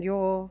and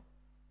you're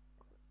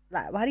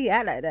like, why do you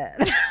act like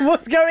that?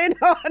 What's going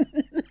on?"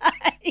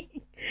 Like,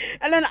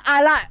 and then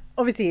I like,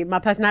 obviously my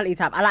personality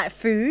type. I like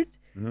food,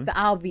 so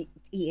I'll be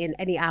eating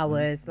any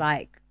hours,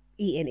 like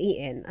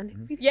eating, and he'll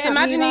be Yeah, looking at me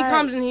imagine he like,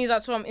 comes and he's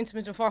like, "So I'm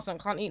intermittent fasting,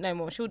 can't eat no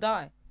more." She'll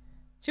die.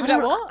 She'll be I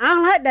like, don't- "What?" I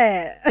don't like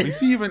that. You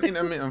see, even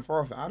intermittent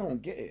fasting, I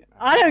don't get it.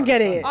 I don't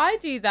get it. I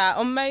do that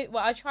on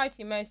I try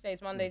to most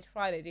days, Monday to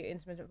Friday, do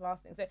intermittent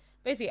fasting. So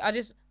basically, I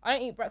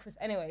don't eat breakfast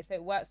anyway, so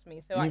it works for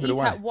me. So Neither I do eat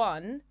I. at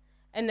 1,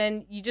 and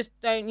then you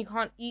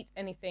can't eat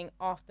anything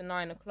after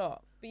 9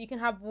 o'clock. But you can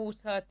have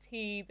water,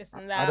 tea, this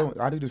and that.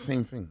 I do the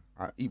same thing.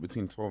 I eat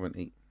between 12 and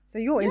 8. So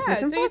you're Yeah,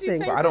 intermittent so you do fasting.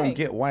 same- But I don't thing.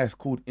 get why it's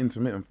called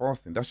intermittent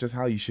fasting. That's just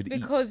how you should eat.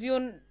 Because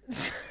you're.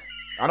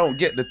 I don't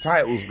get the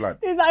titles, blood.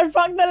 He's like,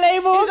 fuck the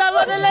labels. Is that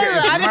what the Yeah, label?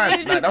 it's I didn't mad.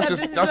 even Like, that's think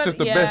just this is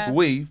the what- best yeah.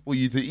 way for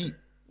you to eat,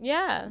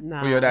 Yeah.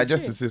 Nah, for your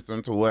digestive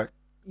system to work.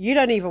 you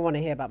don't even want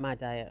to hear about my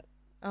diet.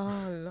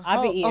 Oh,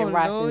 I'll be eating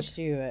rice Lord. and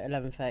stew at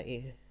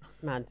 11:30.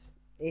 It's mad.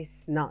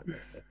 It's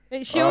nuts.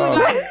 She'll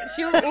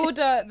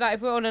order like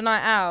if we're on a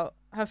night out,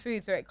 her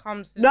food so it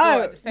comes to the No,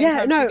 door at the same yeah,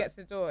 time no. she gets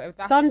to the door. If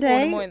that's 4 in the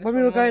Sunday, morning, when that's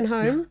we were 4 in going the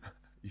morning.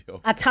 home,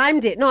 Yo. I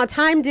timed it. No, I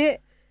timed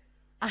it.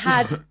 I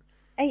had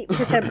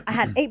 8%. I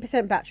had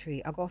 8%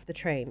 battery. I got off the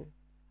train.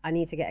 I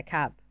need to get a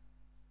cab.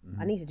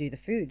 I need to do the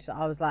food. So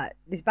I was like,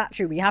 this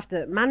battery, we have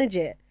to manage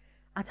it.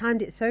 I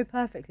timed it so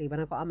perfectly. When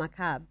I got on my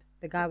cab,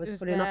 the guy was It was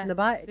pulling up there. in the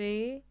bike.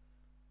 See,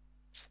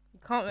 you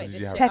can't make did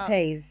this you shit have? up.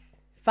 Pepe's,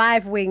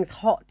 5 wings,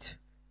 hot,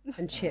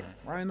 and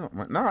chips. Why not,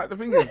 man? Nah, the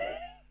thing is,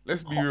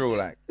 let's be real.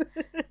 Like,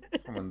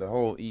 come on, the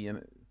whole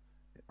eating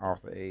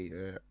after 8.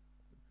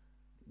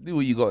 Do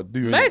what you got to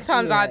do. innit? Most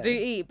times I Yeah. do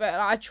eat, but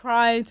I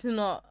try to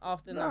not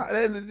after Nah, that. at the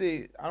end of the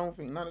day, I don't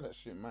think none of that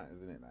shit matters,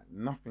 innit?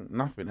 Like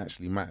nothing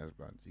actually matters,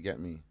 bro. You get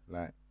me?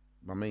 Like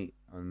my mate,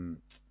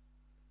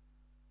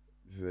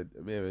 this is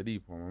a bit of a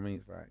deep one. My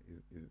mate's like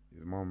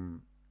his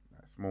mum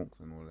like smokes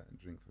and all that and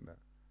drinks and that,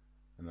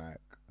 and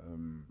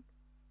like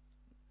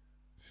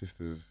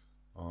sisters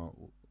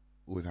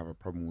always have a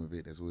problem with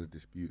it. There's always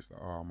disputes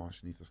like, oh, ma,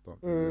 she needs to stop.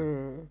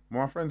 Mm,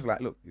 My friend's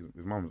like, look,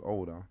 his mum's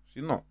older.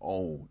 She's not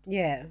old.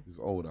 yeah. She's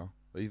older,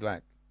 but he's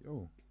like,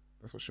 yo,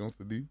 that's what she wants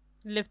to do.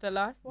 Live the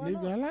life. Why Live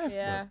not? your life,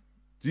 Yeah. bro.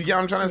 Do you get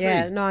what I'm trying to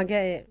Yeah, say? no, I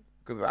get it.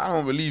 Because I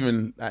don't believe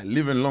in like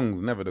living long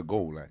is never the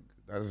goal. Like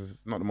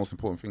that's not the most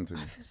important thing to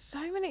me. So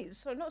many,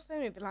 not so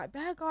many, but like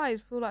bare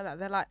guys feel like that.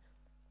 They're like,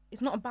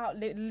 it's not about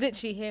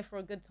literally here for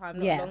a good time,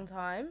 not Yeah. a long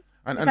time.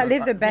 And, It's like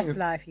live the thing best is,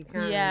 life you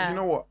can. Yeah. You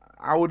know what?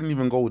 I wouldn't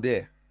even go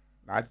there.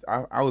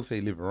 I would say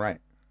live right.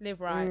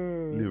 Live right.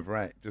 Mm. Live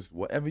right. Just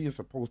whatever you're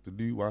supposed to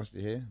do whilst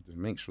you're here, just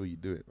make sure you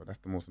do it. But that's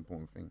the most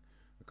important thing.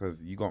 Because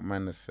you got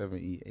man that's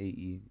 70,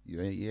 80.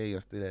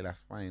 You're still there, that's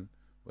fine.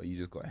 But you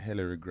just got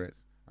hella regrets.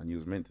 And you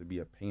was meant to be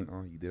a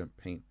painter, you didn't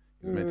paint.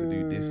 You was meant to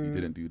do this, you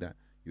didn't do that.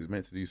 You was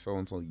meant to do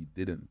so-and-so, you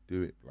didn't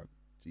do it. Like,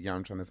 do you get what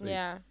I'm trying to say?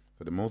 Yeah.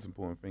 So the most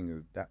important thing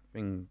is that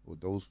thing or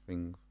those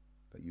things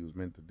that you was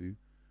meant to do,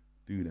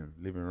 do them.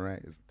 Living right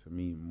is to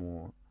me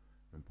more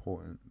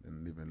important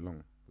than living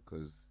long,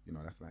 because you know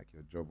that's like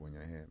your job when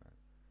you're here. Like,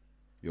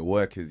 your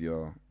work is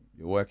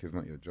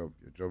not your job.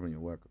 Your job and your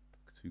work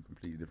are two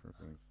completely different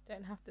things.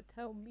 Don't have to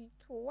tell me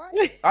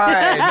twice.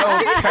 Aye,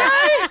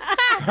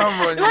 no, come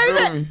on, you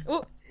feel me?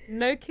 Oh,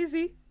 no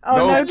kizzy. Oh,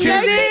 no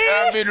kidding.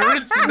 I've been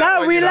rinsing that No,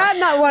 one, we you know.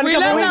 learned that one a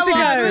couple learned weeks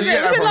that one. ago. Was You it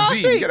get that from last G.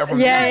 You week? get that from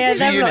Yeah, G. yeah, G,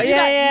 definitely. innit?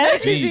 Yeah, yeah. No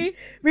G. kizzy.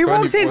 We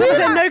walked in, 24/7. he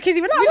said no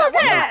kizzy. We're like, what's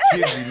that?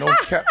 No kizzy, no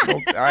cap,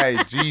 no.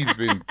 Aye, G's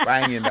been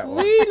banging that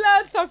one. We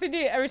learn something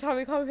new every time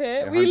we come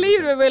here. Yeah, we leave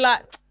 100%. and we're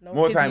like, no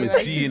More kizzy, time no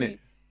is G in kizzy. it.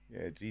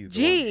 Yeah, G's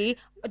the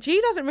one.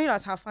 G doesn't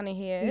realise how funny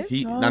he is.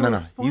 He, so no.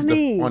 He's the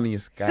funny.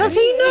 funniest guy. Does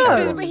he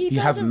know? But He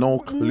has doesn't no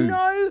clue.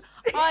 No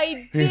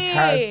idea. He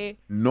has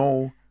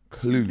no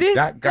clue. This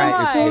That guy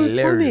guy- is So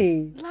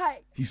hilarious. funny.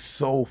 Like, He's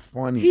so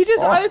funny. he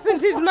just Oh.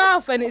 opens his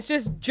mouth and it's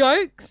just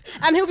jokes.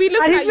 And he'll be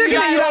looking And at he's you looking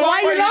at you like,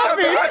 why are you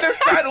laughing? I don't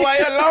understand why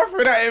you're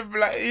laughing at him.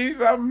 Like,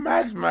 he's a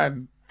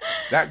madman.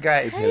 That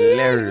guy is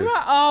hilarious.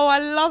 Right. Oh, I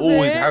love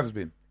Always it. has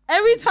been.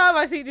 Every time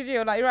I speak to G,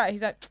 I'm like, you're right.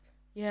 He's like,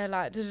 yeah,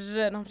 like,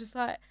 and I'm just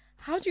like,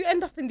 how do you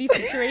end up in these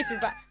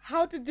situations? Like,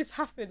 how did this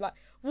happen? Like,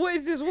 what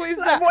is this? What is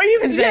Like, that? what are you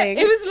even Yeah, saying?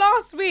 It was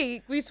last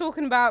week. We was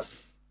talking about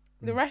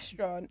the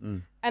restaurant,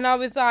 and I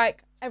was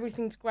like,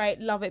 everything's great,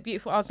 love it,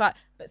 beautiful. I was like,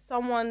 but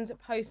someone's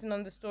posting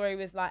on the story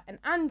with like an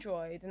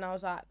Android, and I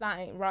was like, that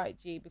ain't right,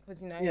 G, because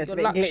you know Yeah, it's a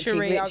your bit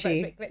luxury. glitchy, I was like,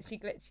 it's a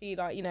bit glitchy,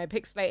 like you know,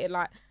 pixelated,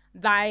 like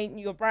that ain't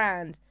your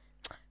brand.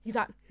 He's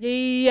like,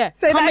 yeah.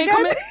 Say Come that in,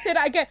 come again? in, say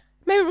that again.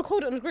 Maybe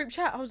record it on the group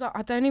chat. I was like,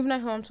 I don't even know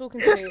who I'm talking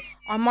to.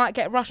 I might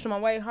get rushed on my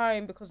way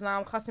home because now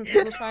I'm cussing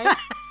people's phone.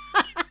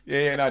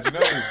 Yeah. No, do you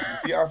know? You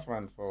see us,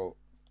 man. So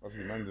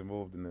obviously, man's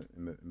involved in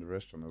the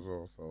restaurant as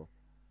well. So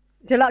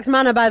Deluxe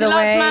Manor, by the Deluxe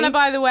way. Manor,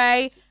 by the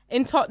way,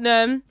 in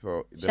Tottenham. the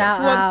Shout If you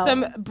want out.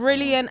 some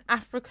brilliant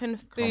African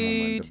Come on, man,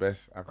 food, the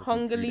best African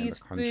Congolese food in the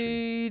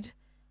country. food,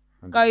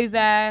 go 100%.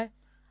 there.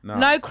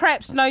 No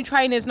crepes, no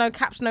trainers, no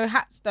caps, no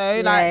hats though.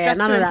 Yeah, like just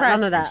none to of that, impress.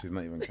 none of that. She's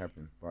not even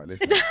capping.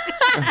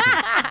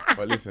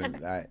 But listen,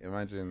 like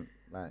imagine,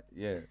 like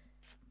the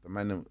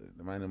man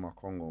in my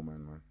Congo,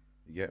 man.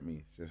 You get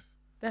me? Just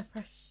They're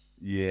fresh.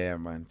 yeah,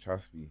 man.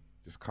 Trust me.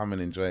 Just come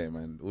and enjoy it,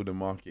 man. All the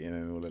marketing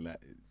and all of that.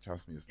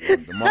 Trust me,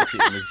 the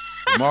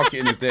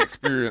marketing is the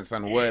experience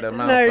and word of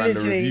mouth No, and the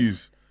literally.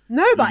 reviews.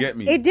 No, but get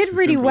me? it did It's as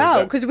really simple as well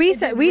that. because we It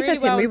said did we really said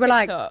to him, well we on were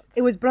like, TikTok.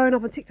 it was blowing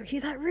up on TikTok.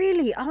 He's like,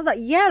 really? I was like,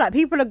 yeah, like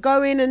people are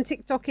going and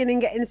TikToking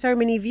and getting so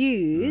many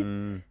views,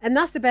 and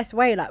that's the best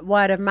way, like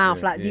word of mouth,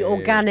 Yeah, like the yeah,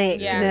 organicness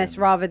yeah.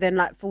 rather than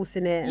like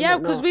forcing it. And Yeah,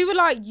 whatnot. because we were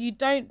like, you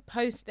don't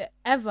post it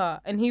ever,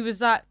 and he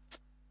was like,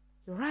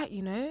 you're right,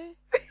 you know.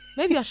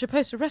 Maybe I should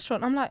post a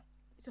restaurant. I'm like,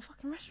 it's a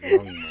fucking restaurant.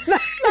 Wrong, man.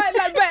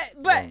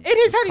 but in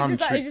his head, he's Come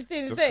just like, true. he's just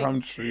doing his Just thing.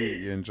 come true.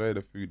 You enjoy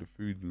the food. The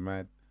food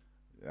mad.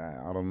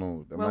 I don't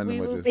know. The Well, man we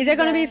them are will just. Is there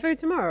going to Yeah. be food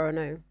tomorrow or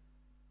no?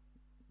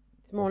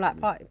 It's more like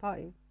Possibly.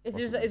 party.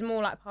 It's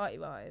more like party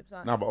vibes.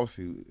 Like No, but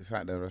obviously it's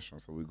at the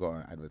restaurant, so we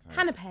got to advertise.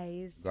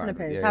 canapes.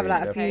 Canapes. Have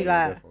like a few,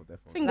 like,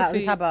 Finger Like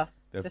foods. untaba.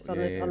 Just on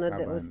a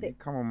little man. stick.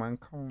 Come on, man.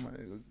 Come on,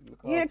 man. Look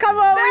Yeah, after come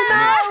me.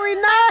 on, we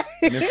know.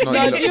 And if not,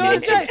 No, you do you lot want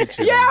in the to-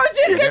 kitchen, Yeah, man. I was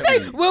just You gonna get say,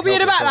 me? we'll be in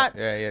the Help back, us out.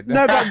 like- Yeah.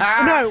 No,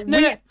 but No.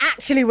 we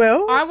actually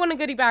will. I want a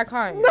goodie bag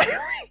home.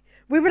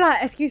 We were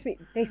like, excuse me.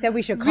 They said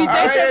we should come. We Oh,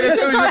 They said yeah, we they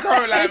said we should should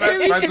come. Like, They said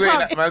we man's should waiting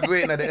come. man's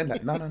waiting at the end.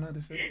 Like, no,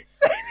 this is.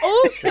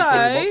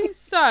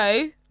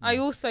 Also, I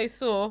also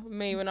saw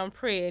me when I'm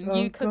preying, Oh,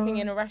 you cooking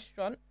God. in a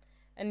restaurant,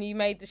 and you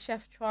made the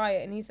chef try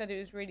it, and he said it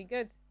was really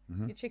good.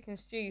 Mhm. Your chicken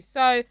stew.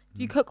 So,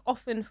 do you cook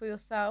often for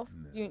yourself?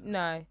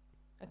 No.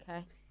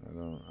 Okay. I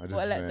don't. I just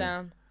What a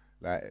letdown.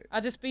 Like I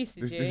just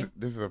boosted this. you.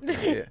 This is a.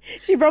 Yeah.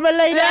 She probably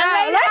laid it Yeah,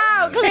 out. laid it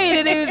out clean,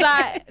 and he was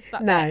like,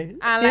 "Stop No. that.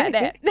 I like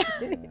that."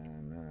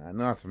 Nah, I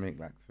know how to make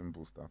like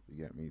simple stuff.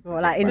 You get me? To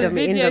Well, like get The back. Indomie.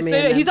 video, so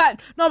and he's them. like,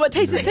 "No, but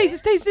taste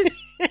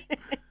this.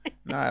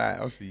 Nah, like,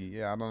 obviously,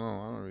 yeah. I don't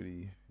know. I don't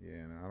really.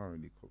 Yeah, I don't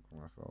really cook for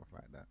myself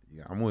like that.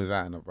 Yeah, I'm always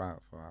out and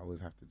about, so I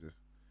always have to just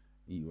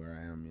eat where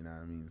I am. You know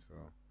what I mean? So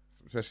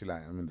especially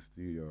like I'm in the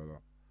studio a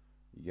lot.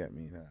 You get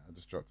me? Like, I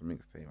just dropped a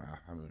mixtape. I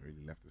haven't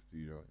really left the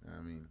studio. You know what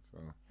I mean? So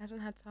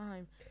Hasn't had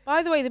time.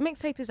 By the way, the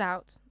mixtape is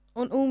out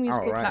on all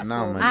musical out right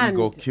now, platforms. man. And-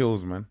 Ego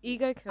kills, man.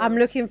 Ego kills. I'm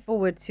looking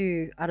forward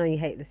to, I know you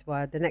hate this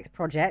word, the next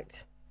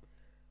project.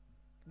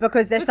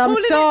 Because there's We're some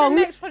calling it the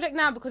next songs. project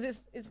now because it's.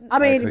 I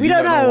mean, Because we you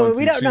don't don't know know. one, We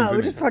two don't know. tunes, We're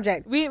innit? just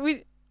project.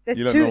 we There's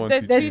You don't know two. one,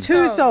 there's two There's two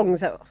two songs. songs.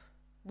 That,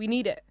 we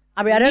need it.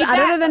 I mean, I Need don't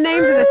know that. the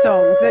names of the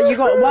songs. So you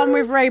got one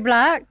with Ray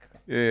Black.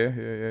 Yeah.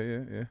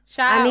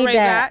 Shout I out need Ray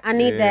that. Black. I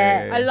need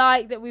that. Yeah. I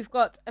like that we've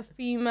got a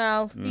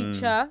female Mm.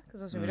 feature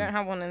because obviously we don't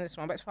have one in this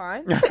one, but it's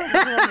fine. Nothing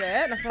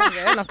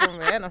wrong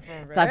with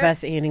it.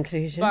 Diversity and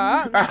inclusion.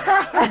 But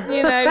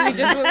you know, we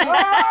just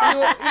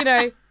you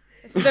know,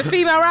 the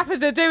female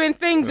rappers are doing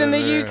things in the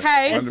Yeah.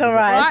 UK. It's all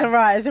right. It's all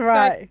right. It's all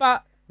right. So,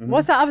 but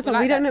What's that other song?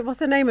 like We don't that. know. What's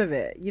the name of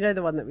it? You know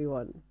the one that we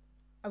want.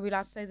 are we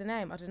allowed to say the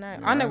name? I don't know. Yeah,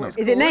 I know I what know. it's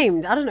Is called. it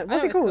named? I don't know. I know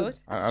What's it what called? it's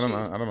I don't know.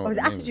 I don't know. Oh, what is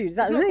it the name Attitude? Is It's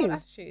that not the called name?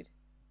 Attitude.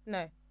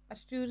 No,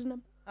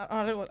 Attitude.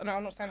 I don't want. No,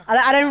 I'm not saying.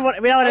 I don't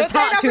want. We don't want to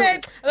talk too.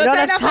 We don't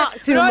want to talk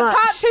too much.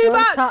 Don't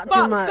Don't talk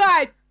talk too much.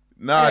 guys.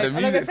 Nah, Yeah, the I'm not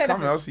gonna music's say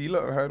coming. nothing. I'll see you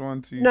lot heard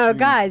one, two. No, tunes.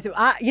 guys,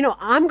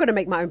 I'm gonna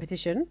make my own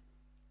petition,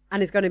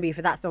 and it's gonna be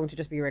for that song to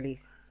just be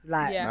released,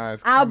 like Yeah. Nah,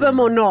 it's album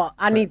coming, or man. not.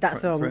 I need that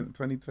song.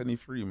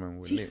 2023, man.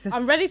 We're lit. Jesus.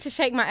 I'm ready to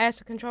shake my ass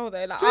to control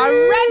though. Like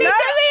I'm ready to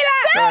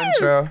be like.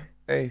 Control.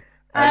 Hey.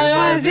 I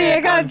wanna see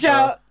a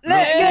control. Look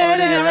good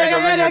in your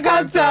makeup and your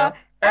contour.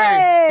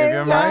 Hey, if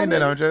you're mine,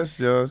 then I'm just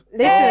yours.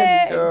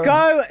 Listen, Yo.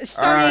 go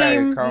stream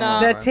Alright, come No.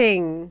 on, the man.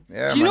 ting.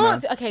 Yeah, Do you know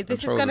man, what? Okay, this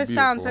is Control's gonna a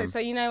sound beautiful so.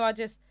 one. You know, I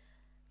just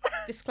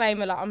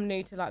disclaimer like I'm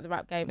new to like the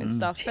rap game and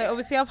stuff. So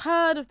obviously I've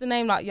heard of the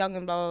name like Young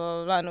and blah blah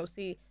blah blah, and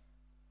obviously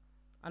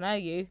I know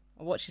you.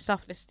 I watch your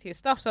stuff, listen to your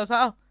stuff. So I was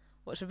like, oh,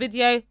 watch the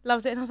video,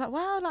 loved it, and I was like,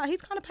 wow, like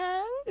he's kind of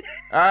paying.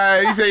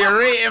 Alright, you say you're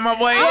rating my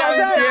boy.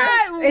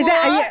 Is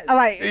that all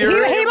right? He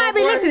You're might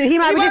be right, listening. He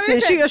might He be might listening.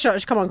 listen. Shoot your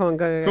shot. Come on,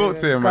 go. Talk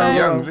to him, go. man. So-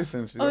 Young,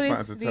 listen, she's got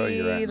something to tell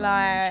you right Obviously, now.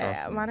 man. like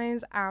Trust me. my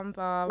name's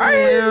Amber.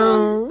 Aye.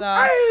 So,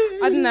 Aye.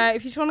 I don't know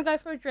if you just want to go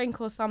for a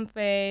drink or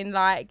something.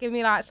 Like, give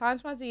me like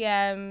signs my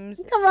DMs.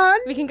 Come on.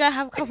 We can go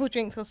have a couple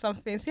drinks or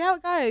something. See how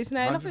it goes.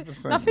 No, nothing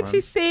 100%, nothing man.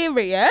 too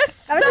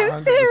serious.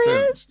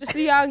 100%. Just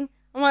a young.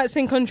 I might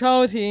sing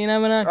control to you. You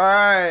never know.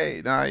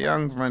 Alright, nah,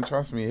 Youngs, man,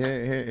 trust me.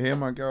 Hear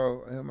my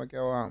girl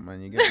out,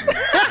 man. You get me?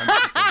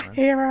 100%, man.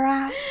 Hear her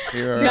out.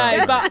 Hear her No,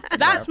 out, man. but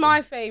that's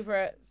my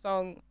favourite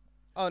song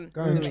on the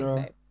Control.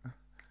 mixtape.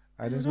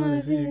 I just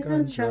want to see you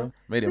control.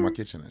 Made it in my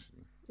kitchen,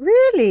 actually.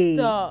 Really?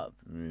 Stop.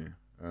 Yeah.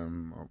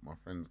 My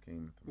friends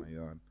came to my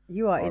yard.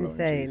 You are Arlo and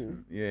insane.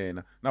 Jason. Yeah,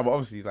 no, but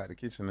obviously, like the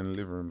kitchen and the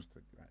living rooms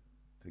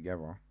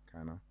together,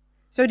 kind of.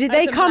 So did Like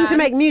they the come to man.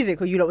 make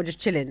music, or you lot were just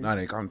chilling? No,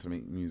 they come to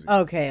make music.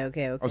 Okay.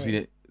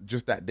 Obviously,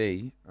 just that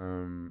day,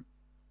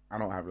 I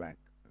don't have like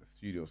a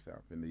studio set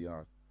up in the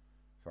yard,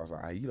 so I was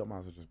like, you lot might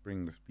as well just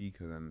bring the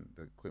speakers and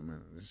the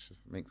equipment. Let's just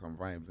make some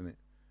vibes in it.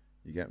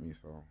 You get me?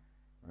 So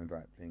I ended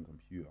up playing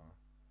computer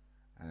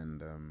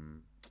and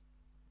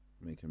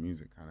making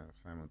music kind of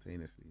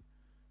simultaneously.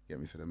 Get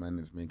me? So the man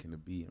is making the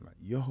beat. I'm like,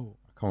 yo,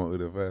 I come up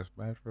with a verse,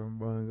 bad from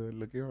Bongo,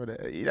 looking for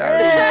that. You know what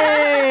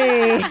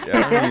I mean? Hey!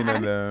 Yeah, I mean,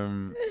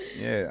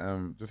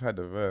 and just had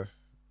the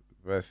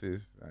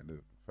verses, like the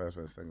first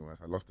verse, second verse.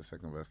 I lost the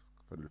second verse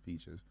for the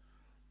features,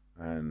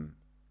 and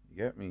you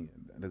get me.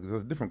 There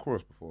was a different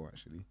chorus before,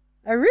 actually.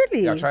 Oh,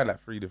 really? Yeah, I tried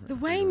like three different. The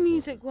way different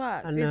music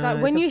choruses. works, I it's know,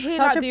 like when it's you a- hear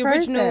such like a the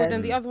original, then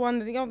process. the other one,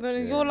 then the other,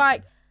 and Yeah. you're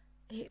like,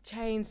 it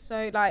changed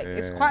so like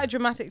it's Yeah. quite a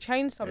dramatic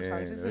change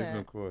sometimes, the isn't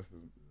original it? chorus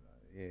was,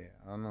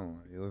 I don't know.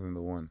 It wasn't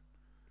the one.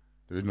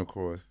 The original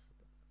chorus,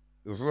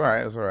 it was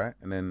alright.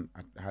 And then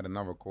I had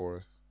another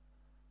chorus,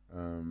 with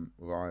an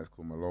artist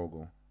called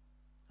Malogo.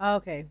 Oh,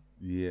 okay.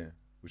 Yeah,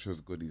 which was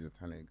good. He's a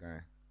talented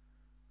guy.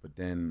 But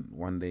then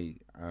one day,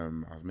 I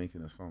was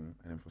making a song,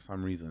 and then for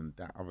some reason,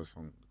 that other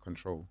song,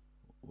 Control,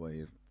 what it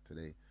is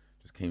today,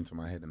 just came to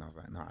my head, and I was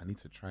like, nah, I need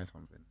to try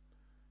something.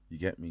 You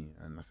get me?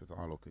 And I said to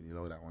Arlo, can you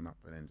load that one up?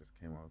 And then just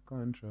came out,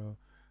 Control.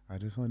 I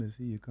just want to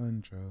see you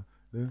control.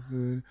 Look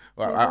good.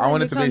 Well, I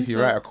wanted to basically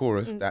write a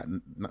chorus that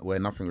where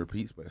nothing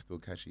repeats, but it's still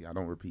catchy. I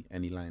don't repeat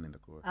any line in the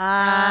chorus.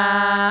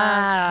 Ah,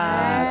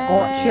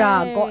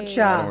 Okay.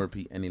 gotcha. I don't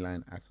repeat any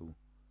line at all,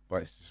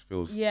 but it just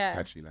feels Yeah.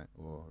 catchy, like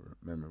or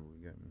memorable.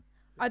 You get me?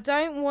 I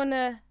don't want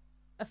to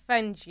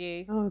offend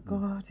you Oh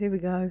God, here we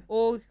go.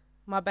 or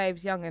my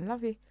babe's young and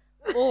love you,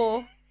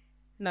 or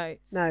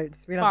notes.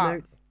 Notes. We But- love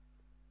notes.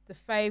 The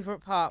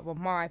favourite part, well,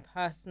 my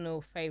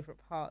personal favourite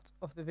part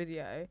of the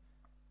video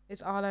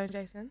is Arlo and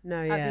Jason. No,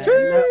 At yeah. the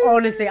end. No,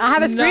 honestly, I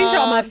have a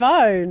screenshot on my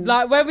phone.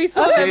 Like when we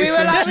saw them, we were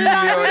Jason like,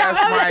 Julio, that's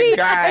my obviously,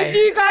 guy. It's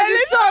you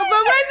guys' song,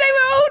 but when they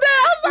were all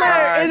there, I was like,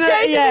 Right.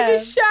 Jason Yeah. in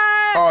his shirt.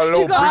 Oh,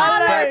 little you got brick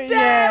Arlo back. there.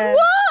 Yeah.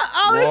 What? I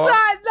was What?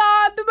 like,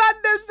 nah, the man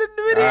knows in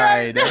the video.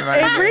 Aye, them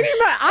man- It really,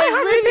 I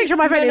have a picture on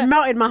my phone. It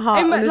melted my heart.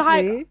 It, Honestly.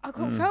 like, I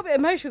felt a bit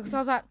emotional because I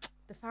was like,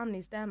 the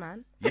family's there,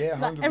 man. Yeah,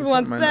 Like, 100%,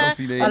 everyone's man. there.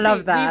 Obviously, they, I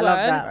love that. We I love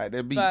weren't. that. like,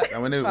 their beats. But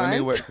And when they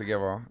fine. work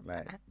together,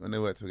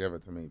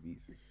 to make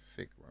beats, it's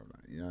sick, bro.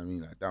 Like, you know what I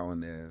mean? Like that one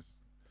there. Is,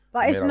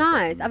 But it's made us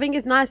nice. something. I think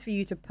it's nice for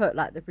you to put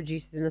like the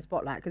producers in the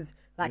spotlight because,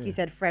 like you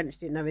said, French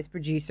didn't know his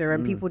producer,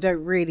 and people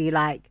don't really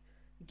like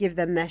give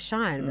them their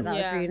shine. But that was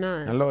Yeah. really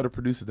nice. and a lot of the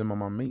producers, them are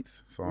my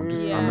mates. So I'm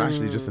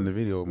actually just in the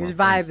video with He my was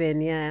friends.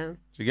 vibing, yeah. Do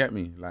you get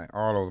me? Like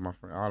Arlo's my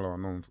friend. Arlo, I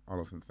know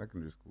Arlo since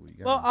secondary school. You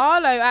get Well, me?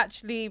 Arlo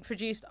actually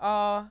produced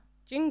our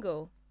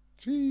jingle.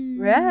 Gee.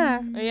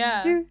 Yeah.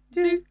 Yeah.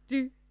 Do.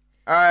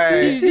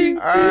 Aye,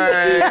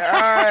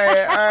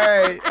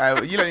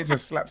 you don't need to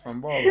slap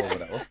some ball over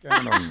that. What's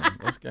going on, man?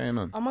 What's going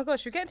on? Oh my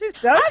gosh, we get to.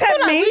 Don't I feel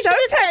tempt like me, we should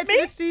don't just get tempt to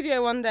me. the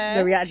studio one day.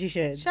 No, we actually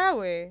should. Shall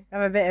we? We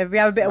have a bit of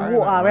Why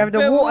water. not, We have the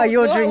We'll- water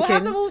you're we'll drinking.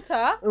 have the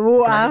water.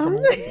 Water. Can I get some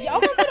water? Yeah, oh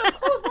my god,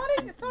 of course. Why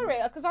didn't you? Sorry,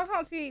 because I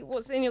can't see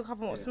what's in your cup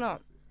and what's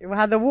not. We'll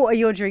have the water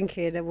you're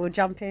drinking and we'll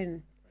jump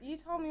in. You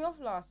told me off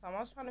last time. I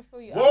was trying to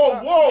fill you Whoa,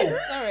 up. whoa.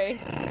 Sorry.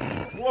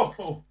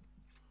 Whoa,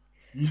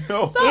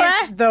 yo,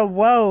 Sorry. It's the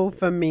woe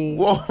for me.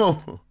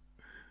 whoa.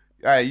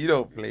 Hey, you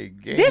don't play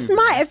games. This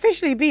might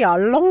officially be our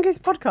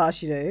longest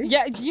podcast, you know.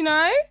 Yeah, do you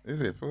know? Is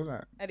it? Feels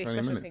like Eddie, 20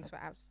 special minutes. things for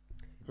abs.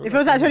 It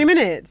feels like 20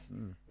 minutes.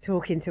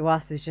 Talking to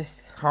us is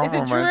just Come It's a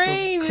on, man.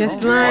 dream. just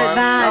Come like on.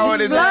 that. Come on,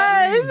 Just it's a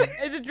flows.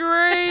 It's a Come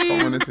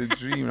dream. on, it's a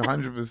dream.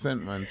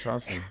 100%, man.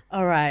 Trust me.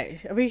 All right,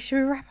 should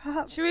we wrap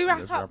up? Should we wrap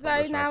Let's up wrap up,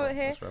 let's though? Now wrap we're up,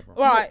 here. let's wrap up.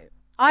 Right.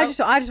 I just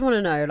want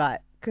to know, like,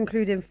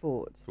 concluding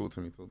thoughts Talk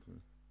to me.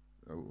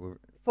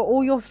 for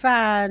all your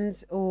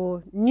fans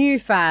or new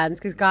fans,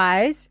 because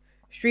guys,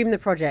 stream the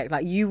project.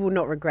 Like, you will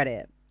not regret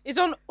it. It's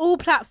on all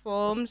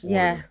platforms.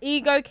 Yeah.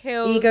 Ego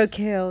Kills. Ego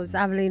Kills,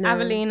 Avelino.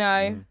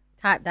 Avellino.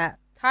 Type that.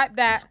 Type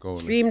that. Let's go.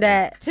 Stream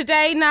that.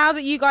 Today, now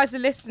that you guys are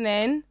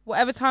listening,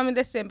 whatever time you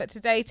listen, but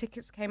today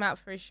tickets came out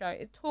for his show.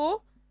 It's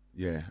tour.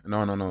 Yeah.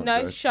 No. No,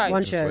 show.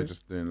 One just, show. We're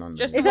just doing London.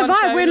 Just It's the a one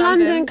vibe. show We're in in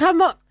London. London.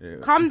 Come on. Yeah.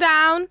 Come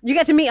down. You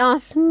get to meet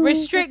us.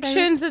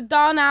 Restrictions are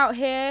done out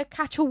here.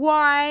 Catch a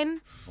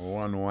wine.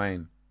 One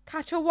wine.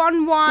 Catch a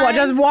one wine. What,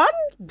 just one?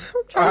 I'm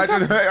trying to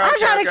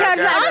catch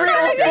like 3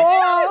 or 4.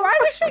 Why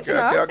restricting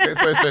us? Okay.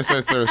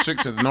 Sorry.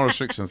 Restrictions. No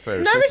restrictions.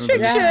 Sorry. No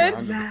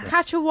restriction. Yeah.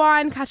 Catch a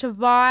wine, catch a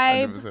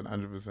vibe.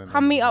 100%.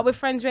 Come meet up with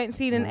friends we ain't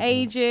seen in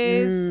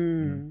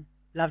ages.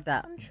 Love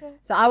that.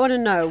 So I want to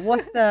know,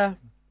 what's the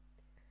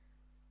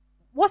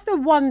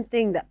one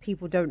thing that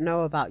people don't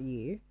know about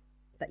you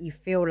that you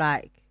feel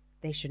like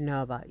they should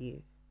know about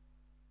you?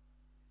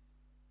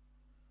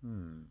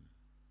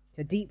 It's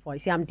a deep one. You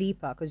see, I'm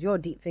deeper because you're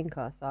a deep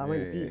thinker, so I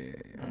went deep.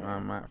 Yeah. I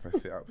might have to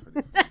sit up for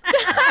this.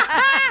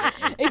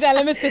 Is that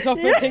let me sit up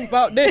and think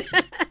about this?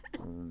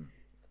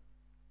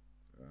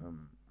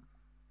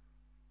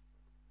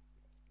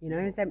 You know,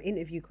 it's them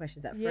interview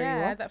questions that throw you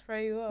Yeah, off. that throw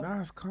you off.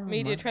 Nah, it's calm.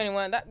 Media man. training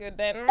weren't that good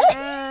then. It's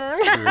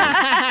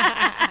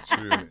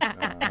true. Nah,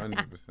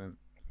 100%.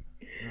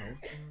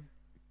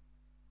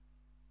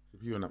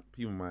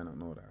 People might not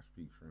know that I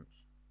speak French,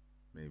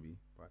 maybe.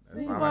 But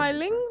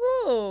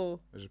Bilingual.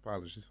 Je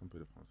parle juste un peu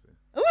de français.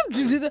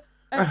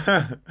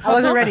 I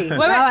wasn't ready. Wait,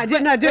 do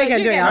it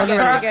again. I wasn't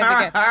ready.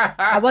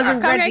 I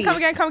wasn't Come ready. again, come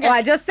again, come again. All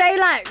right, just say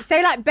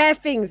like bare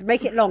things.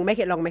 Make it long. Go on. Make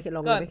it long. Go,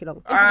 Go. Nah, make it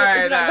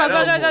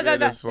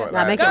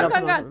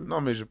long.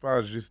 Non, mais je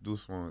parle juste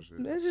doucement.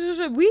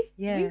 Oui.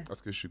 Yeah.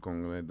 Parce que je suis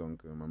congolais,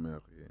 donc ma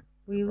mère,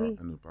 Oui. elle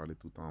nous parlait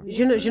tout le temps.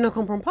 Je ne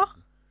comprends pas.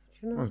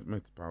 Non,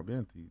 mais tu parles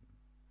bien, tu...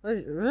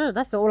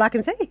 That's all I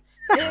can say.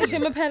 Je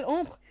m'appelle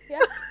Ombre. Yeah.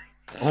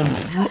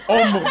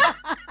 Ombre.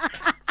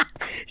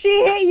 She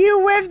hit you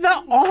with the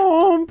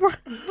ombre.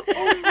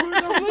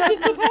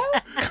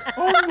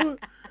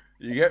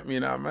 You get me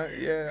now, man?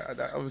 Yeah,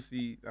 that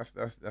obviously,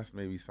 that's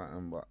maybe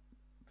something, but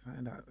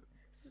something that...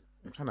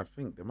 I'm trying to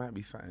think. There might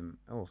be something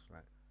else,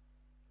 like...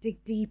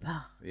 Dig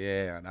deeper.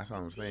 Yeah, that's what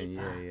I'm saying.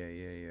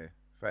 Yeah.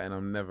 Something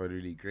I'm never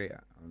really great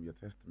at. You're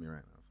testing me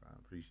right now, so I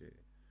appreciate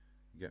it.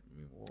 You get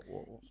me?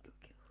 What?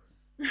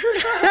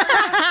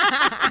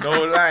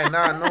 No lie,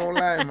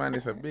 man.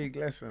 It's a big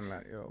lesson.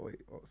 Like, yo, wait,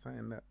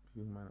 something that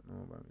people might not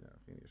know about me that I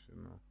think you should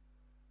know.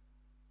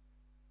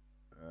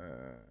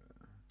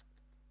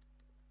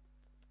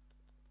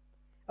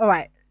 All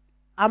right,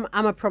 I'm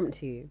a prompt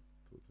to you.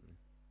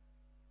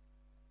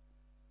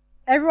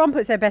 Everyone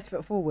puts their best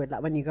foot forward,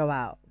 like when you go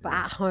out, but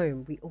at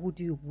home we all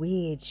do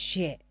weird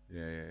shit.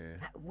 Yeah.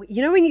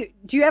 You know,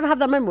 do you ever have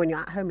that moment when you're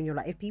at home and you're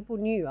like, if people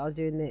knew I was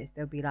doing this,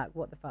 they'll be like,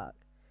 what the fuck?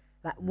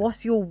 Like,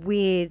 what's your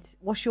weird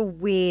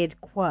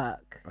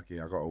quirk? Okay,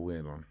 I got a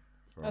weird one.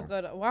 So. Oh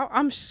god, wow,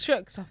 I'm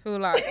shook 'cause I feel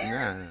like.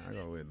 Nah, I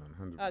got a weird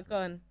one. 100%. Go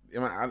on.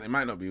 It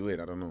might not be weird.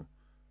 I don't know.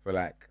 So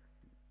like,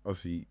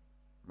 obviously,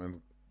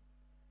 when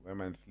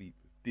man sleep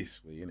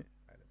this way, innit,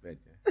 like the bed,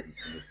 yeah,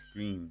 and the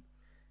screen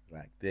is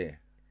like there,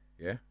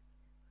 yeah.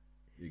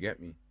 You get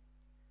me?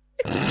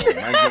 So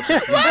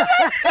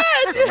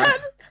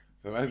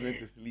man's meant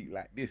to sleep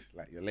like this,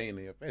 like you're laying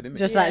in your bed, innit?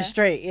 Just like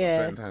straight,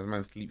 yeah. Sometimes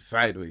man sleep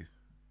sideways.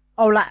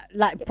 Oh, like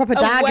proper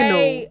diagonal.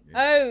 Away.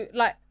 Oh,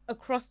 like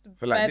across the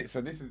So bed. like,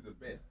 so this is the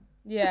bed.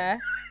 Yeah.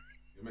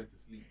 You're meant to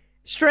sleep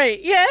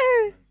Straight, yeah.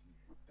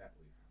 that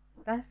way.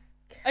 That's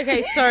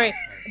Okay, sorry.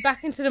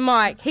 Back into the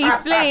mic. He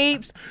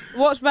sleeps.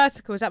 What's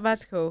vertical? Is that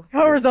vertical?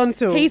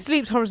 horizontal. He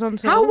sleeps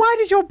horizontal. How wide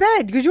is your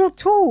bed? Because you're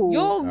tall.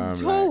 You're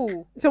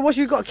tall. So what,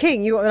 you got a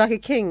king? You got like a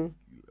king?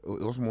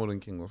 What's more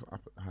than king? What's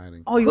higher than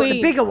king? Oh, you got the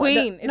Queen. bigger one.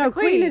 Queen. It's No, a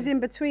queen. is in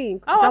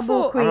between. Oh, I Double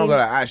thought- queen. I'm not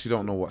gonna. I actually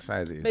don't know what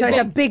size it is. So it's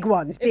a big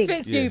one. It's It big.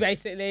 fits Yeah. you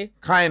basically.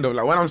 Kind of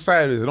like when I'm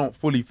sideways, it don't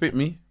fully fit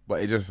me,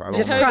 but it just I don't.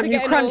 Just know. So crunch, to you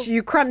get crunch, all-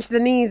 you crunch the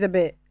knees a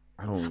bit.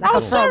 I don't. Like Oh,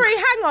 a frog. sorry.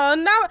 Hang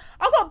on. Now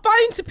I've got a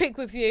bone to pick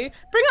with you.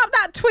 Bring up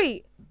that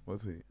tweet.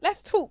 What's it?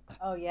 Let's talk.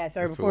 Oh yeah,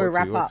 sorry. What's it? Before we What's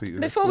it? wap What's up,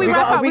 it? Before we We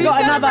wrap got- up, we who's got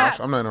gonna another- wrap?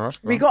 I'm not in a rush.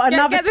 we got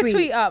another Get the tweet.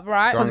 tweet up,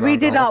 right? Go on. Because we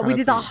did What our kind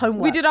of tweet?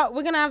 homework. We did up.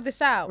 We're gonna have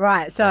this out.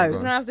 Right, so We're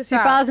gonna have this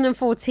out.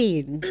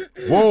 2014.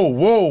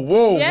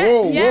 Whoa!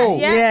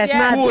 Yeah, it's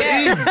mad.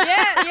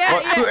 Yeah.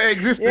 What? It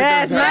existed. Yeah,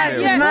 that it's mad, time,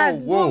 it's yeah.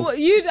 mad. Whoa! Well,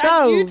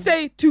 So- you'd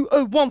say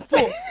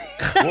 2014.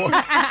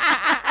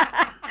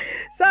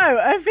 So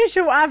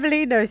official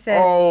Avellino said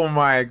Oh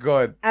my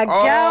god! a girl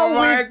Oh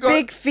my with god!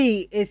 big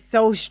feet is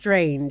so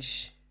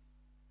strange.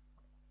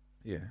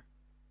 Yeah.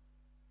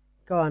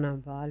 Go on,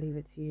 Amber. I'll leave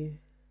it to you.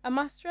 Am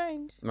I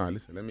strange? No,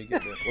 listen, let me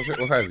get there.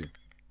 What size are you?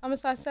 I'm a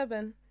size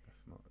 7.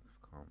 That's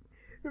calm.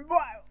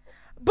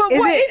 But Is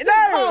what it? is No.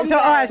 calm So,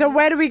 all right. So then?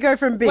 where do we go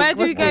from big? Where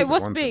do we go? One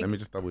What's sec, big? Let me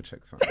just double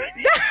check something.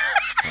 He's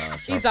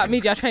trust like me.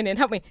 media training.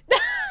 Help me.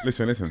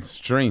 Listen.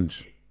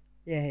 Strange.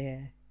 Yeah.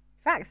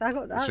 Facts. I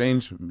got that.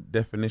 Strange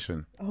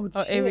definition. Oh,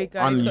 Oh, here we shit.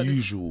 go. He's got this-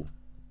 Unusual.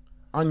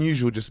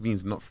 Unusual just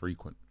means not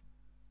frequent.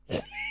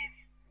 Okay.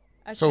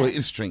 So it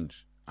is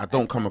strange. I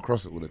don't come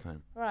across it all the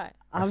time. Right.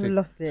 That's I've it.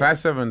 lost it.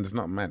 Size 7 is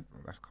not mad, bro.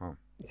 That's calm.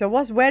 So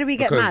where do we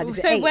get Because- mad? Is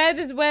it So 8?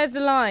 where's the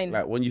line?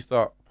 Like when you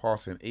start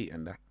passing 8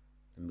 and that,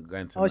 and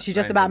going to Oh, she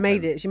just 9s about and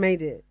made 10s. it. She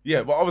made it.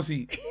 Yeah, but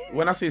obviously,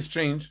 when I say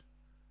strange,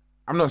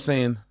 I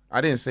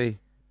didn't say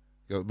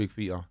your big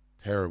feet are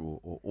terrible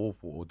or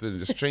awful or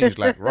just strange.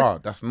 Like, rah,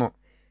 that's not.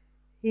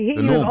 He hit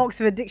The you with norm.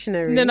 Oxford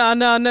Dictionary. No. Now I'm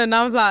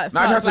like.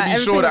 Now I just have to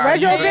be sure that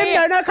Where's I your use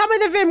Vim? No, come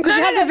with the Vim because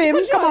you have the Vim.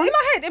 because Come on.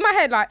 In my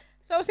head, like,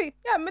 so obviously,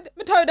 yeah, me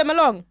told them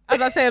along,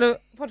 as I say on the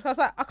podcast,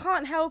 like, I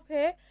can't help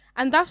it.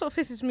 And that's what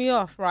pisses me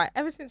off, right?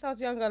 Ever since I was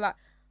younger, like,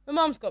 my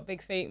mum's got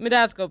big feet, my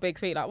dad's got big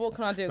feet, like, what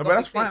can I do? No, I've but got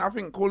that's big feet. fine. I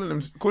think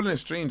calling it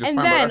strange is And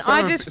fine. then but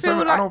like I just feel I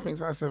like don't think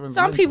size 7.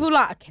 Some people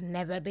like, I can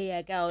never be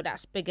a girl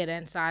that's bigger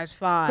than size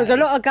 5. Because a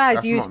lot of guys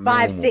That's use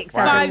not 5'6"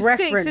 normal. as 5'6" a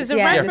reference. is a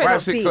yeah, reference. Yeah,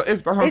 it's 5'6". So not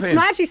if that's what I'm It's saying.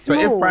 actually So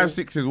if small.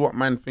 5'6" is what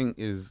man think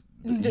is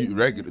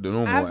regular, the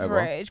normal, whatever.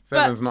 average,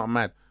 but- 7's not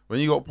mad. When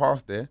you go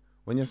past there,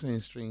 when you're saying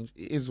strange,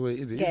 it is what it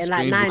is. It is Getting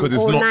like strange 9, because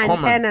it's 4, not 9,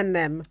 common. 10 and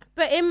them.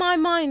 But in my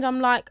mind, I'm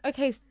like,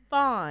 okay,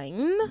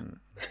 fine.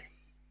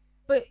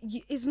 But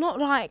it's not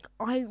like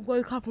I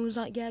woke up and was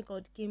like, yeah,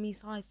 God, give me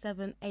size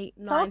 7, 8,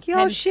 9, Talk 10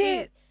 your feet.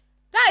 shit.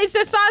 That is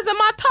the size of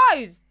my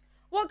toes.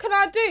 What can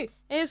I do?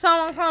 If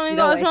someone coming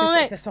No, goes it's, wrong,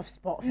 it's a soft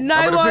spot. For No. No,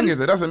 but the thing one's- is,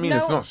 it doesn't mean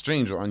it's no- not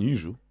strange or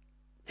unusual.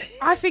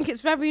 I think it's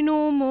very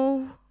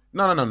normal.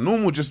 No.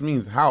 Normal just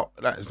means how.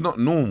 Like, it's not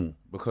normal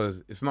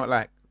because it's not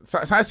like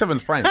size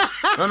 7's fine.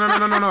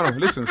 No.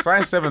 Listen,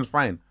 size 7's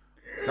fine.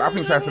 So I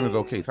think size 7's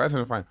okay. Size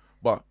 7's fine.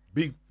 But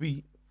big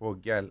feet for a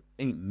gal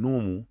ain't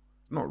normal.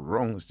 It's not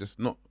wrong. It's just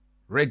not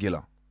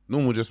regular.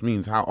 Normal just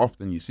means how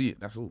often you see it.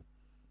 That's all.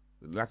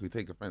 Like we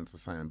take offense to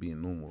something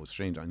being normal or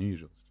strange,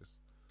 unusual. It's just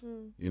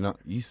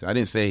I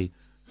didn't say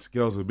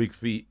girls with big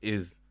feet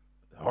is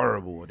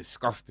horrible or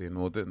disgusting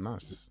or no.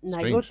 It's just No,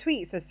 strange. your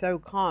tweets are so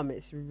calm.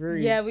 It's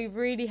rude. Yeah, we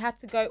really had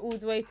to go all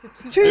the way to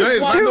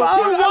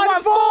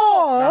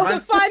 2014 to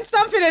find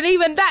something, and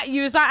even that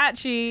you was like,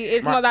 actually,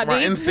 it's not that my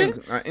deep.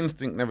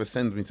 instinct never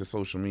sends me to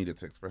social media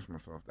to express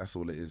myself. That's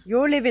all it is.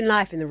 You're living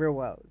life in the real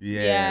world.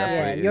 Yeah. That's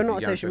what it is. You're not You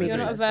get what I'm social trying to media.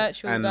 You're not a say.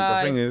 virtual And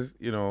guy. the thing is,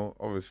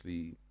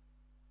 obviously,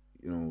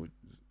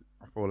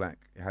 I feel like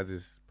it has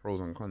its pros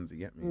and cons. You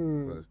get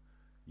me? Because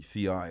you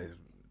see artists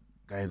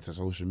going to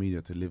social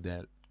media to live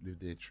their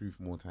truth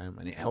more time,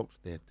 and it helps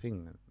their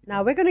thing.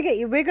 Now we're gonna get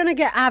you. We're gonna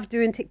get Av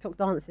doing TikTok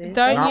dances.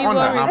 Don't I'm you on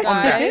worry, that. I'm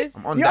on guys. that.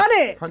 I'm on You're that. on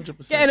it?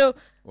 100%. Getting all,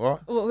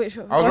 What? which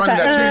one? I was What's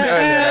running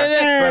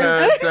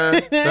that?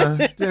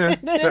 that tune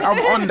earlier. I'm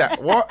on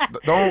that. What?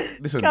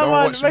 Don't listen. Come don't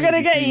on, watch we're me gonna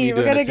if get see me you.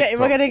 We're doing gonna a get.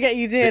 We're TikTok. gonna get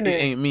you doing It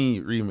it. ain't me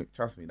remix.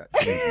 Trust me, that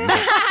tune is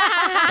mad.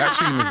 That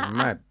tune is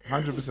mad.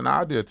 100%.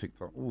 I'll do a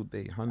TikTok all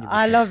day. 100%.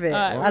 I love it.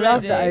 Alright, I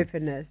love the ready.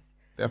 openness.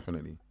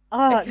 Definitely.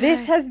 Oh, Okay.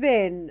 this has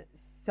been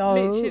so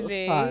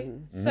Literally,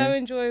 fun, so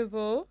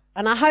enjoyable.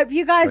 and I hope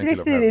you guys Thank you for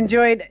listening having me.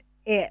 enjoyed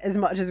it as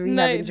much as we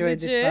No, have enjoyed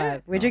this legit.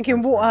 vibe. We're No, drinking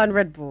thanks for water having and me.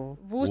 Red Bull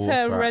Water Water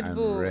and Red and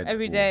Bull Red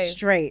every Bull. day.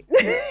 straight.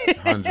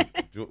 100.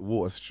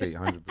 Water straight.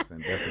 100%.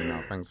 Definitely.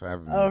 Now, thanks for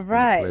having me. All It's been a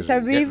right, pleasure. so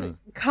You get we've me?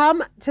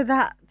 come to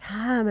that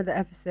time of the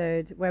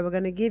episode where we're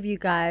gonna give you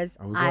guys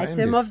Oh, we gotta end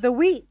item this? of the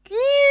week.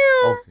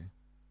 Okay.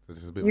 So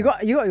this is a bit You more-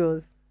 got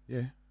yours. Yeah.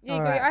 Yeah, you All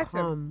got your right,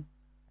 item.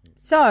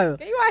 So,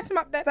 Get your item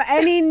up there. for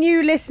any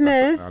new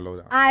listeners, I'll load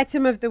it up.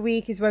 item of the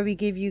week is where we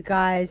give you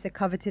guys a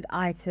coveted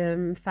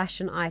item,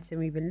 fashion item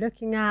we've been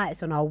looking at.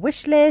 It's on our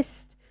wish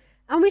list,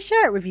 and we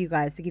share it with you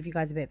guys to give you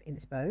guys a bit of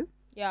inspo.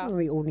 Yeah.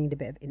 We all need a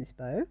bit of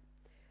inspo.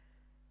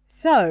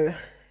 So,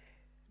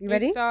 you Who's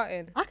ready?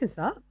 starting? I can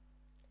start.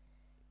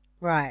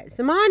 Right.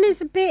 So mine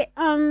is a bit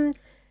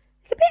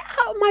it's a bit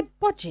out of my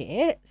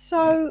budget.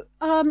 So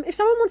if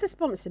someone wants to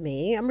sponsor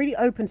me, I'm really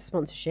open to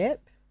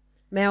sponsorship.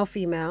 Male,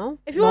 female.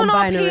 If you want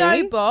our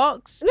non-binary. PO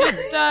box,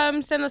 just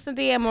send us a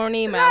DM or an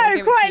email. No, We'll give it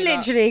to quite you lot.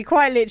 literally,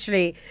 quite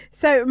literally.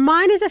 So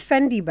mine is a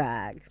Fendi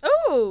bag.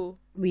 Ooh.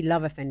 We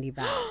love a Fendi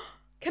bag.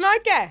 Can I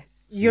guess?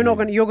 You're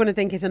gonna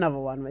think it's another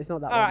one, but it's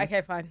not that All one. right,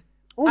 okay, fine.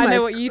 Almost. I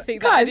know what you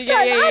think. Guys, that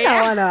I do.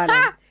 Yeah. I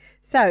know.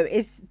 So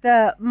it's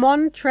the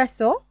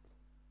Montresor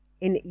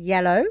in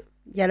yellow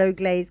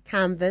glazed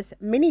canvas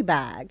mini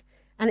bag,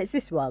 and it's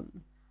this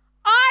one.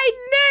 I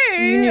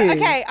knew. You knew.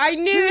 Okay, I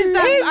knew it was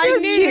that. It's I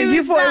just knew cute. You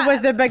was thought it that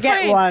was the baguette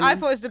print. one. I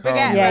thought it was the Calm baguette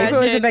down. Yeah, you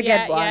thought it was the version.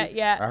 baguette one.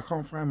 Yeah. I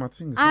can't find my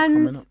things. It's not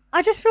coming And up.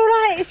 I just feel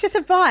like it's just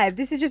a vibe.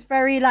 This is just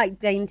very like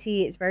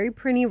dainty. It's very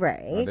pretty Oh,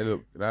 ray.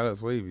 that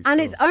looks wavy. And still.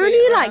 it's only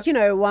Sweet, like,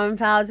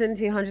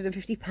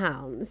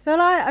 £1,250. So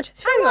like I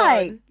just feel Hang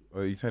like on.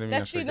 Are you telling me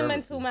Let's I should do the grab it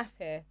mental for you? math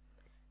here.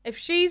 If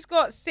she's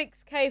got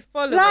 6K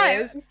followers,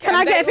 Like, can and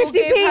I get they will 50p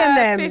give her in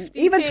them? 50p,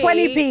 Even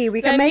 20p,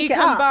 we can then make you it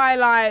can up. buy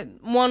like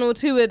 1 or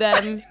 2 of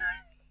them.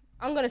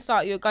 I'm gonna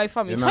start you a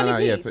GoFundMe. Yeah, 20p. no,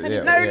 yeah,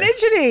 20p. No,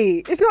 literally.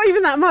 It's not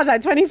even that much.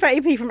 Like 20,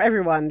 30p from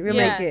everyone. We'll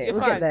Yeah, make it. you're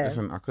We'll fine. get there.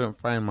 Listen, I couldn't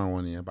find my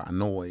one here, but I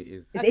know what it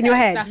is. It's in your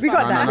head. that's We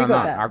got fine. that. No, We no,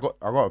 got no. that.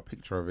 I got a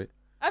picture of it.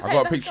 Okay, I got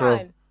a that's picture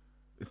fine.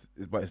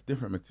 but it's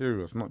different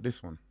material. It's not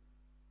this one.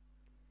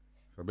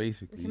 So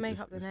basically, We can make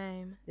it's- up the it's-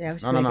 name. Yeah,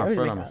 we'll No, no, just no. make it. Slow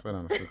We'll down, make it slow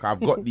down. So I've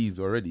got these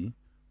already,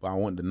 but I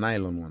want the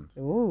nylon ones.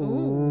 up.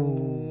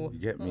 Ooh. You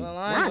get me?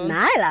 Not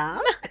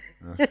nylon.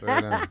 No,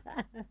 slow down.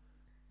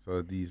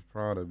 So these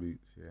Prada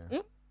boots, yeah.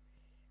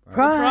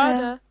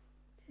 Prada.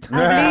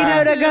 Prada. I need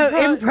her to go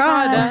in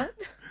Prada.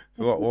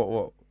 So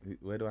what?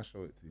 Where do I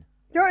show it to you?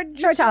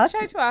 Show it to us. Show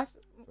it to us.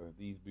 So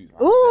these boots.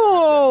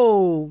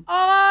 Ooh.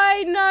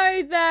 I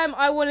know them.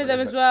 I wanted them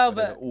as well,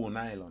 they're but all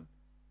nylon.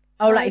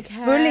 Oh, like it's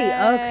fully okay.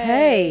 I wanna get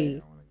them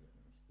still.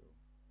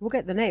 We'll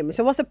get the name.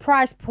 So what's the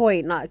price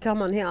point? Like,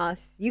 come on, hit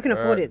us. You can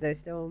afford it though,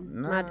 still.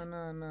 Mad.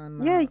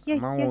 No. Yeah.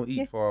 Man won't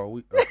eat for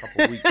a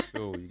couple of weeks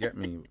still. You get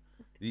me?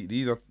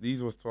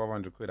 These was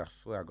 1,200 quid. I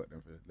swear I got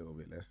them for a little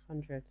bit less.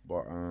 100.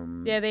 But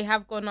yeah, they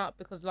have gone up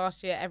because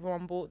last year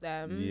everyone bought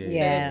them. Yeah, So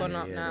Yeah. they've gone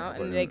up now,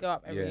 and they go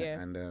up every year.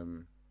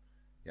 And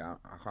yeah,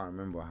 I can't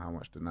remember how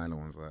much the nylon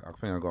ones were. I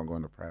think I got to go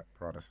on the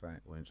Prada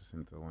site. We're just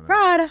into one.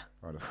 Prada.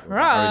 Prada stores. I really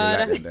Prada.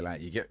 like them. They're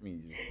like, you get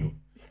me.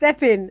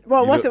 Step in.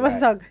 Well, You what's look the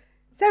song?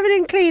 7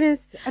 in cleaners.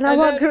 And I And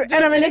work then-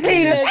 and I'm in the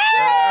cleaners. You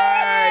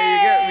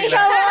get me?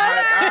 Come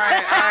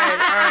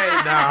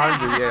Alright. Nah,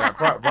 100. Yeah,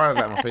 Prada's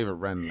like my favorite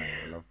brand. Like,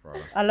 I love Prada.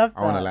 I love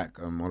I want to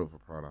that. like model for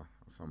Prada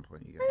at some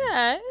point. You get me?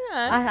 Yeah.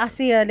 I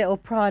see a little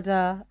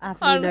Prada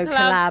Avenue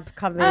collab. collab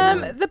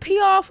coming. The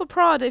PR for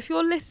Prada, if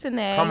you're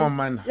listening. Come on,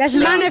 man. Let's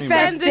Please manifest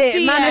send the it.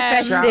 DM.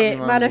 Manifest Shout me, it.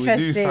 man. Manifest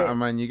we do it. something,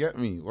 man. You get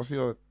me? What's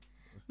your?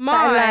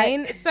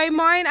 Mine. So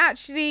mine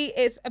actually,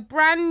 it's a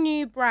brand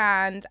new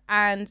brand,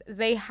 and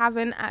they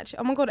haven't actually.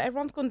 Oh my god,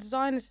 everyone's gone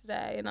designers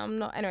today, and I'm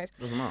not. Anyways,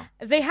 Doesn't matter.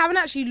 they haven't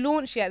actually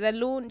launched yet. They're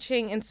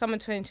launching in summer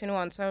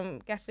 2021. So I'm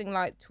guessing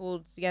like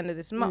towards the end of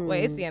this month.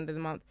 Wait, it's the end of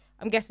the month.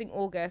 I'm guessing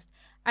August.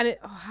 And it.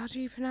 Oh, how do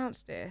you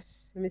pronounce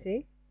this? Let me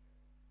see.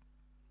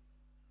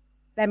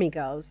 Bemmy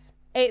Girls.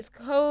 It's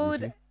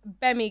called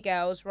Bemmy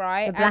Girls,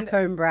 right? It's a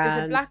black-owned brand.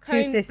 It's a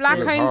black-owned, Two sisters.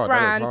 black-owned That looks hard,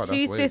 brand, that's two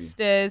wavy.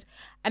 sisters,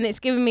 and it's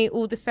giving me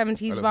all the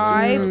 70s That looks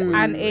vibes, wavy, Mm.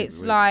 and wavy, it's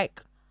wavy.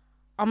 like,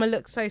 I'm gonna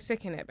look so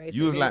sick in it, basically.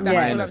 You was like That's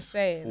all I'm minus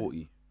saying.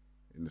 40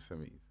 in the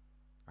 70s.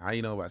 How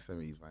you know about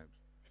 70s vibes?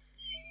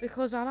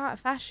 Because I like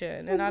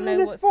fashion, and I know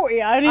Minus what's...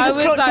 40. I only I just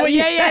was clocked like, what you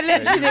yeah,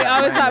 literally.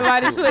 I was like,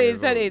 minus 40 in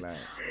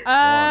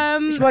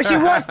 70s. Well, she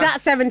watched that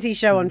 70s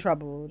show on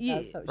Trouble.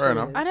 Yeah. That's what Fair she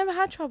enough. did. I never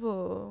had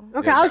trouble.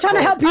 Okay, I was trying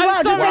to help you I'm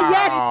out. Just say sorry.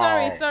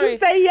 yes. Sorry.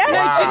 Just say yes.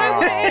 No, do you know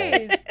what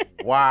it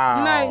is?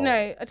 Wow.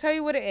 No, I'll tell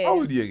you what it is. How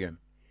old are you again?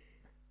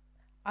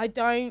 I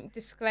don't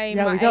disclaim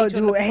Yeah, my we don't age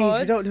on do the age. pods.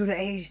 We don't do the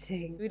age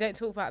thing. We don't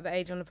talk about the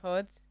age on the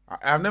pods.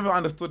 I've never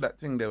understood that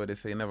thing there where they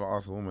say never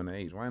ask a woman her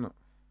age. Why not?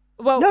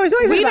 Well, No, it's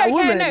not even we about don't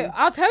care. women. No,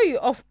 I'll tell you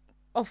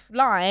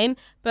offline,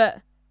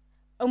 but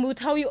and we'll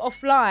tell you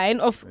offline.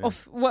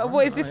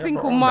 What is this Yeah, thing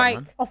but called, on that, Mike?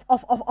 man.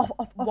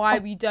 Off. Why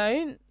we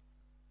don't?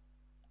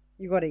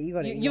 You got it.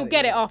 You'll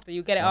get it after.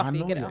 You'll get it No, I after. know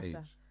You get it your after.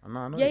 age. I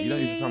know. Yeah, you don't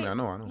yeah, need to tell me. yeah. I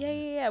know.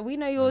 Yeah. We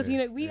know yours.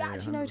 Yeah, We yeah,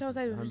 actually know each other's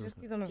age. We just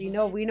keep on. You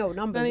know, we know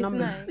numbers. Don't need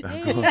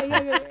to know.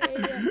 Numbers.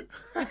 Yeah.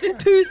 It's just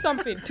two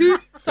something. Two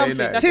something.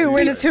 that. That's Two. it. We're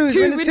in the twos. Two,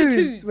 We're in the we're in the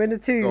twos. twos. We're in the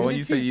twos. So when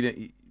you say you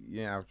didn't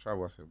have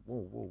trouble, I said,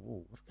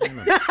 whoa, what's going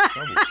on?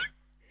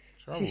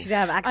 Trouble. She should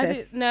have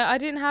access. I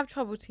didn't have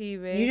trouble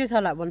TV. You just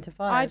had like 1 to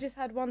 5. I just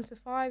had 1 to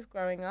 5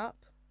 growing up.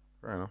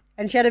 Fair enough.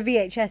 And she had a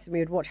VHS, and we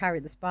would watch Harry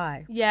the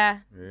Spy.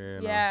 Yeah. Yeah. no,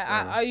 Yeah,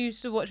 fair enough. I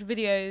used to watch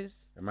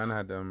videos. The man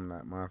had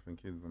like Martha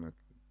Kids on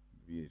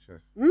a VHS.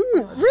 Mm,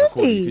 Just record it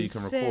so really? you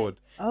can Sick. record.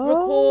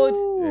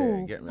 Oh. Yeah,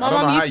 you get me. My I don't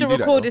know mum how used to you do that,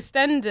 record though.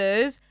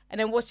 EastEnders and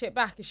then watch it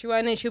back. If she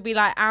weren't in, she'll be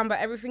like, Amber,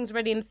 everything's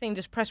ready in the thing.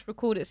 Just press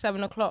record at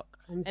 7 o'clock.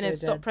 I'm And so then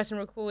stop dead. pressing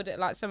record at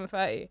like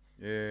 7:30.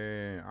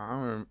 Yeah.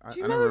 I Do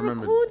you never remember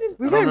remember. recording?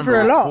 We I don't went through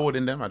remember a lot.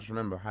 recording them. I just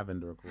remember having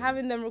the recording.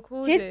 Having them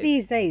recorded. Kids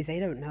these days, they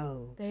don't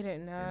know. They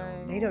don't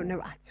know. They don't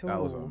know at all.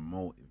 That was a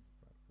motive.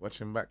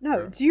 Watching back. No,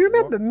 bro. do you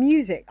remember What?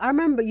 music? I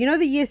remember, you know,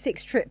 the year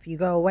 6 trip, you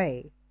go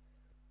away.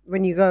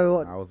 When you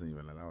go, I wasn't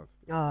even allowed.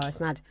 oh, it's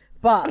mad.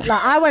 But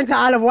like, I went to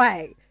Isle of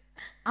Wight.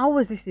 I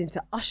was listening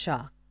to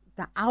Usher,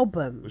 the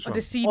album, Which On one?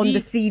 the CD. on the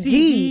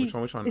CD.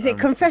 Which one? Is it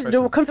Confessions?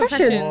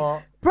 Confessions.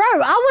 What? Bro,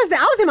 I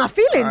was in my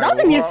feelings. I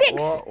was in year 6.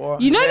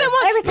 What? You know that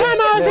one? Every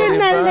time I was in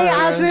LA,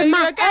 I was with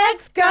my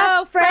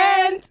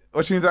ex-girlfriend.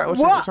 What tune's that? What?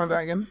 Which one's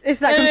that again? It's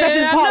like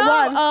Confessions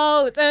Part 1.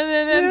 Oh,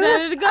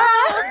 go.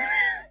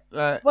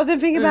 Like, Wasn't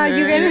thinking about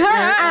you getting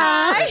hurt.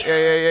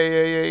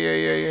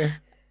 Yeah.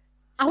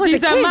 I was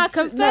These a are kid. my No,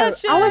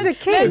 confessions. I was a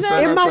kid These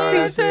are in my my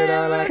confessions.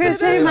 feelings. Could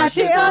say my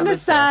shit on the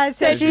side.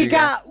 Said she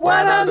got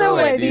one on the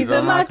way. These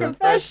are my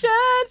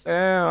confessions.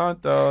 Yeah,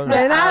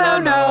 And I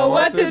don't know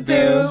what to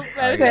do.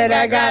 But said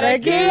I gotta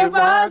give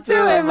on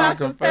to it. My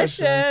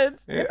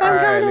confessions. Yeah, I'm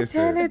alright, trying to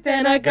listen. tell it,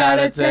 then I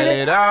gotta tell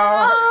it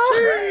all.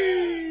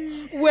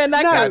 when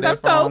I got the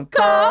phone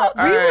call.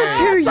 We were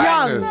too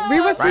bangers. young.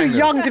 We were too Bangers.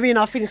 young to be in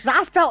our feelings. 'Cause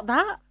I felt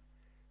that.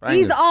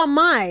 These Bangers. are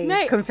my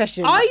Mate,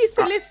 confessions. I used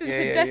to listen yeah,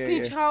 to yeah, Destiny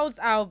yeah. Child's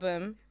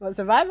album. What,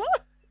 Survivor?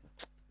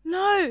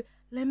 No,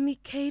 let me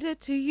cater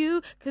to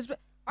you because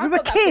I were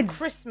got that for kids.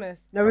 Christmas.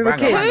 No, we were Banger,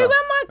 kids. banger. Who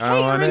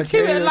am I catering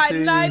to at like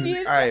 9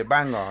 years? Alright,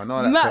 banger. I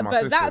know that Mad, to my but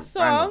sisters. that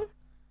song,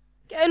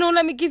 getting on,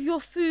 let me give your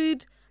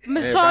food,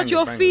 massage banger,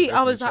 your banger, feet. I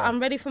Destiny was like, Child.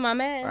 I'm ready for my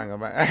man. Banger, No,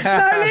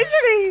 banger.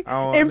 literally.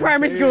 I wanna In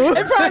primary be- school.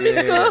 In primary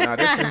school. Nah,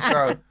 Destiny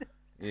Child.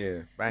 Yeah,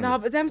 bangers. No,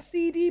 but them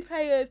CD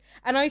players,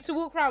 and I used to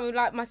walk around with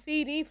like my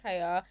CD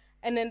player,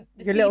 and then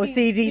the Your little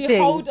CD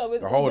thing. holder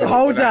with the all holder.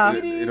 holder. Like,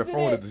 CDs in the in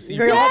folder, it. the You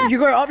CD. got, you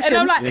got options. And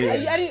I'm like,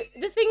 Yeah.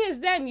 and the thing is,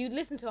 then you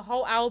listen to a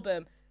whole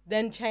album,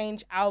 then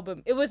change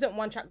album. It wasn't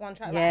one track like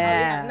how we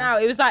Yeah. have now.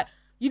 It was like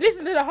you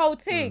listen to the whole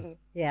thing.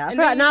 yeah, I and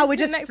feel like then now you we're do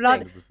the just next flood.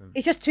 thing. 100%.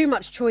 It's just too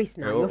much choice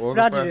now. Yeah, You're what was the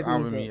flooded first with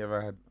album music. you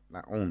ever had,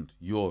 like, owned?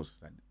 Yours,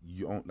 like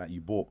you owned, like you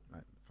bought,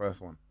 like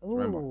first one. Do you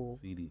remember? Ooh.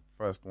 CD,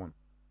 first one.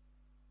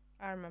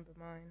 I remember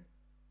mine.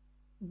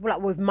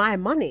 Like with my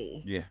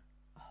money. Yeah.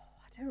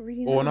 I don't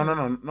really know. Oh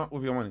no, not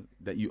with your money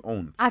that you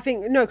owned. I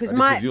think no, because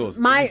Like, this was yours.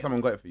 my Someone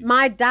got it for you.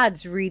 my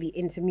dad's really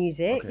into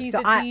music, Okay. He's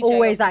so a I DJ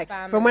always of the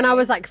like from when I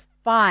family. was like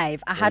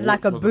 5, I had What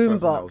like a was the first one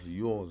that boombox. was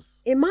yours.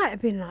 It might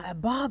have been like a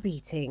Barbie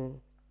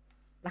thing.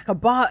 Like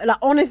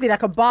honestly,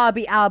 like a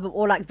Barbie album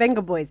or like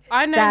Venga Boys.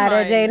 I know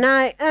Saturday mine.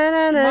 night,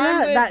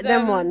 Mine was,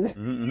 them ones.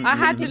 I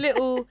had a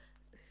little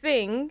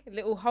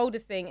little holder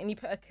thing, and you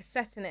put a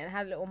cassette in it and it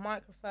had a little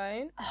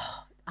microphone. I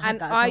had And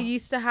that as I well.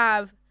 used to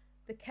have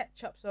the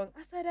ketchup song.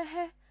 I said a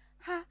hair,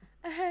 ha,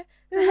 a hair,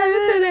 the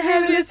heaven to the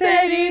heaven,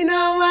 steady.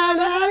 no man,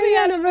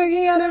 on a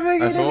boogie, on a boogie.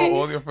 That's what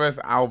was your first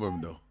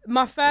album though.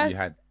 My that first you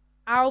had.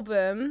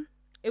 album,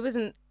 it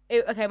wasn't.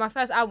 Okay, my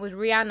first album was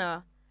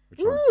Rihanna. Which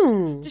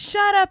one? Just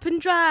shut up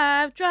and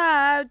drive.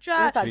 That's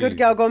like Jeez. Good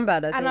Girl Gone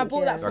Bad. And I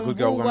bought that Like from Good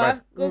Girl Gone Woolworths.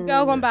 Bad? Good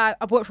Girl Gone Yeah. Bad.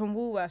 I bought it from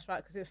Woolworths, right?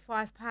 Because it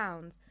was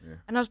 £5. Yeah.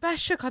 And I was bare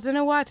shook. I don't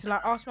know why to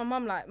like ask my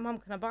mum, like, Mum,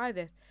 can I buy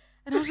this?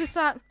 And I was just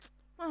like,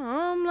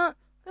 I'm like,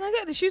 can I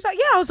get this? She was like,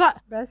 yeah. I was like,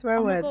 Best swear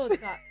oh my words.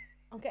 God, like,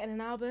 I'm getting an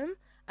album.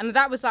 And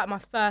that was like my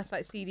first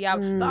like CD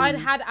album. But I'd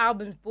had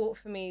albums bought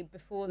for me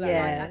before that,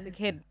 Yeah. like as a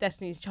kid.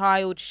 Destiny's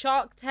Child,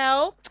 Shark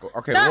Tale.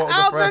 Okay, That what was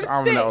the first album's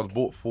album that sick. was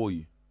bought for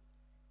you?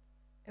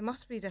 It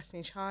must be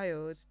Destiny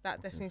Child.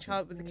 That Destiny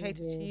Child with the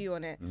Cater to Maybe. You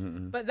on it.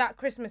 Mm-hmm. But that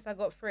Christmas I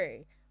got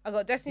free. I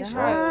got Destiny Oh,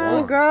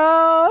 Child.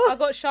 girl. I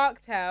got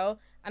Shark Tale,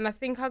 and I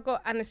think I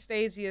got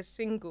Anastasia's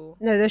single.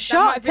 No, the might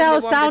Shark have been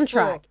Tale the one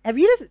soundtrack. before. Have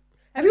you listened?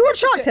 Have you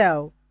watched listened Shark to it?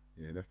 Tale?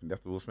 Yeah, definitely.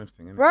 That's the Will Smith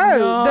thing, isn't it? Bro,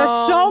 No,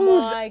 the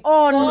songs my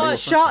on God.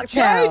 Shark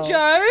Tale.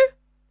 Jojo.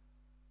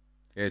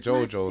 Yeah,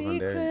 JoJo's on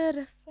there.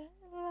 Secret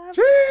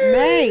affair.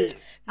 Mate.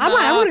 I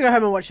Nah. want to go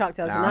home and watch Shark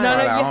Tale Nah, tonight. No,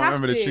 I you don't have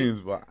remember the to.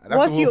 tunes, but that's the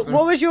Will Smith.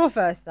 What was your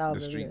first album?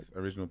 The Streets,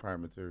 original Pirate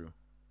Material.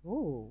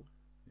 Ooh.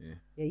 Yeah.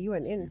 Yeah, you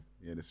went in.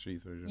 Yeah, the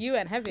Streets original. You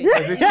went heavy.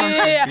 Is it?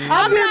 Yeah.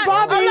 I'm doing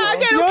Barbie. I'm like,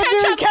 getting You're on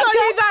doing ketchup. So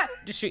ketchup. he's like,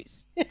 the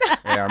streets. Yeah,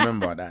 I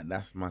remember that.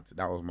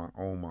 That was my.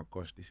 Oh my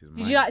gosh, this is.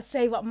 Did you like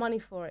save up money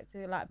for it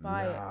to like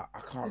buy it? Nah, I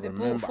can't Was it bought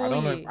remember. for I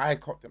don't know you? if I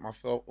copped it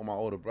myself or my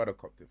older brother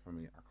copped it for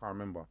me. I can't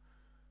remember.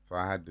 So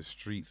I had the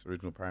Streets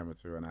original Pirate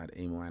Material, and I had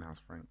Amy Winehouse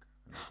Frank.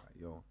 And I was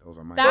like, yo, those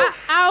are my. That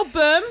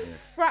album.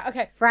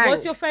 Okay. Frank.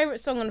 What's your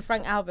favorite song on the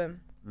Frank album?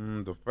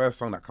 The first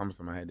song that comes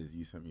to my head is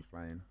 "You Sent Me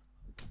Flying."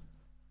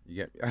 You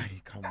get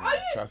me? Come on,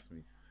 trust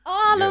me.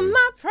 All Yeah. of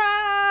my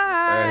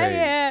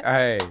pride.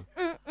 Hey,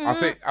 hey. I'd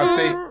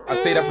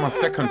say that's my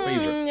second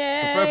favorite.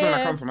 Yeah. The first song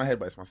that comes to my head,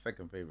 but it's my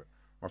second favorite.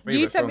 My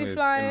You favorite Sent song Me is "In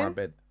Flying." My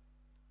Bed."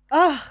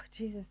 Oh,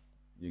 Jesus.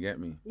 You get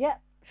me? Yeah.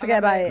 Forget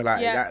about it.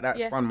 Like Yeah, that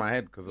yeah. spun my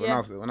head because Yeah.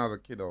 when I was a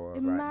kid, I was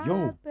In like, my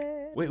yo,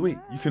 bed, wait,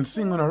 you can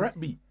sing on a rap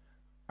beat.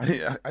 I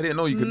didn't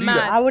know you could do Mad.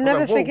 that. I will was never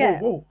like, whoa,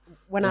 forget whoa.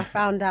 when I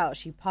found out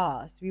she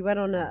passed. We went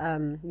on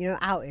a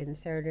outing,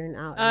 Sarah Lynn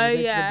outing. Oh, We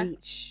go yeah. to the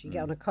beach. You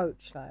get on a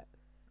coach, like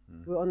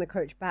we were on the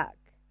coach back.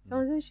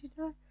 Someone said she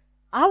died.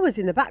 I was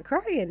in the back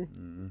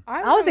crying.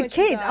 I was a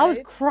kid. I was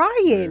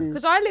crying.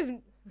 Because I live.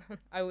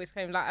 I always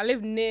claim like I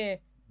live near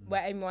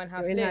where Amy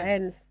Winehouse You're in that lived.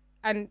 ends.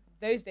 And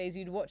those days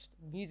you'd watch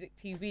music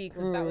TV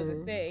because that was a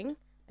thing. And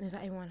it was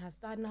like Amy Winehouse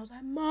died, and I was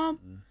like, Mum,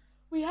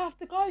 we have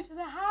to go to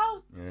the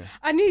house. Yeah.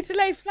 I need to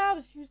lay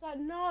flowers. She was like,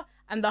 no.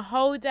 And the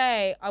whole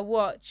day I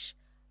watched,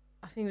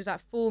 I think it was like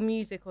Full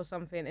Music or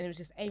something, and it was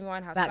just Amy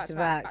Winehouse Back to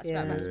back, back to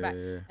back, back to back.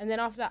 Yeah. And then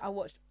after that, I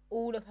watched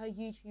all of her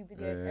YouTube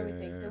videos,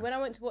 everything. So when I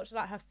went to watch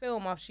like her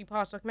film after she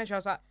passed documentary, I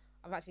was like,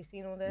 I've actually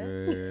seen all this.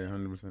 Yeah,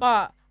 100%.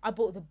 But I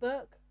bought the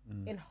book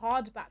in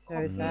hardback So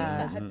copy sad.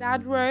 that her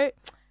dad wrote.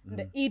 And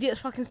the idiot's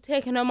fucking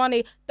taking her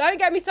money. Don't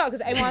get me started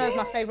because Amy Winehouse is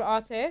my favorite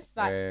artist,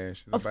 like Yeah,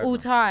 she's a of bad all one.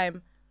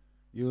 time.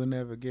 You'll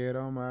never get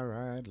on my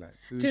ride like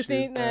two To shits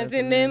think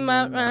passing nothing in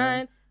my the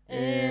mind.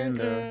 in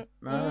the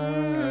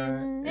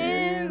night,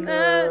 In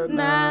the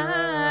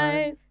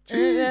night.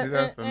 She's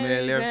a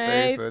familiar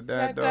face, but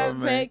that don't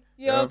make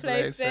your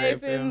place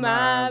safe in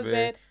my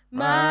bed.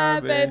 My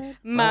bed,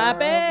 my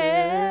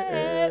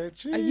bed.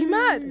 Are you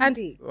mad? And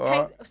Deep.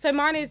 What? so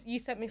mine is You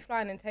Sent Me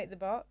Flying and Take the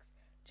Box.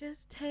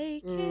 Just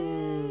take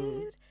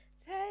Mm. it,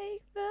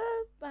 take the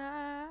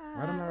bite.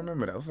 Why don't I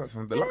remember that? What's that?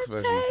 Some deluxe Just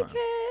version or take something?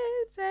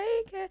 it,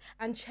 take it.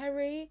 And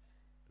Cherry.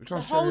 Which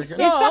one's the whole Cherry again?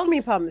 song- It's Fuck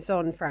Me Pumps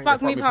on Frank.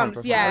 Fuck Me Pumps, Pumps,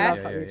 that's yeah. right. I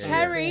love Fuck Me Pumps.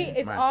 Cherry Yeah.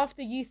 is Man.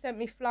 after You Sent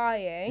Me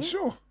Flying. You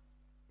sure?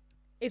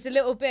 It's a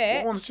little bit.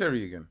 What one's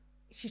Cherry again?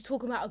 She's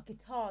talking about a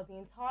guitar the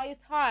entire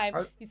time.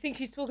 I- You think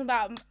she's talking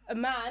about a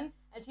man,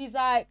 and she's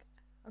like,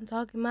 I'm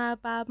talking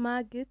about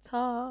my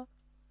guitar.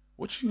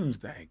 What tune's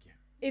that again?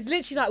 It's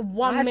literally like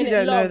 1 I actually minute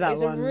don't know long. that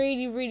It's one. a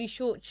really, really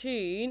short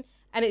tune,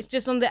 and it's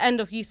just on the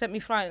end of You Sent Me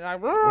Flying. Like,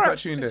 What's that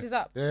tune switches there?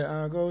 up. There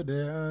I go,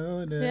 there I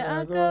go, there There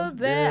I I go, go,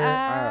 there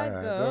I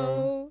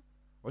go.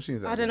 What tune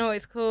is that? I don't know what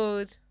it's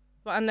called,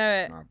 but I know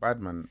it. Nah,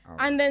 Badman. Oh.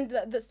 And then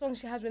the song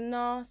she has with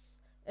Nas,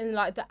 and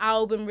like the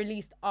album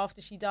released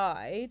after she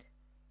died.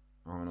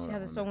 I don't know she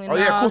that has a one. song with Oh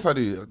yeah, of course I Nas.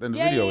 do. Then the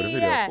Yeah, video, yeah, the video,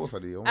 yeah. of course I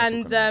do. What am I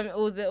And talking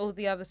about? all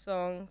the other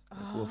songs. Of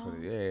course I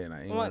do. Yeah, nah,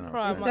 ain't I might going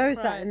cry, I off. It's might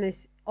so cry. sad, and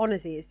it's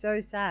honestly, it's so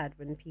sad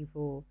when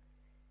people,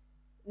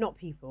 not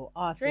people,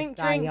 artists Drink,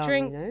 die drink, young.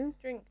 drink. You know?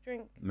 Drink,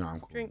 drink, No, I'm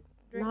cool. drink,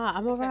 drink. Nah,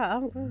 I'm Okay. alright.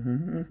 I'm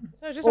good.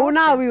 So just Oh,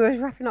 now asking. we were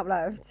wrapping up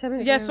like 10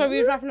 minutes. Yeah, ago. so we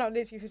was wrapping up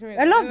literally 15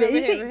 minutes. I love it. We're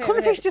You here, see, we're here,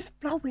 conversation just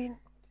flowing,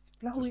 just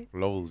flowing. Just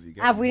flows. You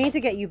get Av, me? we need to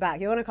get you back.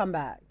 You want to come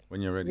back?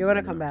 When you're ready. You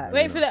wanna let me come know, back? let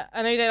me Wait for know. the.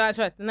 I know you don't like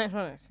sweat. The next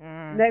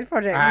one. Next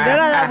project. You don't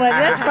know that one.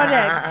 Next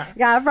project.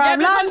 Yeah, from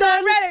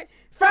London. Ready.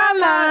 From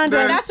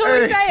London. That's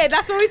what we say.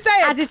 That's what we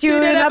say.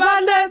 Attitude in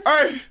abundance.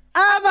 Hey!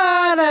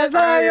 Abundance.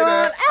 All you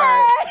want.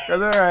 Hey.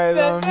 Cause alright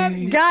on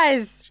me.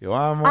 Guys, She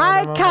want more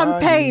I than my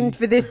campaigned body.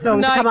 for this song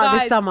No, to come out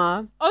this guys.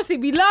 summer. Obviously,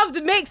 we love the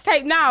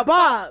mixtape now,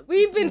 But-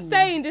 we've been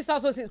saying this song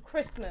since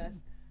Christmas.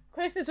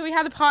 Christmas, when we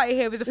had a party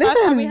here, it was the first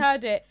Listen. time we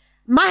heard it.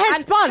 My head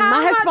And spun. how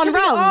My head much spun have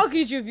we round.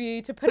 argued with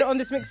you to put it on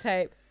this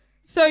mixtape?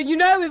 So you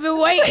know we've been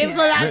waiting for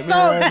that Make me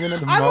song. rise in the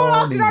I'm all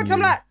asking morning, I'm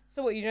yeah. like,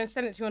 so what, you gonna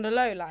send it to me on the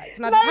low? Like,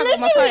 can I No, just have it on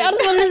my phone? literally, I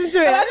just want to listen to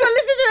I it. just want to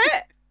listen to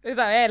it. It was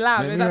like, yeah, loud.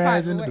 It Make was me like,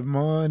 rise fine, into the wait.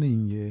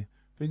 morning, yeah.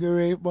 Figure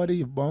eight body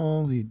you're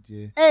born with,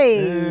 yeah.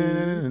 Hey.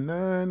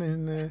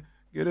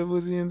 Get a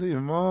pussy into your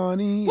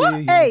morning, yeah.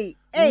 yeah. Hey.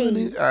 Hey.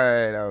 Alright,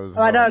 that was.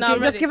 Oh, no, hard. No,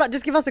 I'm just ready.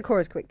 give us a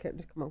chorus quick.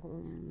 Come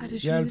on. I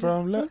just Girl really-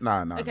 from love.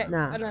 Nah. Okay,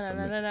 Nah. no.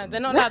 Submit. They're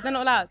not loud. They're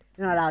not loud.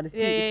 You're not allowed to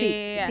speak. Yeah, speak.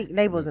 yeah. Speak.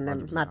 Labels and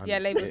them. 100%. Mad. Yeah,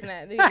 labels in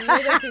it. You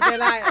don't think they're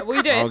like, what are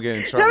you doing? I'll get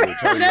in trouble. You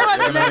know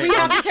what? Then we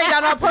have to take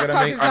down our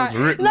podcast. It's like,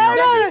 Rip me No,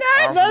 after no, this. no,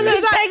 After no,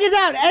 this. take it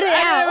down. Edit it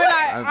and then we're out.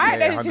 like, alright,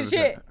 Yeah, let's do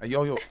 100%. shit.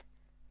 Yo.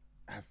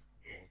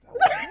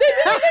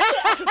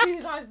 I can see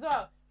his eyes as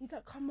well. He's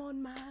like, come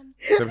on, man.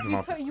 Seven to We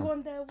my put you come.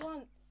 on there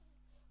once.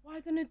 Why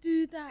gonna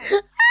do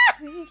that?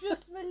 You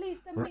just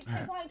released a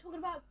mixtape. Why ain't talking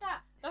about that?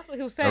 That's what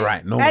he'll say. All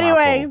right, no.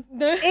 Anyway,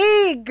 The-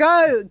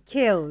 ego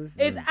kills.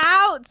 It's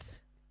out.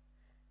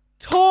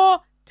 Tour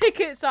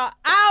tickets are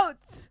out.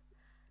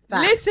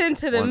 Facts. Listen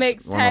to the One-off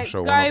mixtape.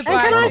 show, Go one-off show,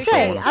 buy And can I tickets.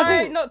 say, I Sorry,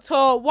 think- not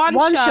tour. One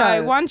One show.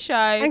 show. One show.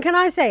 And can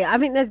I say, I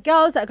think there's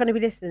girls that are going to be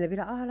listening. They'll be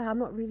like, oh, like, I'm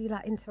not really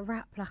like into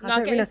rap. Like, I No,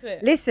 don't get really into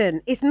it.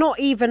 Listen, it's not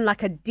even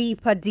like a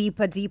deeper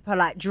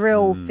like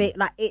drill fit.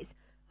 Like, it's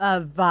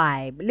a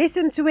vibe.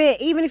 Listen to it.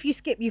 Even if you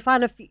skip, you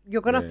find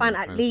you're going to Yeah, find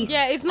you at find least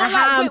Yeah, it's a not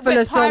like handful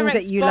Whip of songs that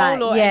Pirates you Bowl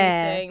like. or Yeah.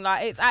 anything.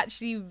 Like, it's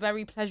actually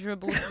very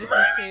pleasurable to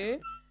listen to.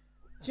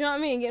 Do you know what I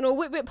mean? You know,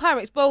 Whip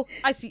Pirates Bowl.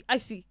 I see.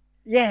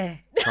 Yeah.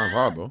 Sounds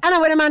hard though. And I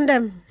with a man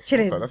them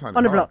chilling Okay, that sounded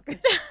on the hard. block.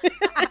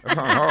 That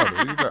sounded hard.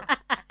 What is that?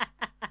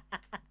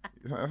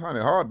 That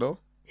sounded hard though.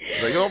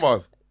 Is that your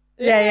boss?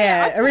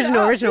 Yeah. I feel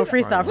Original, it. original. We're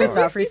Freestyle.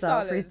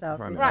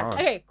 freestylers. Right, hard.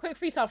 okay, quick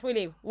freestyle before we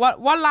leave.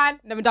 One line,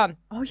 then we're done.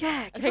 Oh,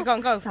 yeah. give Okay, us go a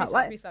on, go.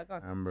 What? Freestyle, go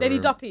on. Amber. Daily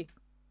Duppy.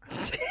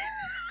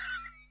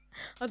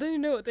 I don't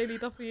even know what Daily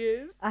Duppy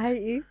is. I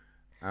hate you.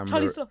 Charlie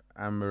Amber, Sloth.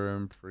 Amber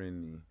and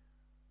Prinny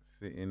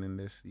sitting in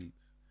their seats.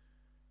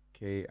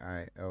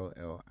 KILLING.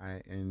 You know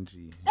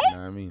what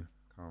I mean?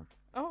 Calm.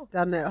 Oh.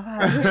 Done it.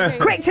 Okay.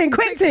 Quick thing.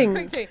 Quick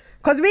thing.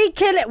 Because we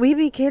kill it. We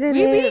be killing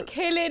We it. be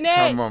killing it.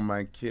 Come on,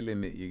 man,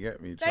 killing it. You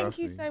get me? Thank Trust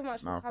you me. so much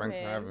for Nah, thanks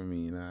coming. for having me.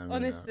 You know what I mean?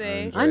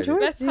 Honestly. I enjoyed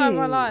Best time of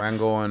my it.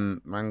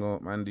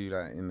 life. Man do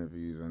like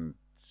interviews and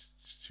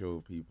chill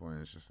people,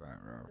 and it's just like,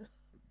 bro.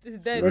 This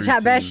is We dead.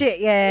 chat bare routine. shit,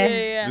 Yeah, yeah.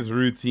 yeah. Just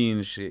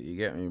routine shit, you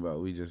get me? But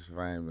we just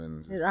vibe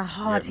and just, It's a you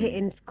hard get me?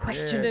 hitting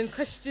question. Then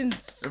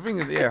questions. The thing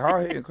is, yeah,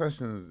 hard hitting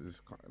questions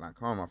is like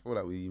calm. I feel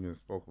like we even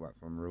spoke about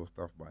some real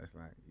stuff, but it's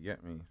like, you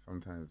get me?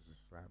 Sometimes it's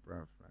just like, bro,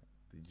 like,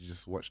 did you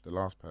just watch the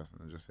last person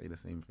and just say the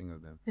same thing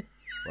as them?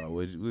 But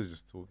we're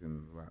just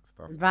talking about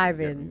stuff. Vibing,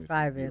 you get me, which is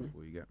vibing.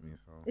 beautiful, you get me?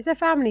 So It's a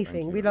family thank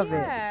thing. you. We love it.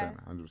 Yeah.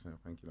 100%.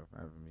 Thank you for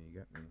having me. You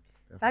get me?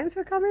 Definitely. Thanks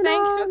for coming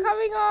Thanks on. for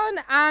coming on,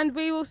 and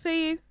we will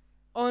see you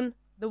on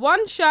the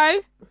one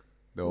show.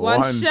 The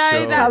One show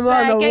that's Come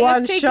on, there. the Get your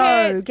one show.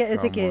 tickets. Get the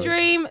Come on. tickets.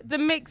 Stream the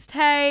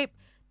mixtape.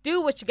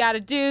 Do what you gotta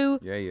do.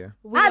 Yeah.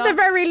 We At the are-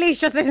 very least,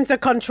 just listen to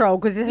Control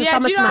because it's a yeah,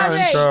 summer do you know what I mean?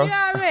 smash. Do you Control.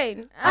 know what I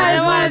mean? I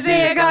just wanna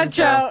see you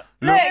control.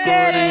 Look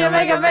good in your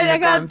makeup and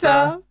your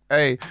contour.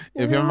 Hey,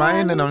 if you're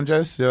mine, then I'm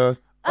just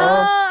yours.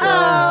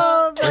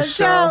 Oh, for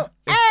sure.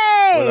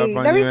 Hey. Hey,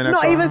 let me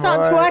not even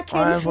start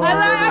twerking.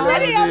 I'm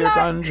ready. I'm like,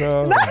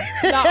 control. no,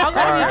 I'm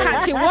going to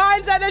catch you.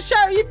 Wines at the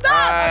show. You done?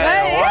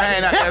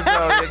 Wine at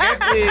yourself. You get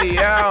me,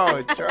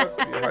 yo. Trust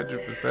me,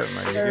 100%,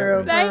 man. You get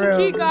me.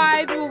 Thank you,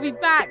 guys. We'll be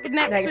back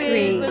next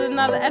week with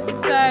another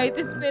episode.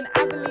 This has been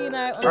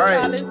Avelino on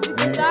Charlotte's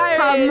Digital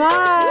Diary. Come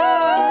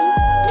on.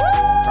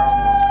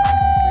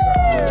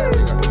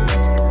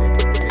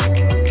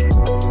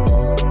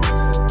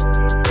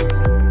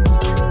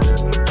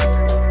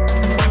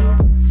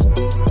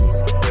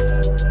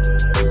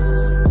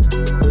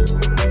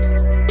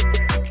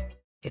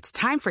 It's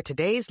time for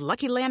today's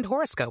Lucky Land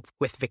horoscope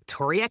with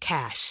Victoria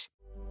Cash.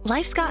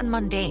 Life's gotten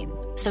mundane,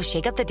 so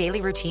shake up the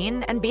daily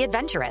routine and be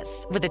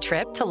adventurous with a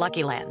trip to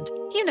Lucky Land.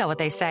 You know what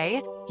they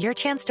say, your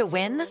chance to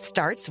win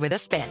starts with a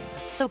spin.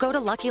 So go to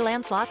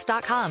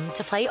LuckyLandSlots.com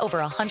to play over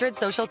 100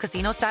 social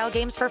casino-style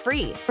games for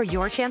free for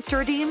your chance to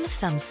redeem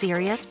some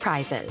serious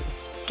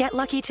prizes. Get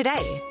lucky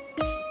today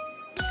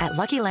at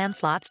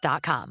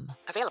LuckyLandSlots.com.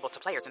 Available to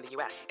players in the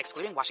U.S.,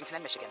 excluding Washington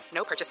and Michigan.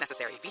 No purchase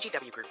necessary.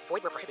 VGW Group.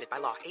 Void where prohibited by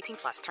law.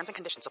 18+. Terms and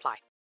conditions apply.